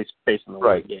 at least based on the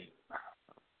one game.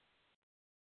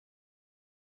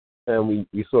 And we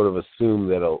sort of assume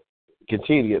that it'll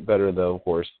continue to get better, though, of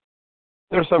course.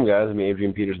 There are some guys,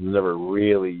 Adrian Peterson never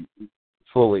really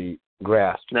fully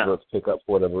grasped what's pick up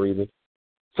for whatever reason.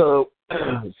 So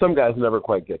some guys never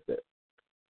quite get there.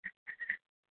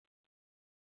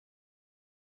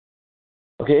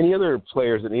 Okay, any other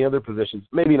players at any other positions?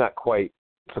 Maybe not quite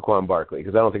Saquon Barkley,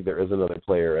 because I don't think there is another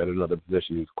player at another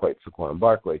position who's quite Saquon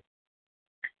Barkley.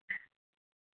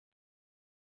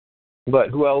 But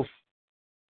who else,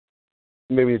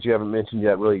 maybe that you haven't mentioned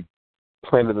yet, really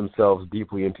planted themselves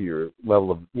deeply into your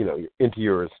level of, into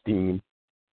your esteem?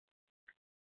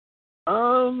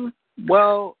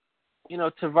 Well,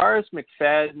 Tavares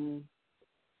McFadden,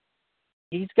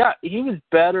 he was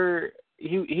better.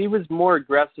 He was more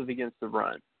aggressive against the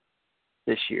run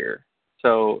this year.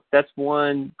 So that's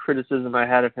one criticism I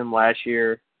had of him last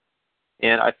year,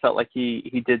 and I felt like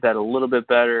he did that a little bit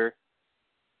better.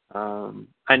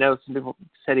 I know some people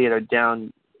said he had a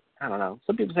down. I don't know.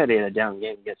 Some people said he had a down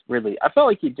game against Ridley. I felt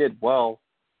like he did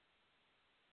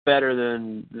better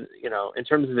than in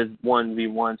terms of his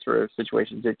 1v1 sort of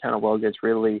situations. Did kind of well against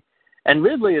Ridley, and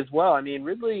Ridley as well.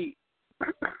 Ridley,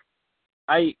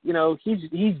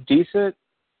 he's decent,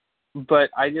 but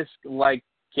I just like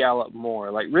Gallup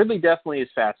more. Like Ridley definitely is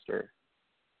faster.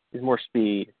 He's more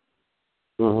speed.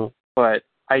 Mm-hmm. But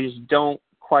I just don't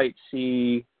quite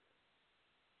see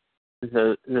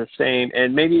the same.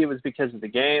 And maybe it was because of the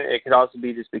game. It could also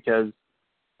be just because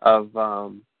of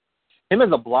him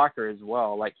as a blocker as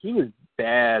well. Like, he was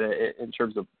bad in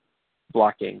terms of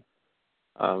blocking.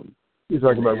 You're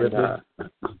talking about Ridley?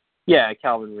 Yeah,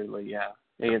 Calvin Ridley,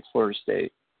 against Florida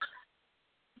State.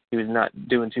 He was not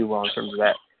doing too well in terms of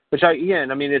that. Which,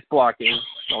 it's blocking.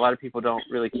 A lot of people don't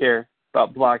really care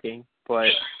about blocking, but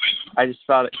I just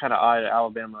found it kind of odd.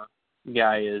 Alabama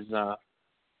guy is not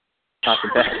the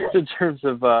best in terms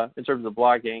of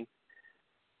blocking.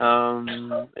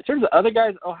 In terms of other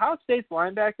guys, Ohio State's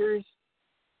linebackers,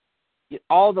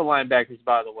 all the linebackers,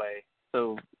 by the way.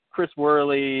 So Chris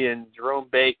Worley and Jerome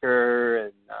Baker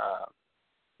and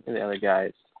the other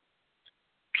guys.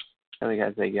 They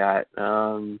got. They got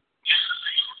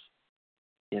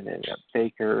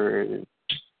Baker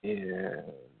and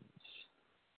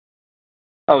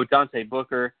Dante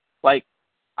Booker. Like,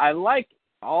 I like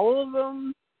all of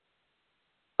them,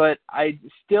 but I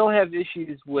still have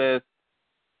issues with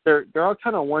they're all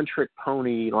kind of one-trick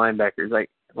pony linebackers.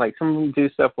 Like some of them do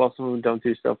stuff well, some of them don't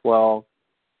do stuff well.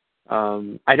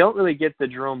 I don't really get the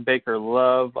Jerome Baker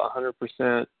love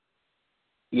 100%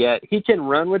 yet. He can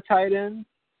run with tight ends,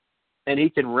 and he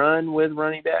can run with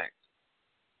running backs.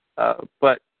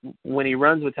 But when he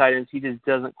runs with tight ends, he just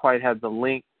doesn't quite have the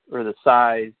length or the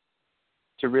size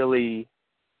to really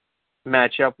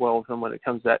match up well with him when it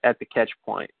comes at the catch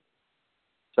point.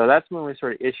 So that's my only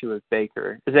sort of issue with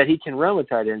Baker, is that he can run with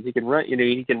tight ends. He can run,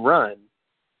 he can run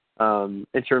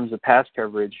in terms of pass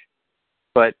coverage.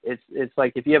 But it's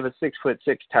like if you have a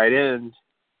 6'6" tight end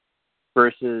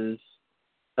versus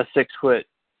a 6'ish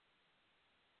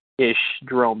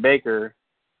Jerome Baker,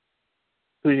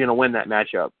 who's going to win that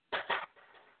matchup?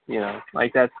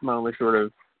 That's my only sort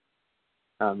of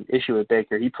issue with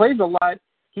Baker. He plays a lot.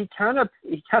 He kind of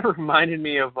reminded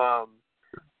me of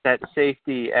that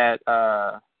safety at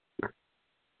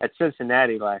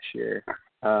Cincinnati last year.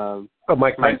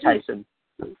 Mike Tyson.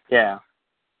 Yeah.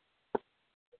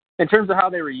 In terms of how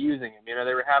they were using him,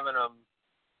 they were having him,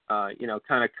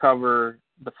 kind of cover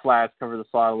the flats, cover the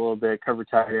slot a little bit, cover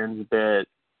tight ends a bit,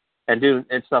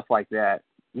 and stuff like that.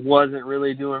 Wasn't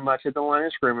really doing much at the line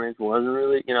of scrimmage. Wasn't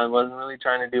really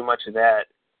trying to do much of that.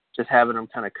 Just having them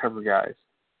kind of cover guys.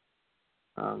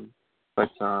 But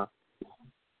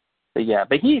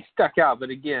he stuck out.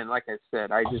 But again, like I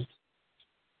said, I just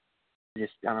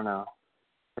I don't know.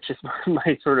 It's just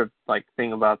my sort of like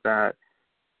thing about that.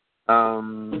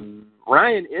 Ryan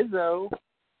Izzo,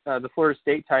 the Florida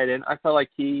State tight end, I felt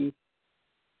like he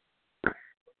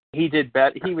did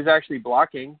better. He was actually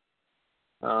blocking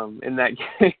in that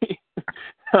game.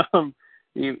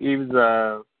 He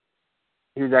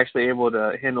was actually able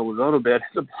to handle a little bit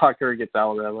as a blocker against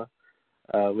Alabama,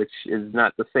 which is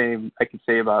not the same I could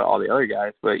say about all the other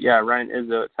guys. But yeah, Ryan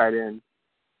Izzo at tight end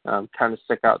kind of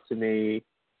stuck out to me.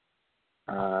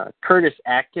 Curtis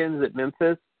Atkins at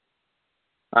Memphis.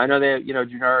 I know they have,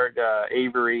 Jannard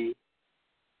Avery,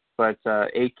 but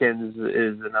Akins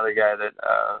is another guy that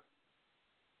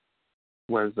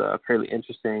was fairly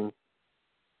interesting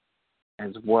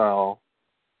as well.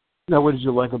 Now, what did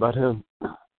you like about him?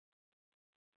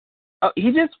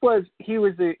 He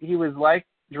was like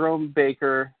Jerome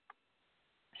Baker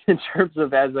in terms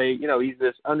of as a, he's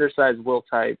this undersized will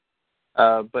type,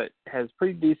 but has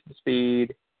pretty decent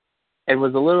speed and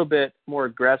was a little bit more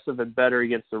aggressive and better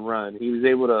against the run. He was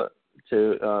able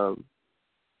to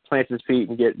plant his feet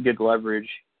and get good leverage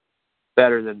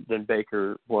better than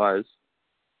Baker was.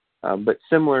 But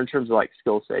similar in terms of like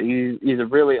skill set. He's a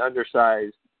really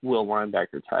undersized will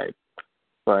linebacker type.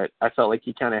 But I felt like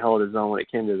he kind of held his own when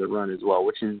it came to the run as well,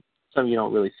 which is something you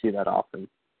don't really see that often.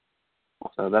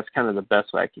 So that's kind of the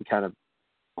best way I can kind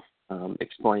of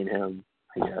explain him,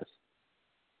 I guess.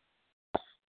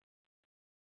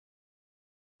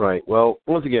 Right. Well,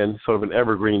 once again, sort of an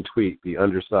evergreen tweet, the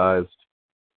undersized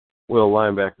will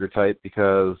linebacker type,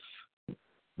 because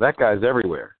that guy's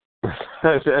everywhere.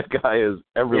 That guy is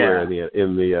everywhere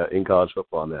in college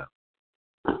football now.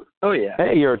 Oh, yeah.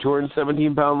 Hey, you're a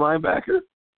 217-pound linebacker?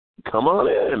 Come on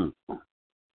in.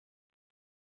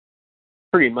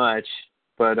 Pretty much.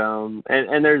 But, and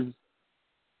there's,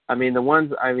 at least the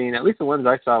ones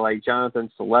I saw, like Jonathan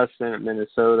Celestin at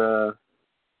Minnesota,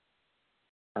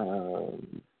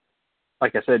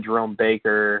 like I said, Jerome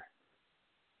Baker,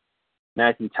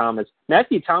 Matthew Thomas.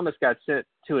 Matthew Thomas got sent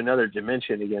to another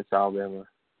dimension against Alabama.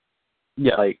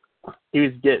 Yeah. Like, he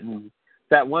was getting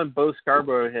that one Bo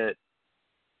Scarborough hit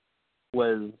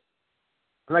was,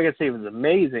 I'm not gonna say it was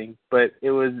amazing, but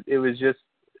it was just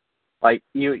like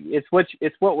it's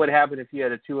what would happen if you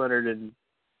had a 220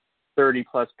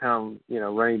 30-plus pound,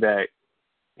 running back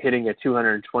hitting a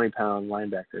 220-pound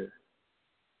linebacker.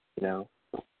 It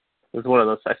was one of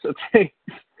those types of things.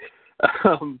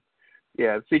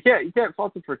 Yeah, so you can't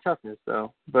fault them for toughness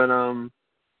though. But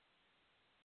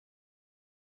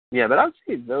yeah, but I would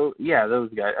say those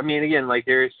guys. I mean, again, like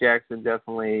Darius Jackson,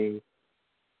 definitely.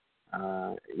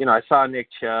 I saw Nick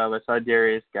Chubb, I saw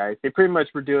Darius guys. They pretty much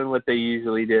were doing what they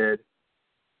usually did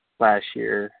last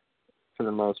year, for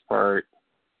the most part.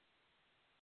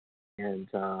 And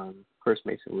of course,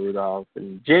 Mason Rudolph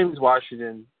and James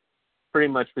Washington,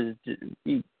 pretty much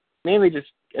he mainly just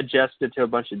adjusted to a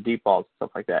bunch of deep balls and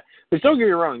stuff like that. But don't get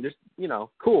me wrong, just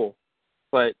cool,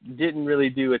 but didn't really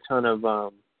do a ton of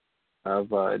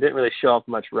didn't really show off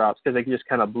much routes because they just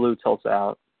kind of blew Tulsa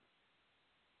out,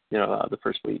 the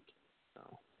first week.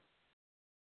 So.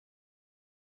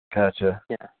 Gotcha.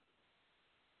 Yeah.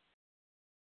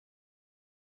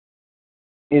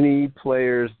 Any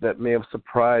players that may have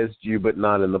surprised you, but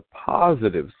not in the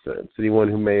positive sense? Anyone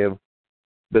who may have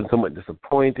been somewhat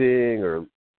disappointing or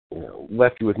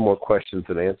left you with more questions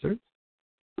than answers?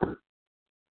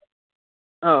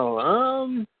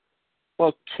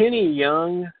 Well, Kenny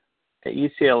Young at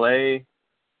UCLA.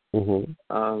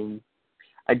 Mm-hmm.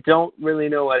 I don't really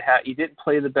know what happened. He didn't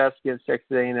play the best against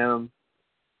Texas A&M.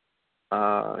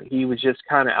 He was just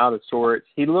kind of out of sorts.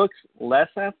 He looks less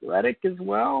athletic as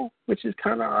well, which is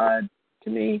kind of odd to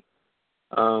me.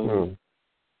 I don't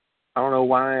know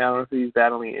why. I don't know if he's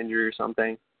battling injury or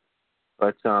something.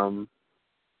 But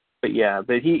yeah.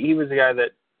 But he was a guy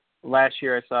that last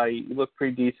year I saw he looked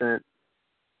pretty decent.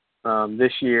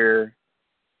 This year,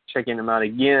 checking him out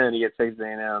again against Texas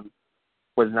A&M,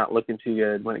 was not looking too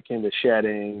good when it came to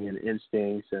shedding and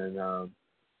instincts and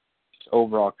just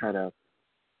overall kind of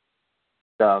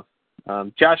stuff.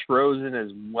 Josh Rosen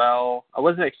as well. I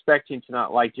wasn't expecting to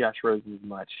not like Josh Rosen as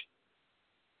much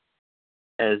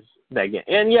as that game.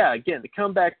 And yeah, again, the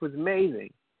comeback was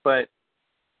amazing, but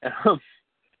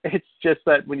it's just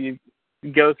that when you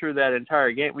go through that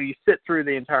entire game, when you sit through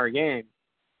the entire game,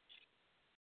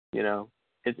 you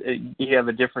have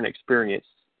a different experience.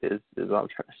 Is all I'm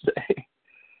trying to say.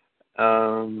 I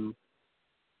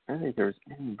don't think there was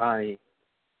anybody.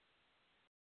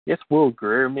 I guess Will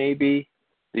Greer maybe,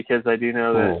 because I do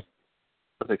know that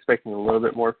I was expecting a little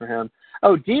bit more from him.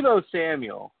 Oh, Deebo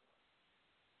Samuel.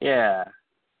 Yeah,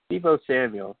 Deebo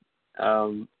Samuel.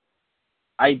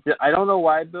 I don't know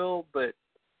why, Bill, but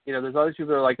there's all these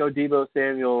people that are like, oh, Deebo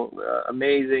Samuel,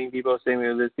 amazing, Deebo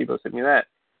Samuel this, Deebo Samuel that.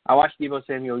 I watched Deebo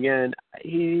Samuel again.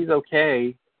 He's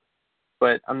okay,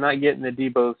 but I'm not getting the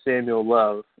Deebo Samuel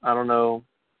love. I don't know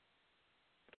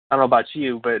about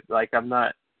you, but I'm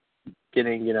not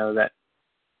getting that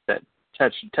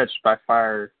touched by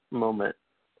fire moment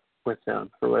with him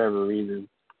for whatever reason.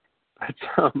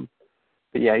 But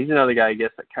yeah, he's another guy I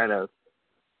guess that kind of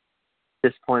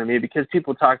disappointed me because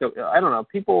people talk. I don't know.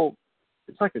 People,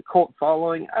 it's like a cult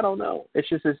following. I don't know. It's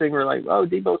just this thing where oh,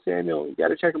 Deebo Samuel, you got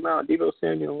to check him out. Deebo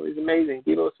Samuel, he's amazing.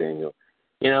 Deebo Samuel.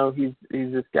 He's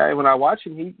this guy. When I watch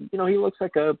him, he looks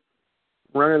like a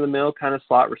run-of-the-mill kind of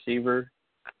slot receiver,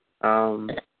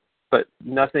 but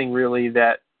nothing really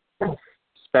that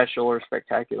special or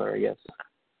spectacular, I guess,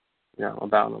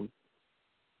 about him.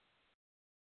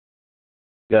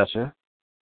 Gotcha.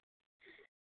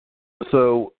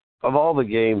 So, of all the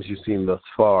games you've seen thus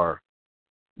far,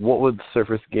 what would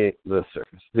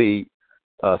the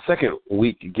second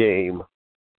week game,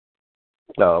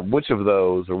 which of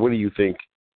those, or what do you think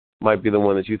might be the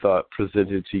one that you thought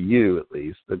presented to you, at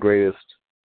least, the greatest,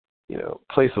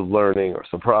 place of learning or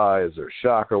surprise or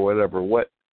shock or whatever? What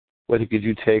could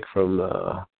you take from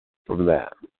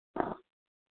that?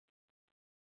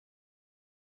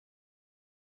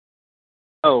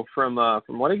 Oh, from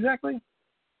what exactly?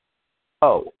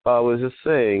 Oh, I was just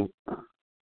saying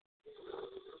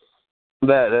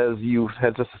that as you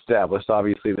had just established,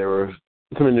 obviously there were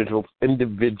some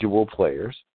individual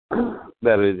players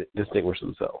that had distinguished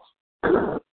themselves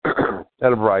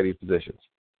at a variety of positions.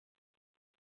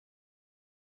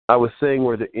 I was saying,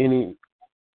 were there any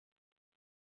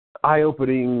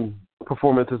eye-opening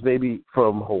performances maybe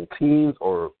from whole teams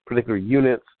or particular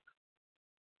units,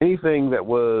 anything that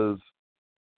was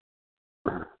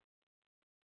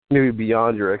maybe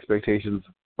beyond your expectations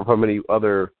from any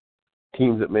other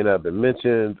teams that may not have been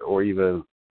mentioned, or even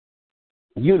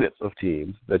units of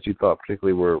teams that you thought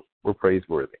particularly were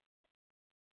praiseworthy?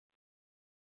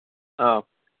 Oh.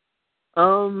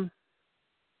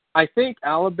 I think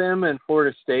Alabama and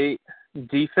Florida State,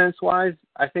 defense-wise,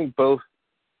 I think both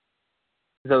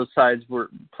those sides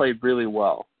played really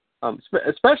well,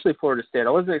 especially Florida State. I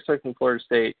wasn't expecting Florida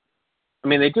State I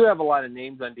mean, they do have a lot of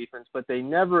names on defense, but they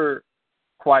never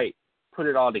quite put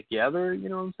it all together, you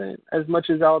know what I'm saying, as much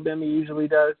as Alabama usually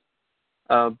does.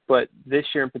 But this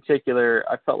year in particular,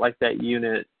 I felt like that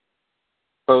unit,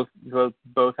 both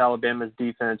Alabama's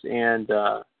defense and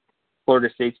Florida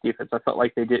State's defense, I felt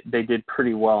like they did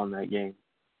pretty well in that game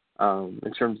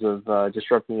in terms of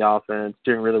disrupting the offense,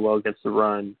 doing really well against the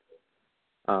run.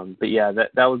 But yeah,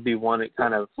 that would be one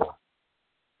kind of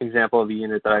example of a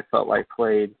unit that I felt like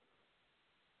played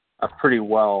pretty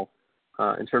well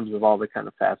in terms of all the kind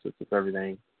of facets of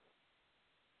everything.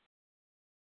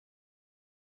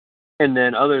 And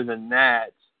then other than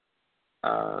that,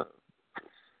 I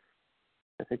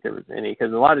think there was any,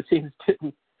 because a lot of teams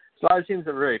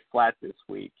are very flat this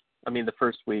week. I mean, the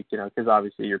first week, because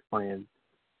obviously you're playing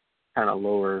kind of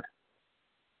lower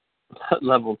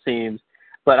level teams.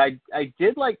 But I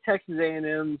did like Texas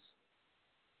A&M's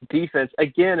defense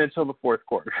again until the fourth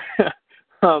quarter.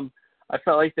 I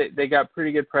felt like they got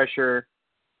pretty good pressure.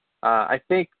 I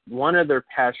think one of their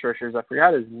pass rushers, I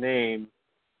forgot his name,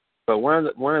 but one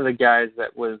of the guys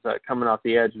that was coming off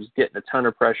the edge was getting a ton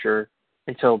of pressure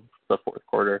until the fourth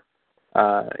quarter.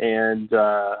 So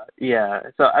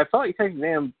I felt like Texas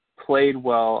A&M played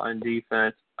well on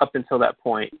defense up until that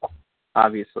point,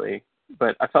 obviously.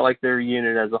 But I felt like their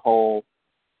unit as a whole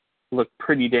looked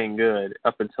pretty dang good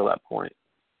up until that point,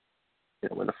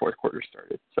 when the fourth quarter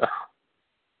started. So.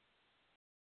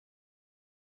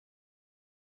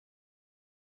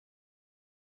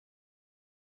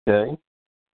 Okay.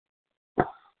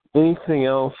 Anything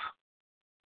else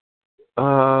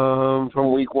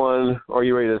from week one? Or are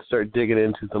you ready to start digging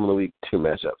into some of the week two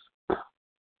matchups?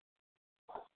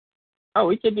 Oh,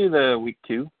 we could do the week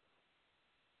two.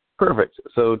 Perfect.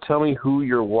 So tell me who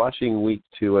you're watching week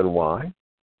two and why.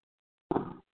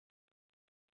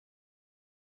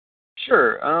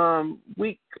 Sure.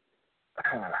 Week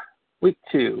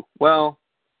two. Well,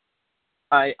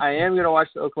 I am going to watch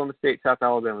the Oklahoma State-South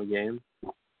Alabama game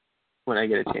when I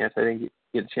get a chance. I didn't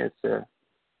get a chance to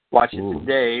watch it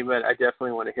today, but I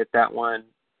definitely want to hit that one,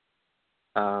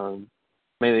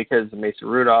 mainly because of Mason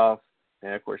Rudolph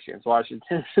and, of course, James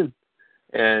Washington,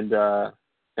 and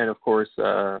of course,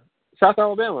 South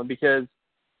Alabama, because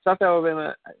South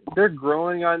Alabama, they're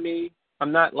growing on me.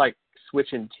 I'm not, like,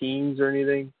 switching teams or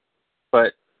anything,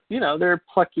 but, they're a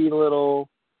plucky little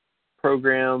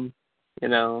program,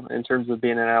 in terms of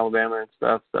being in Alabama and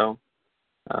stuff, so.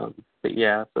 But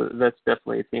yeah, so that's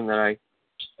definitely a team that I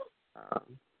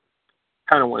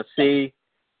kind of want to see.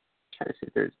 Trying to see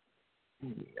if there's.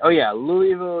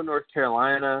 Louisville, North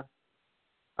Carolina,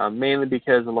 mainly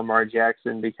because of Lamar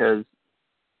Jackson. Because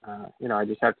I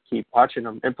just have to keep watching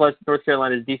them, and plus North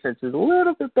Carolina's defense is a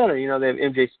little bit better. They have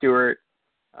MJ Stewart.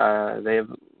 They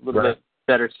have a little bit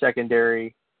better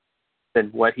secondary than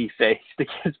what he faced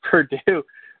against Purdue.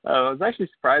 I was actually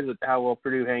surprised at how well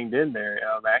Purdue hanged in there,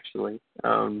 actually,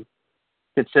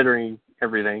 considering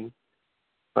everything.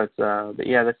 But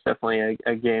yeah, that's definitely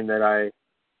a game that I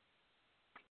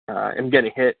am going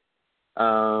to hit.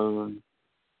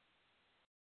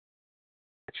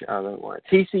 Which other one?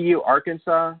 TCU,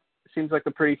 Arkansas seems like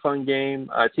a pretty fun game.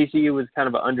 TCU was kind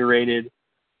of an underrated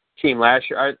team last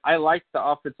year. I like the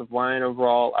offensive line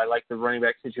overall. I like the running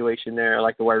back situation there. I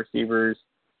like the wide receivers.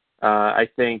 I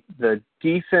think the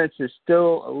defense is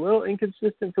still a little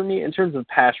inconsistent for me in terms of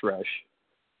pass rush,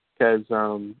 because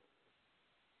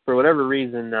for whatever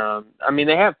reason,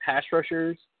 they have pass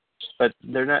rushers, but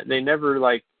they never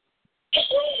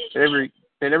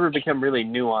become really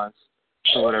nuanced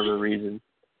for whatever reason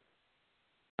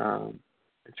in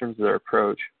terms of their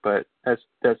approach. But that's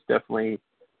definitely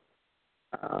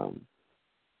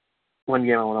one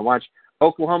game I want to watch.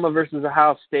 Oklahoma versus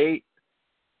Ohio State,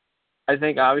 I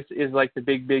think obviously is like the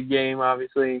big game,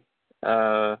 obviously.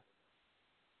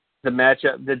 The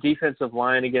matchup, the defensive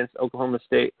line against Oklahoma's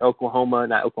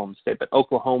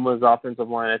offensive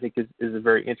line, I think is a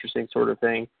very interesting sort of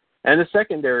thing. And the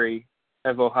secondary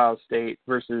of Ohio State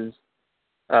versus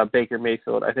Baker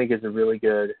Mayfield, I think is a really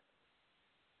good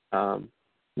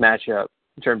matchup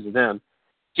in terms of them.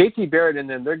 JT Barrett and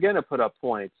them, they're going to put up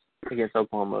points against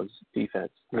Oklahoma's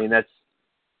defense. I mean,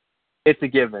 it's a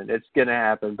given. It's going to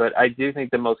happen. But I do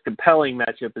think the most compelling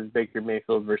matchup is Baker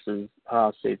Mayfield versus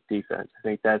Ohio State's defense. I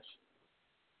think that's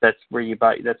where you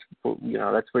buy. That's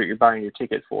where you're buying your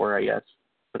ticket for, I guess,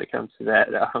 when it comes to that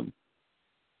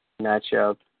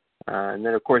matchup. And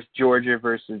then of course Georgia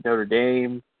versus Notre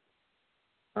Dame.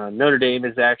 Notre Dame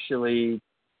is actually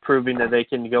proving that they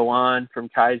can go on from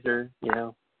Kaiser. They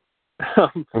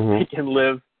can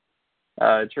live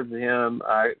in terms of him.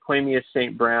 Quamius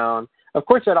St. Brown. Of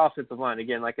course, that offensive line,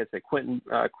 again, like I said, Quentin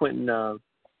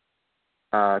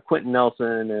Quentin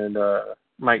Nelson and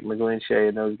Mike McGlinchey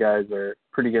and those guys are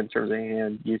pretty good in terms of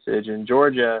hand usage. And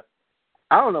Georgia,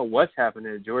 I don't know what's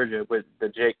happening in Georgia with the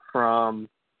Jake Fromm,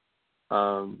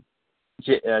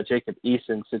 Jacob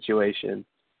Eason situation,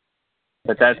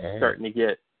 but that's starting to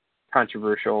get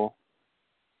controversial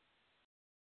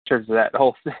in terms of that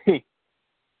whole thing.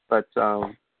 But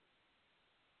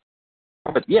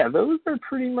yeah, those are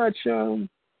pretty much the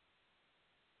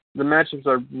matchups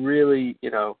are really,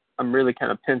 I'm really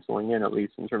kind of penciling in, at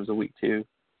least in terms of week 2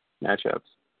 matchups.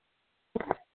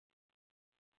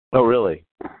 Oh, really?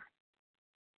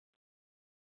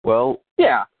 Well,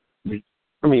 yeah.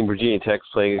 I mean, Virginia Tech's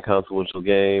playing a consequential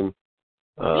game.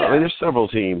 Yeah. I mean, there's several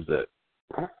teams that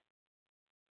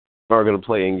are going to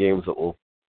play in games that will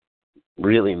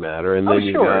really matter. And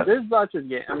then there's lots of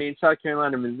games. I mean, South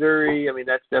Carolina, Missouri. I mean,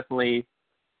 that's definitely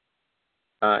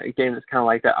a game that's kind of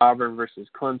like that. Auburn versus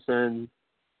Clemson.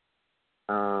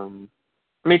 I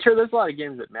mean, sure, there's a lot of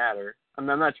games that matter. I'm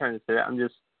not trying to say that. I'm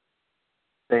just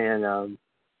saying,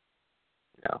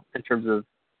 in terms of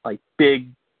like big,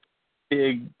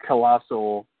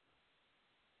 colossal,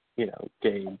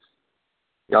 games.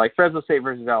 Like Fresno State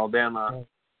versus Alabama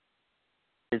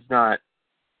is not.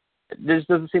 There just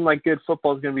doesn't seem like good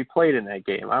football is going to be played in that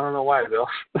game. I don't know why, Bill.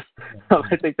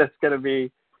 I think that's going to be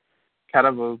kind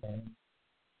of a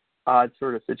odd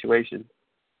sort of situation.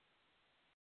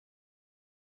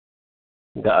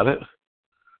 Got it.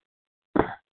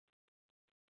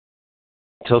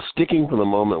 So sticking for the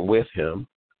moment with him,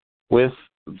 with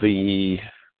the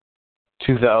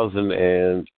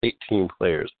 2018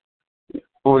 players, we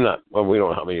don't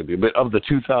know how many of you, but of the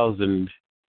 2000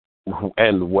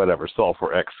 and whatever, solve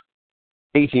for X,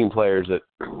 18 players that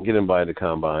get invited to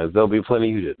combines, there'll be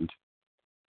plenty who didn't.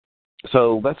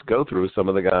 So let's go through some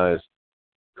of the guys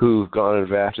who've gone and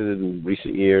drafted in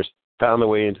recent years, found their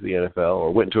way into the NFL,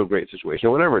 or went into a great situation,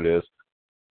 or whatever it is,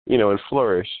 and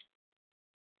flourish.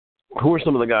 Who are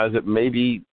some of the guys that may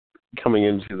be coming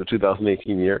into the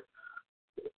 2018 year,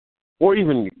 or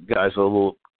even guys with a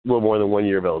little more than 1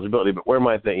 year of eligibility, but where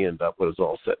might they end up when it's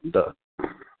all said and done?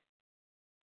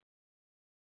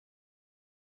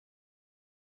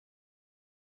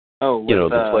 Oh,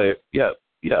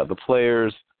 the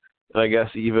players, and I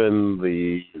guess even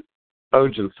the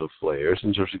agents of players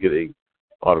in terms of getting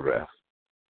autographs.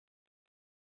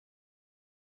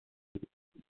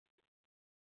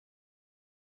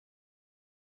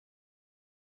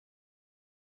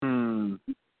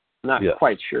 Not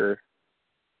quite sure.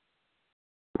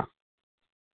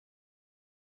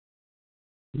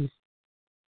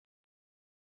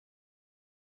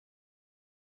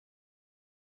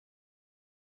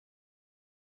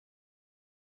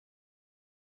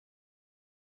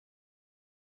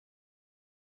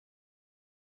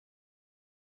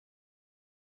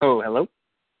 Oh, hello?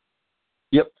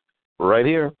 Yep, right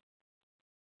here.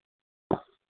 Can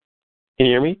you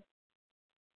hear me?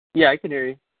 Yeah, I can hear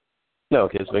you. No,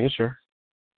 okay, just making sure.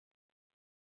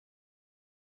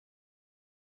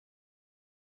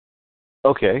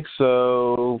 Okay,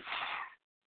 so,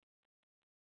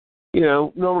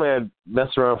 normally I'd mess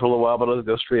around for a little while, but let's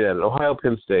go straight at it. Ohio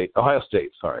State, the Ohio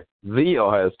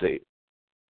State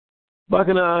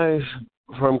Buckeyes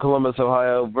from Columbus,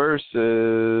 Ohio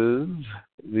versus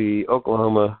the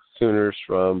Oklahoma Sooners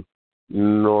from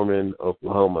Norman,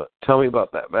 Oklahoma. Tell me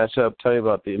about that matchup. Tell me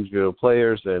about the individual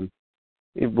players, and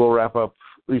we'll wrap up,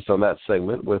 at least on that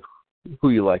segment, with who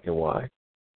you like and why.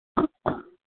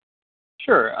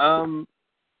 Sure.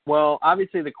 Well,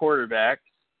 obviously the quarterbacks.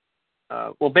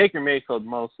 Baker Mayfield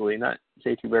mostly, not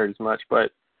J.T. Barrett as much,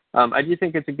 but I do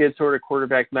think it's a good sort of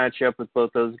quarterback matchup with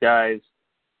both those guys.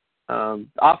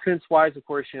 Offense-wise, of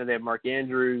course, they have Mark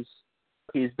Andrews.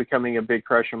 He's becoming a big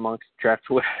crush amongst draft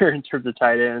Twitter in terms of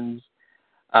tight ends.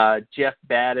 Jeff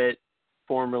Badgett,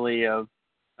 formerly of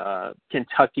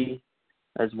Kentucky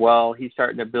as well. He's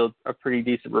starting to build a pretty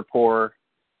decent rapport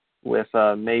with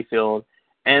Mayfield.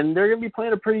 And they're going to be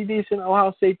playing a pretty decent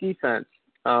Ohio State defense.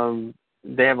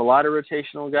 They have a lot of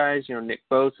rotational guys, Nick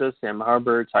Bosa, Sam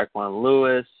Hubbard, Tyquan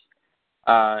Lewis,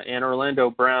 and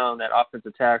Orlando Brown, that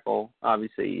offensive tackle,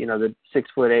 obviously, the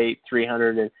 6'8",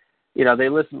 300, and, they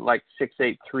listen like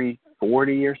 6'8",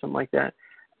 340 or something like that.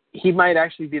 He might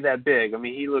actually be that big. I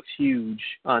mean, he looks huge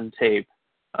on tape.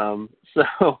 Doesn't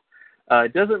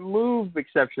move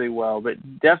exceptionally well,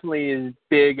 but definitely is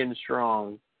big and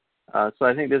strong. So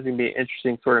I think this is going to be an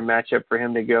interesting sort of matchup for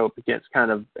him to go up against kind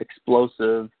of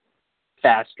explosive,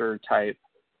 faster type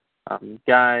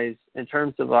guys. In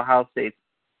terms of Ohio State's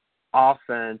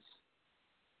offense,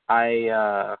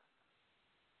 I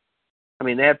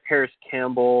mean, they have Paris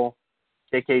Campbell.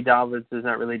 J.K. Dobbins is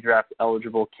not really draft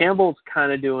eligible. Campbell's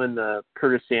kind of doing the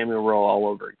Curtis Samuel role all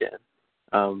over again,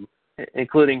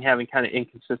 including having kind of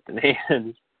inconsistent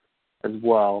hands as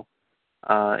well.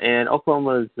 And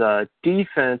Oklahoma's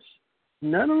defense,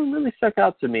 none of them really stuck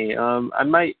out to me. I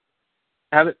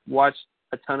haven't watched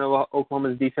a ton of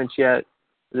Oklahoma's defense yet.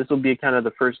 This will be kind of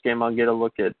the first game I'll get a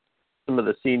look at some of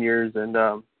the seniors and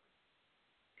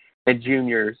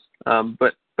juniors.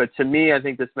 But to me, I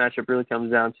think this matchup really comes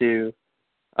down to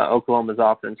Oklahoma's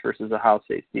offense versus Ohio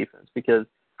State's defense, because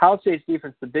Ohio State's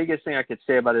defense, the biggest thing I could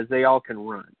say about it is they all can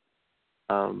run.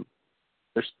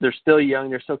 They're still young.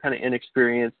 They're still kind of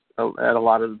inexperienced at a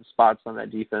lot of the spots on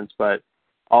that defense, but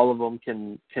all of them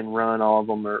can run. All of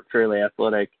them are fairly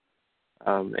athletic,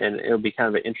 and it'll be kind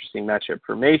of an interesting matchup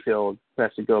for Mayfield, who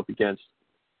has to go up against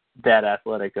that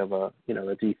athletic of a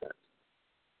defense.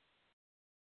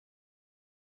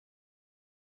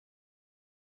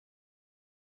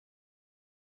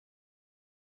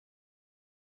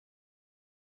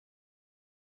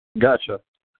 Gotcha.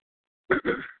 Just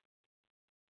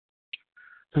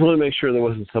want to make sure there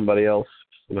wasn't somebody else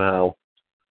somehow,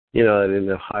 I didn't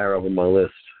have higher up on my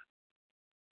list.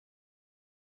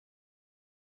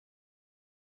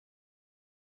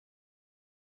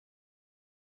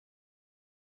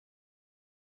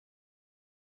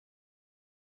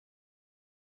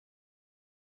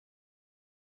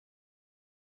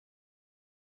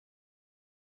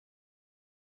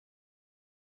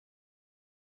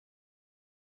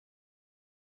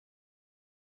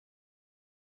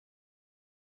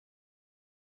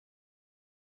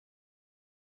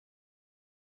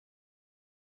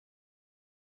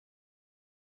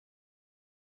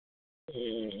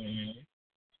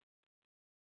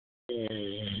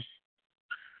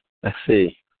 I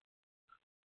see.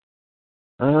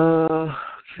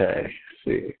 Okay.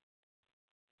 See.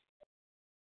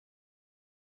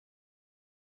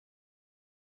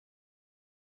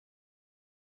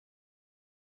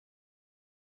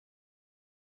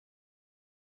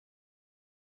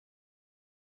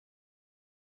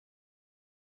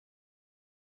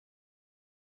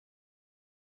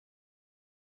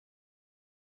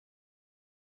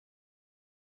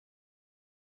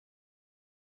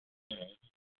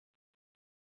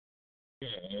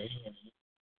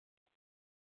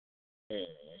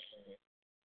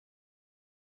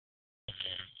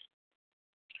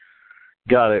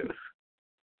 Got it.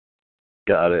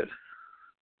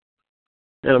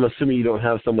 And I'm assuming you don't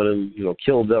have someone in,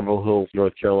 Kill Devil Hills,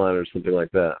 North Carolina, or something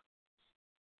like that.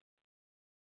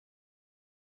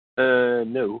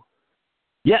 No.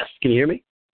 Yes. Can you hear me?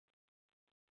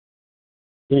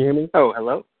 Oh,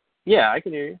 hello? Yeah, I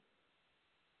can hear you.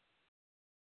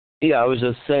 Yeah, I was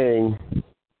just saying,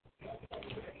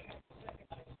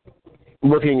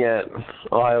 looking at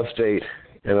Ohio State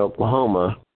and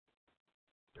Oklahoma,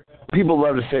 people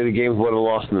love to say the game's won and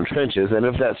lost in the trenches, and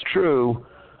if that's true,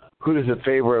 who does it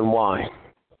favor and why?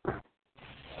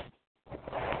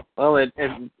 Well, it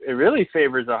really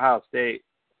favors Ohio State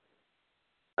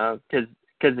because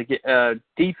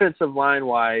defensive line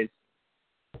wise,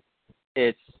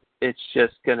 it's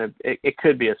just it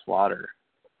could be a slaughter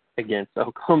against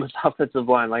Oklahoma's offensive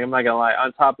line. Like, I'm not gonna lie,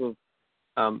 on top of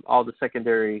all the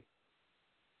secondary,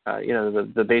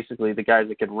 the basically the guys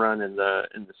that can run in the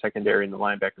secondary and the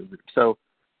linebacker group. So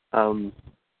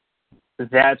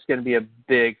that's going to be a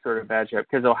big sort of matchup,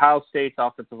 because Ohio State's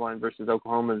offensive line versus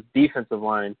Oklahoma's defensive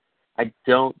line, I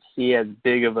don't see as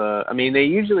big of a. I mean, they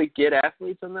usually get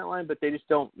athletes on that line, but they just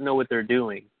don't know what they're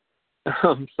doing.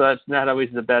 So that's not always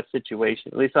the best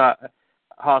situation. At least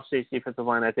Ohio State's defensive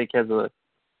line, I think, has a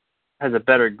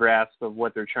better grasp of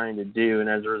what they're trying to do, and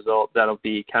as a result, that'll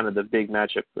be kind of the big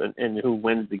matchup and who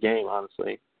wins the game.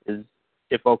 Honestly, is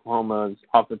if Oklahoma's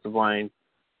offensive line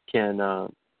can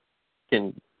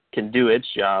do its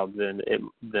job, then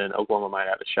Oklahoma might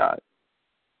have a shot.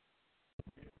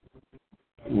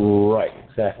 Right,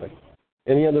 exactly.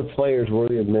 Any other players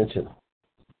worthy of mention?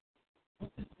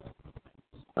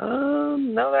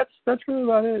 No, that's really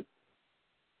about it.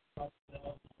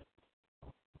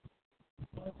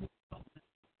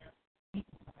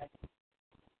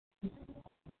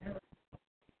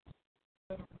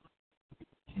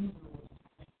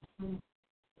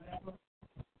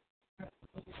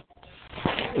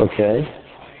 Okay.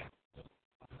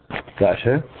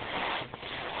 Gotcha.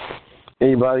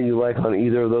 Anybody you like on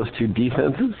either of those two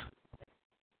defenses?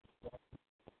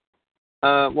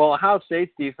 Well, Ohio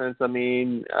State's defense, I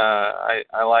mean, I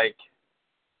like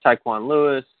Tyquan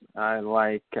Lewis. I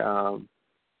like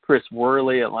Chris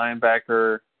Worley at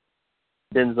linebacker.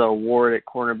 Denzel Ward at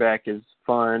cornerback is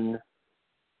fun.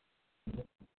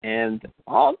 And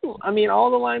all the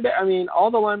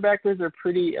linebackers are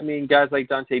pretty. I mean, guys like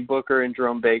Dante Booker and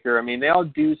Jerome Baker. I mean, they all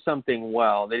do something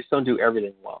well. They just don't do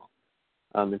everything well.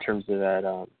 In terms of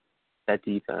that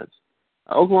defense.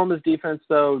 Oklahoma's defense,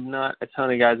 though, not a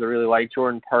ton of guys I really like.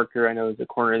 Jordan Parker, I know, is a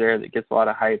corner there that gets a lot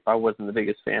of hype. I wasn't the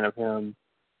biggest fan of him.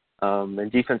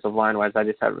 And defensive line-wise, I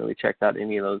just haven't really checked out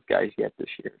any of those guys yet this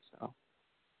year. So.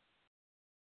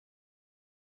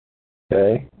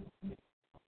 Okay.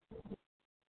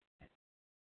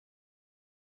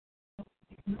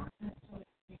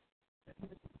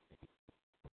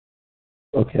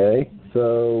 Okay,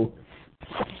 so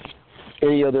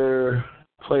any other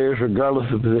players, regardless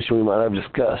of the position we might have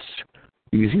discussed,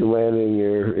 you see land in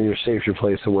your safer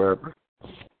place or wherever?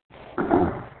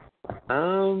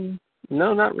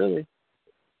 No, not really.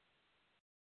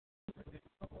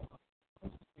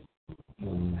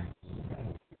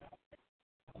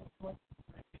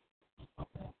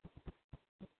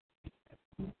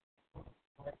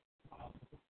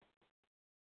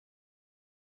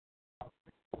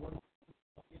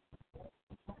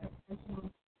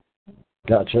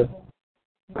 Gotcha.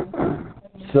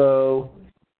 So,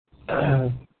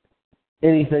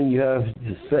 anything you have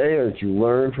to say or that you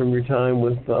learned from your time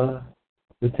with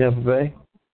Tampa Bay?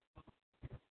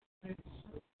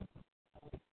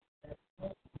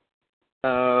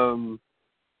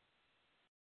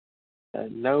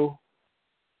 No.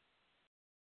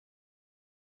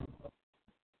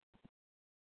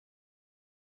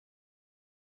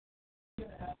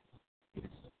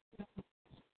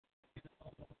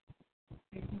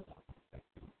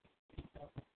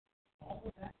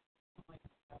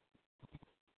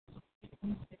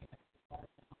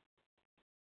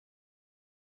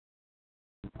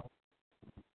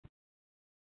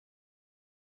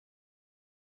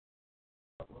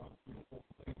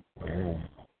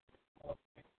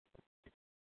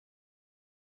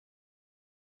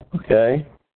 Okay.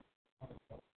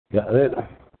 Got it.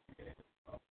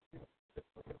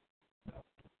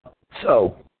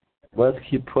 So, let's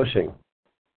keep pushing.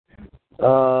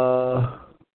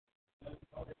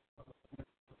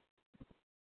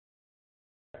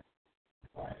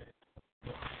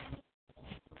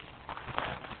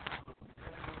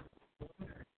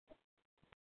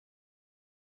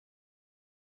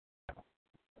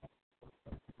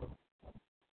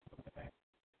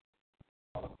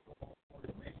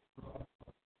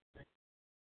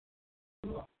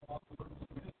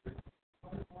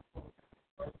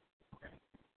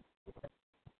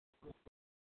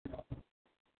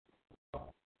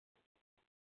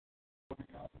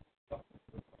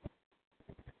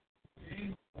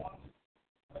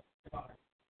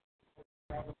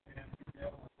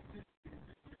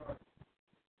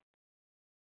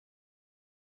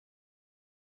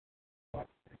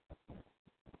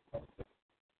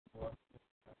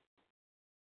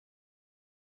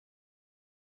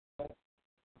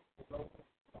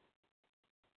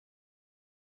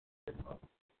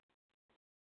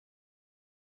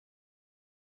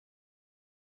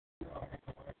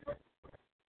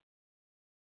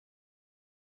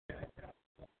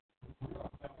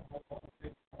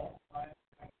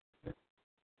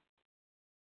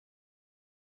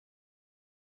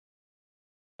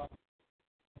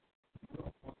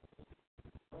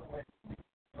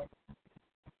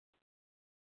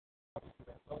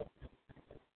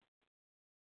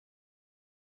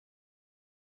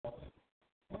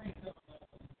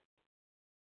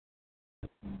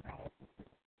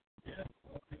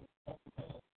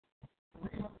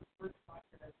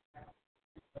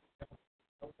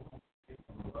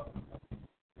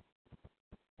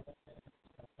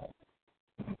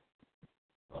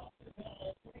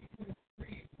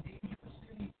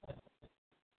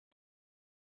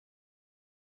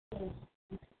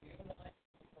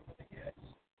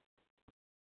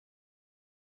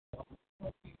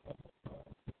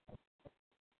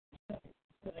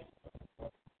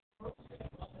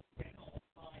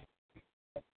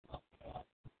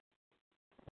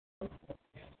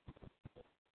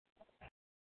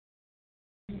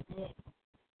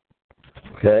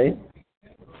 Okay.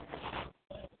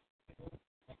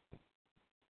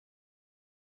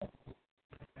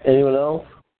 Anyone else?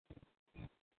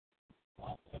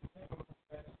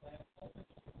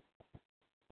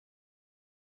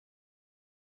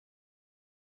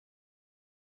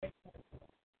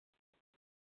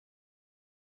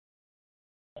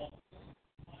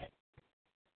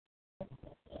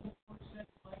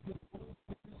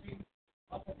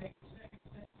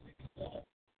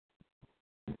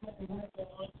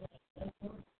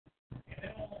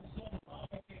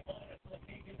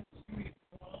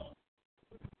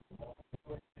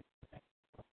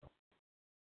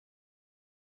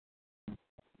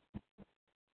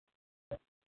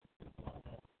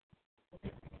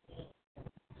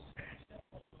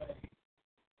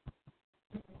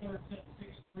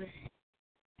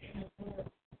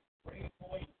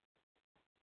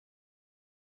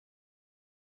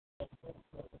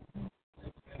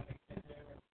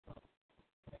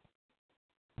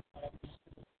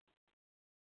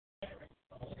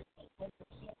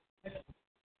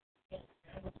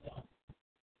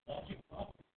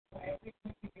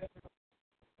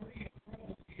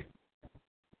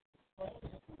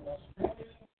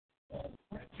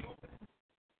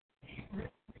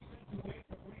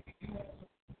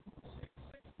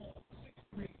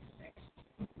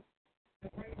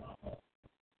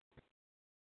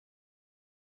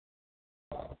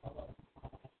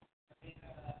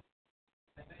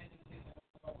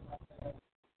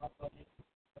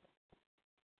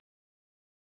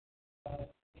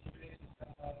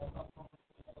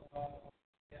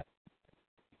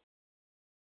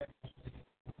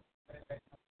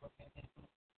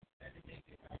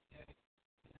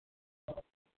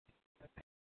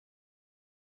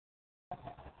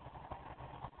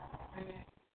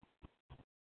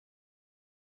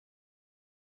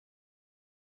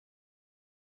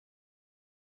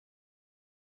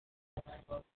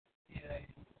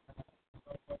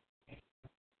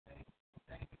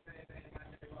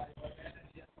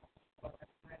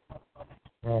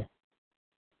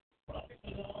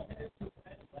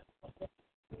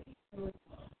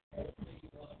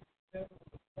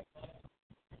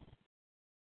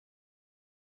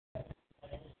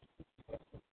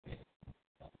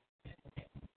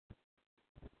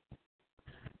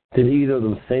 Did either of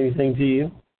them say anything to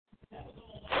you?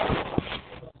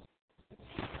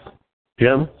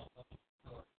 Jim?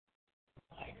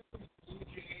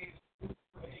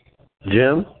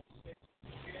 Jim?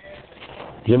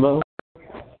 Jimbo?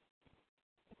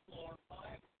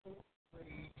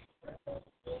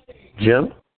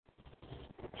 Jim?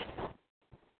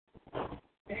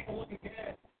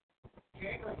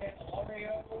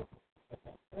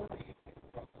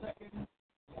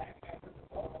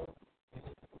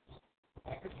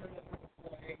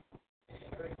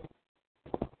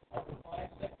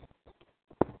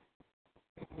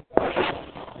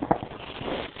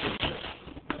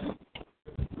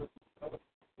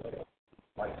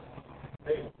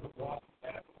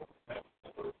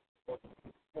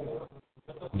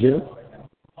 Jim?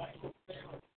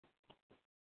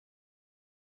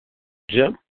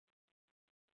 Jim?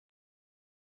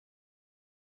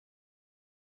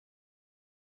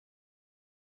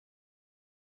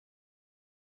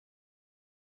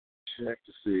 Check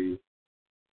to see.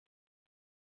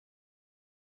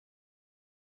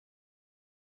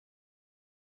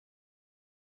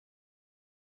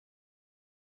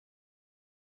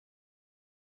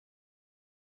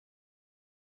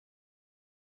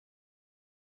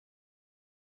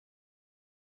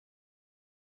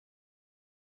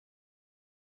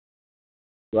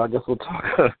 Well, I guess we'll talk.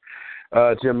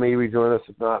 Jim may rejoin us.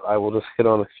 If not, I will just hit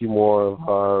on a few more of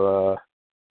our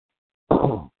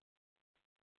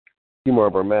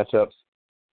matchups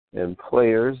and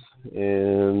players.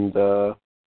 And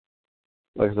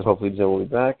like I said, hopefully Jim will be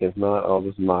back. If not, I'll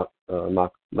just knock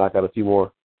out a few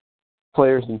more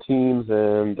players and teams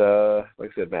and,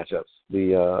 like I said, matchups.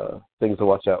 The things to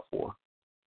watch out for.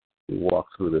 We walk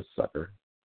through this sucker.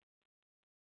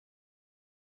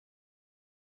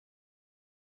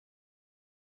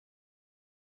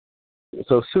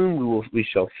 So soon we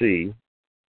shall see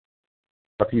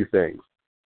a few things.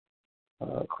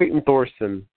 Clayton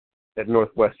Thorson at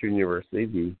Northwestern University,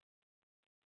 the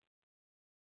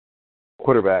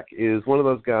quarterback, is one of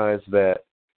those guys that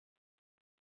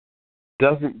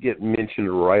doesn't get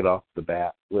mentioned right off the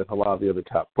bat with a lot of the other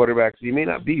top quarterbacks. He may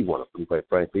not be one of them, quite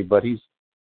frankly, but he's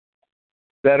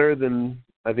better than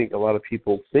I think a lot of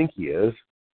people think he is.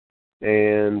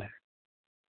 And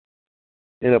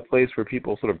in a place where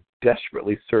people sort of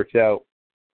desperately search out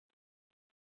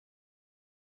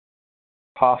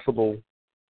possible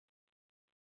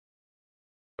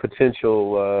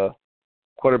potential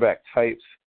quarterback types,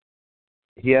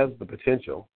 he has the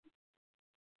potential.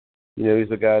 You know,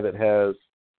 he's a guy that has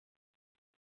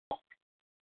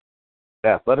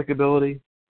athletic ability,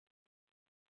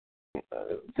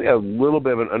 a little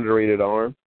bit of an underrated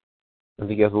arm. I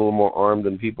think he has a little more arm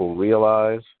than people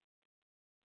realize.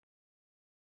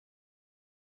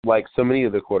 Like so many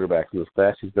of the quarterbacks in this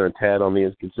class, he's been a tad on the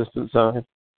inconsistent side.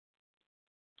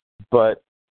 But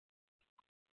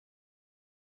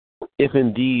if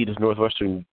indeed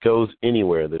Northwestern goes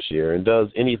anywhere this year and does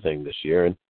anything this year,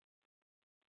 and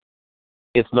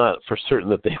it's not for certain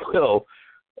that they will,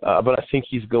 but I think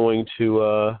he's going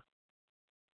to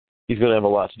have a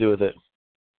lot to do with it.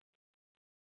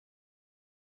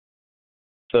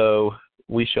 So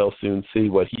we shall soon see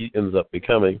what he ends up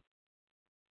becoming.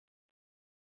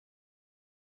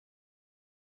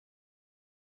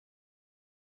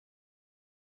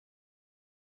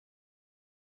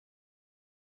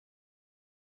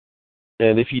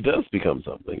 And if he does become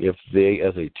something, if they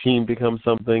as a team become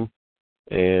something,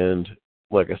 and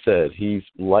like I said, he's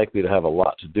likely to have a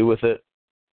lot to do with it,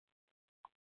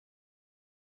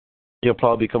 he'll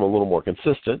probably become a little more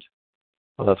consistent.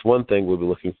 Well, that's one thing we'll be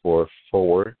looking for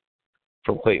forward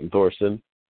from Clayton Thorson.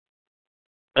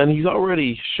 And he's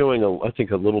already showing, I think,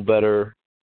 a little better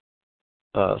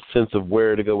sense of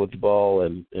where to go with the ball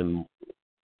and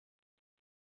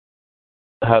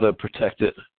how to protect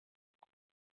it.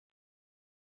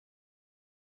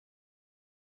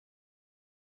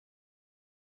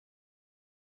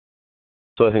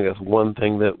 So I think that's one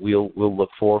thing that we'll look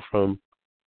for from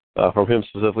him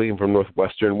specifically and from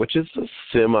Northwestern, which is a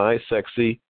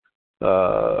semi-sexy,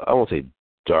 I won't say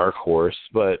dark horse,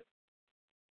 but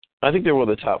I think they're one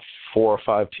of the top 4 or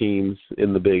 5 teams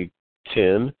in the Big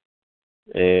Ten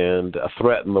and a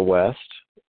threat in the West.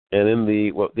 And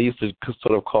in what they used to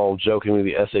sort of call jokingly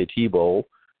the SAT Bowl,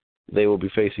 they will be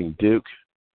facing Duke.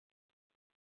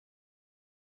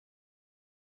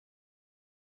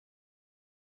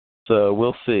 So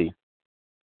we'll see.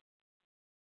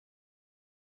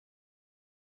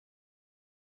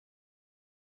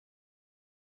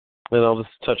 And I'll just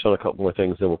touch on a couple more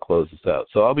things, then we'll close this out.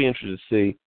 So I'll be interested to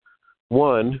see,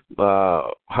 one,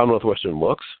 how Northwestern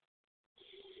looks.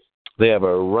 They have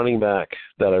a running back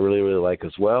that I really, really like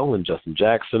as well, in Justin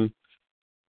Jackson.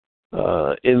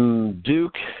 In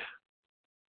Duke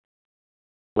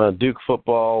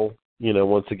football,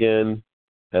 once again,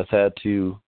 has had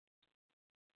to,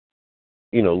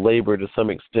 labor to some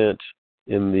extent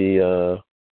in the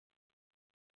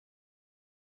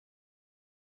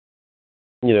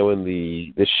in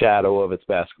the shadow of its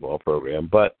basketball program.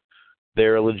 But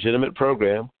they're a legitimate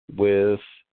program with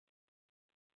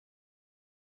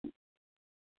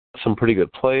some pretty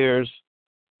good players,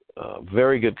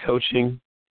 very good coaching.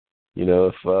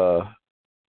 If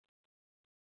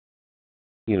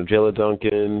Jayla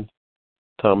Duncan,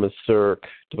 Thomas Sirk,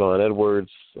 Devon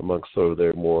Edwards, amongst sort of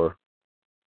their more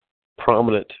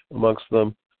prominent amongst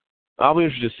them, I'll be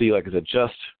interested to see, like I said,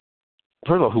 just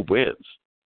first of all, who wins.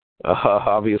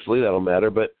 Obviously, that'll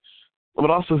matter, but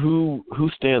also who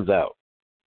stands out,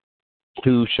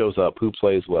 who shows up, who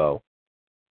plays well,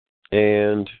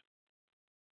 and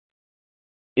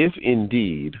if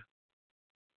indeed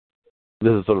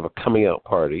this is sort of a coming out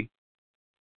party,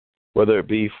 whether it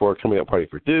be for a coming out party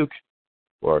for Duke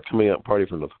or a coming out party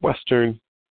for Northwestern,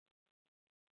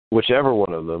 whichever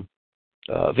one of them,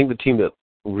 I think the team that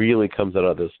really comes out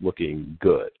of this looking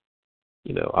good,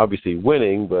 obviously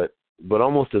winning, but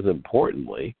almost as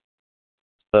importantly,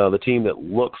 the team that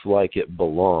looks like it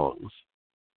belongs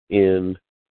in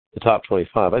the top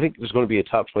 25. I think there's going to be a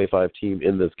top 25 team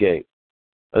in this game.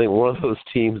 I think one of those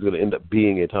teams is going to end up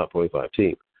being a top 25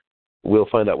 team. We'll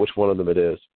find out which one of them it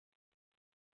is.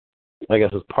 I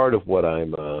guess is part of what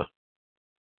I'm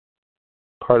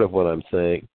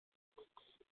saying.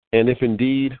 And if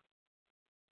indeed,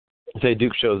 say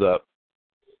Duke shows up,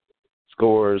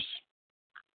 scores,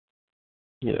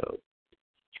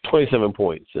 27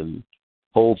 points and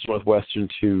holds Northwestern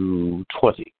to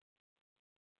 20,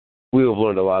 we will have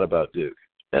learned a lot about Duke,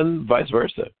 and vice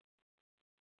versa.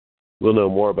 We'll know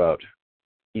more about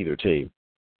either team.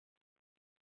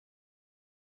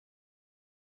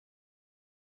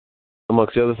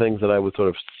 Amongst the other things that I would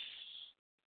sort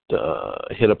of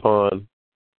hit upon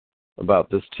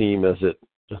about this team as it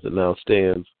now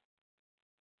stands,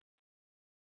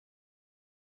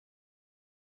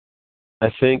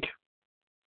 I think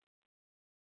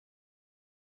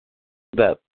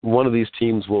that one of these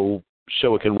teams will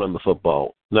show it can run the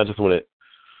football, not just when it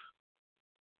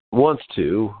wants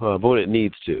to, but when it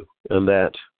needs to, and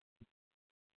that,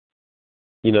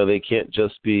 they can't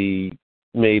just be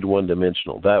made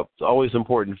one-dimensional. That's always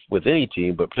important with any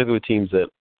team, but particularly with teams that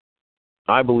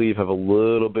I believe have a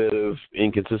little bit of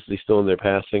inconsistency still in their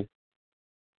passing.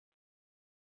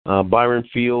 Byron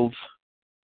Fields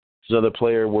is another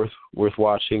player worth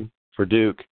watching for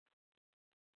Duke.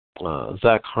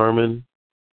 Zach Harmon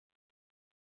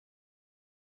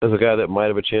is a guy that might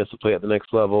have a chance to play at the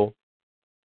next level.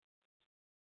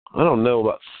 I don't know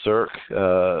about Sirk.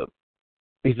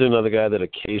 He's another guy that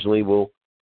occasionally will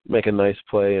make a nice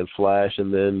play and flash,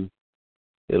 and then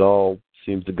it all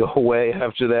seems to go away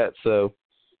after that. So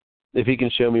if he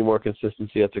can show me more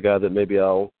consistency, that's a guy that maybe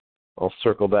I'll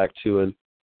circle back to and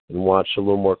watch a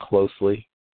little more closely.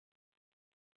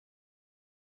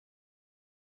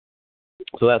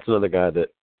 So that's another guy that,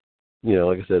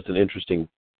 like I said, it's an interesting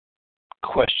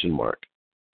question mark.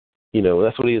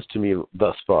 That's what he is to me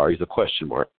thus far. He's a question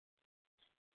mark.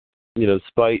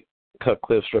 Despite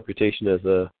Cutcliffe's reputation as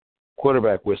a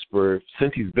quarterback whisperer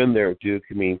since he's been there at Duke.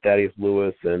 I mean, Thaddeus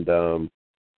Lewis and the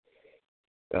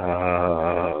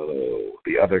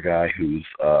other guy who's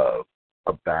a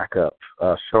backup,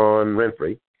 Sean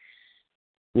Renfrey,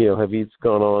 have each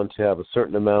gone on to have a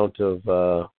certain amount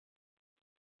of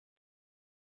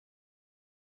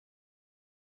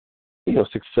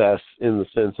success in the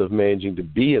sense of managing to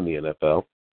be in the NFL.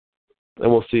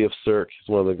 And we'll see if Sirk is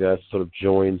one of the guys that sort of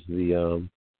joins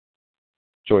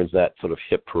that sort of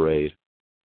hit parade.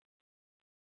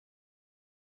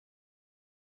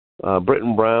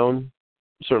 Britton Brown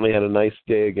certainly had a nice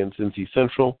day against NC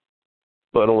Central,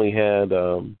 but only had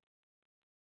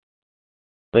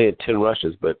 10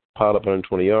 rushes, but piled up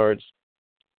 120 yards.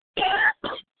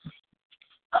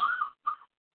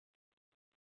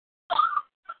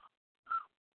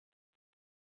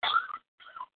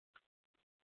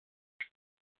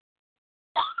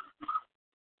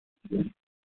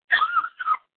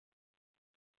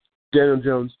 Daniel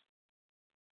Jones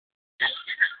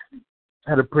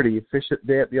had a pretty efficient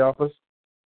day at the office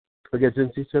against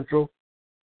NC Central.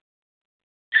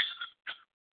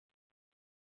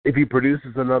 If he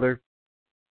produces another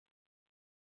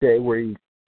day where he,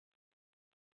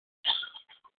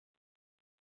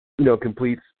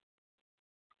 completes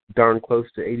darn close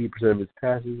to 80% of his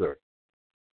passes, or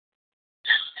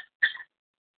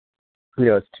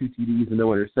it's 2 TDs and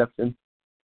no interception,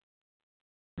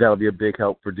 that'll be a big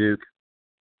help for Duke.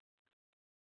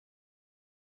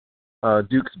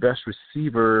 Duke's best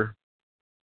receiver,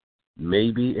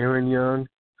 maybe Aaron Young.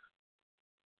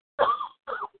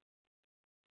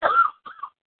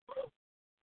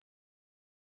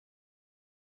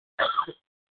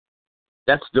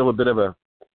 That's still a bit of a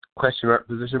question mark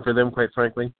position for them, quite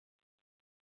frankly.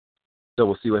 So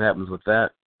we'll see what happens with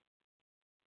that.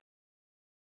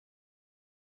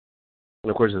 And,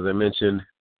 of course, as I mentioned,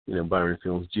 Byron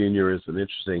Fields Jr. is an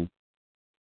interesting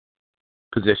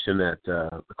position at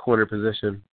the corner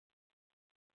position.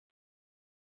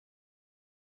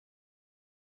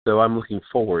 So I'm looking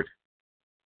forward,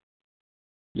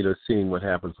 seeing what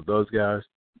happens with those guys.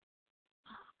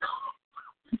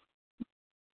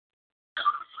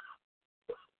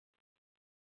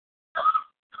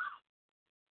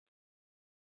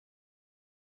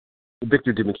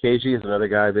 Victor Dimukeje is another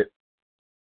guy that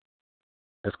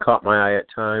has caught my eye at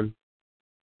time.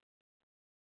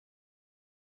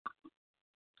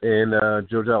 And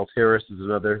Jodell Terrace is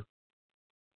another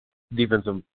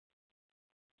defensive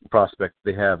prospect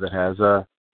they have that has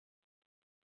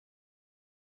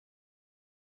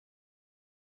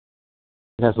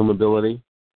some ability.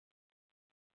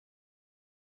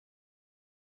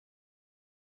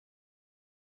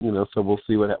 So we'll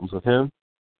see what happens with him.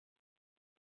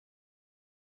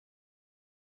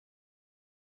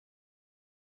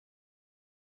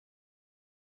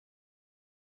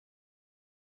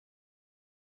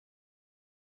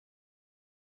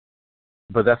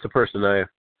 But that's a person or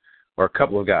a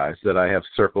couple of guys that I have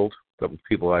circled, a couple of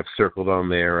people I've circled on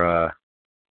their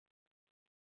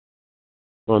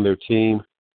team.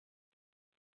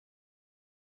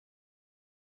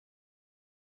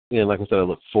 And like I said, I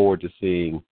look forward to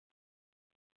seeing,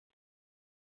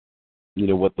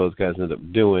 what those guys end up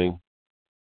doing.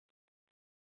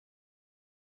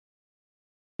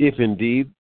 If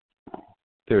indeed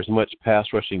there's much pass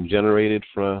rushing generated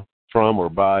from or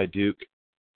by Duke,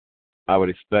 I would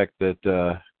expect that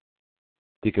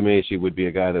Dimukeje would be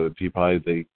a guy that would be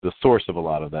probably the source of a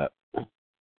lot of that.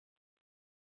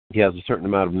 He has a certain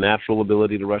amount of natural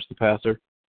ability to rush the passer.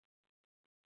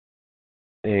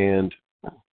 And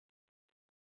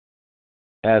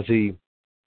as he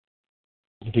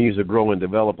continues to grow and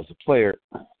develop as a player,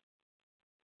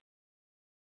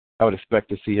 I would expect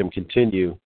to see him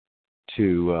continue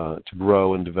to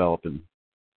grow and develop and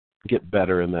get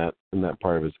better in that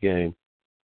part of his game.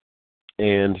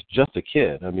 And just a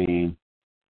kid. I mean,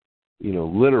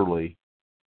 literally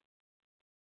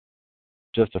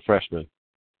just a freshman.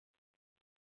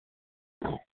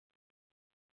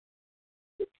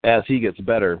 As he gets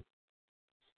better,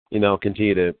 I'll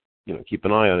continue to, keep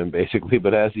an eye on him basically.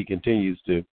 But as he continues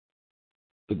to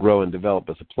grow and develop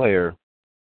as a player,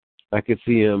 I could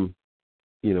see him,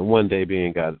 one day being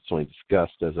a guy that's only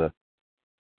discussed as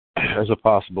a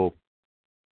possible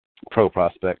pro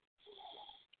prospect.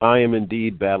 I am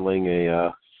indeed battling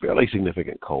a fairly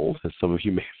significant cold, as some of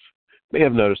you may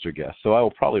have noticed or guessed. So I will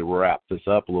probably wrap this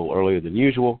up a little earlier than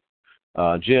usual.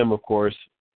 Jim, of course,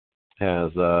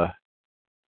 has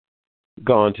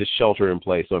gone to shelter in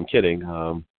place. So I'm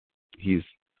kidding. He's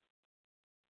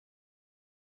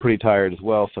pretty tired as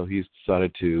well, so he's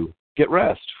decided to get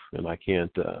rest, and I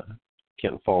can't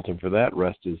fault him for that.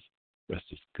 Rest is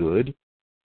good.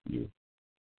 You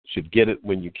should get it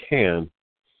when you can.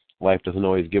 Life doesn't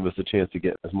always give us a chance to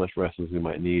get as much rest as we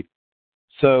might need.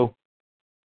 So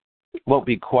won't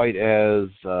be quite as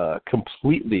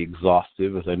completely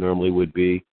exhaustive as I normally would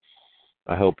be.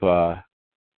 I hope I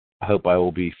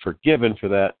will be forgiven for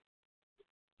that.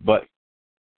 But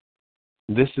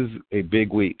this is a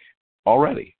big week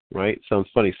already, right? Sounds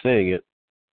funny saying it,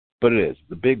 but it is.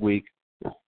 It's a big week,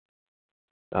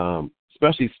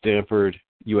 especially Stanford,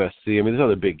 USC. I mean, there's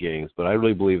other big games, but I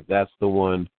really believe that's the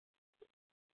one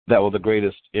that will have the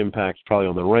greatest impact probably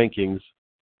on the rankings.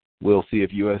 We'll see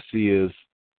if USC is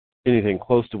anything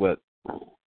close to what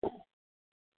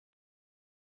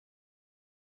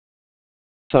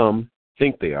some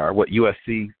think they are, what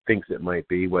USC thinks it might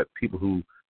be, what people who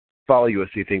follow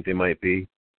USC think they might be.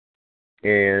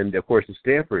 And, of course, if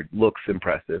Stanford looks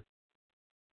impressive,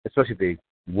 especially if they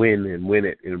win and win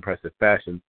it in impressive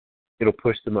fashion, it'll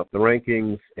push them up the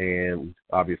rankings and,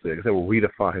 obviously, like I said, will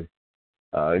redefine,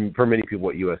 for many people,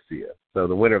 what USC is. So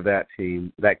the winner of that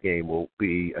game will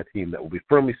be a team that will be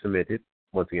firmly cemented,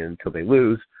 once again, until they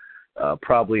lose,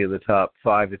 probably in the top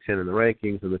 5 to 10 in the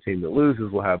rankings, and the team that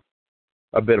loses will have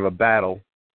a bit of a battle,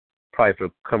 probably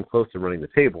to come close to running the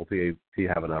table to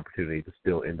have an opportunity to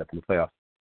still end up in the playoffs.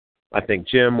 I thank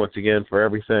Jim once again for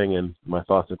everything, and my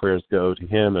thoughts and prayers go to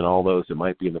him and all those that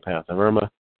might be in the path of Irma.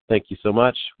 Thank you so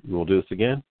much. We will do this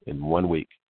again in 1 week.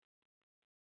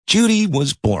 Judy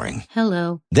was boring.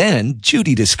 Hello. Then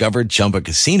Judy discovered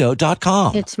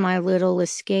ChumbaCasino.com. It's my little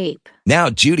escape. Now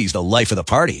Judy's the life of the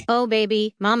party. Oh,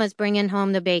 baby, mama's bringing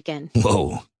home the bacon.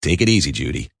 Whoa, take it easy,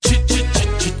 Judy.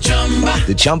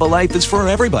 The Chumba life is for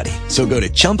everybody. So go to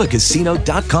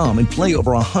ChumbaCasino.com and play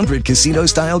over 100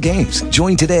 casino-style games.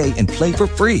 Join today and play for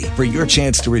free for your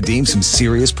chance to redeem some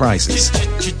serious prizes.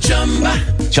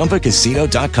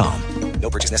 ChumbaCasino.com. No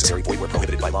purchase necessary. Void where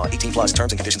prohibited by law. 18+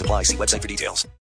 terms and conditions apply. See website for details.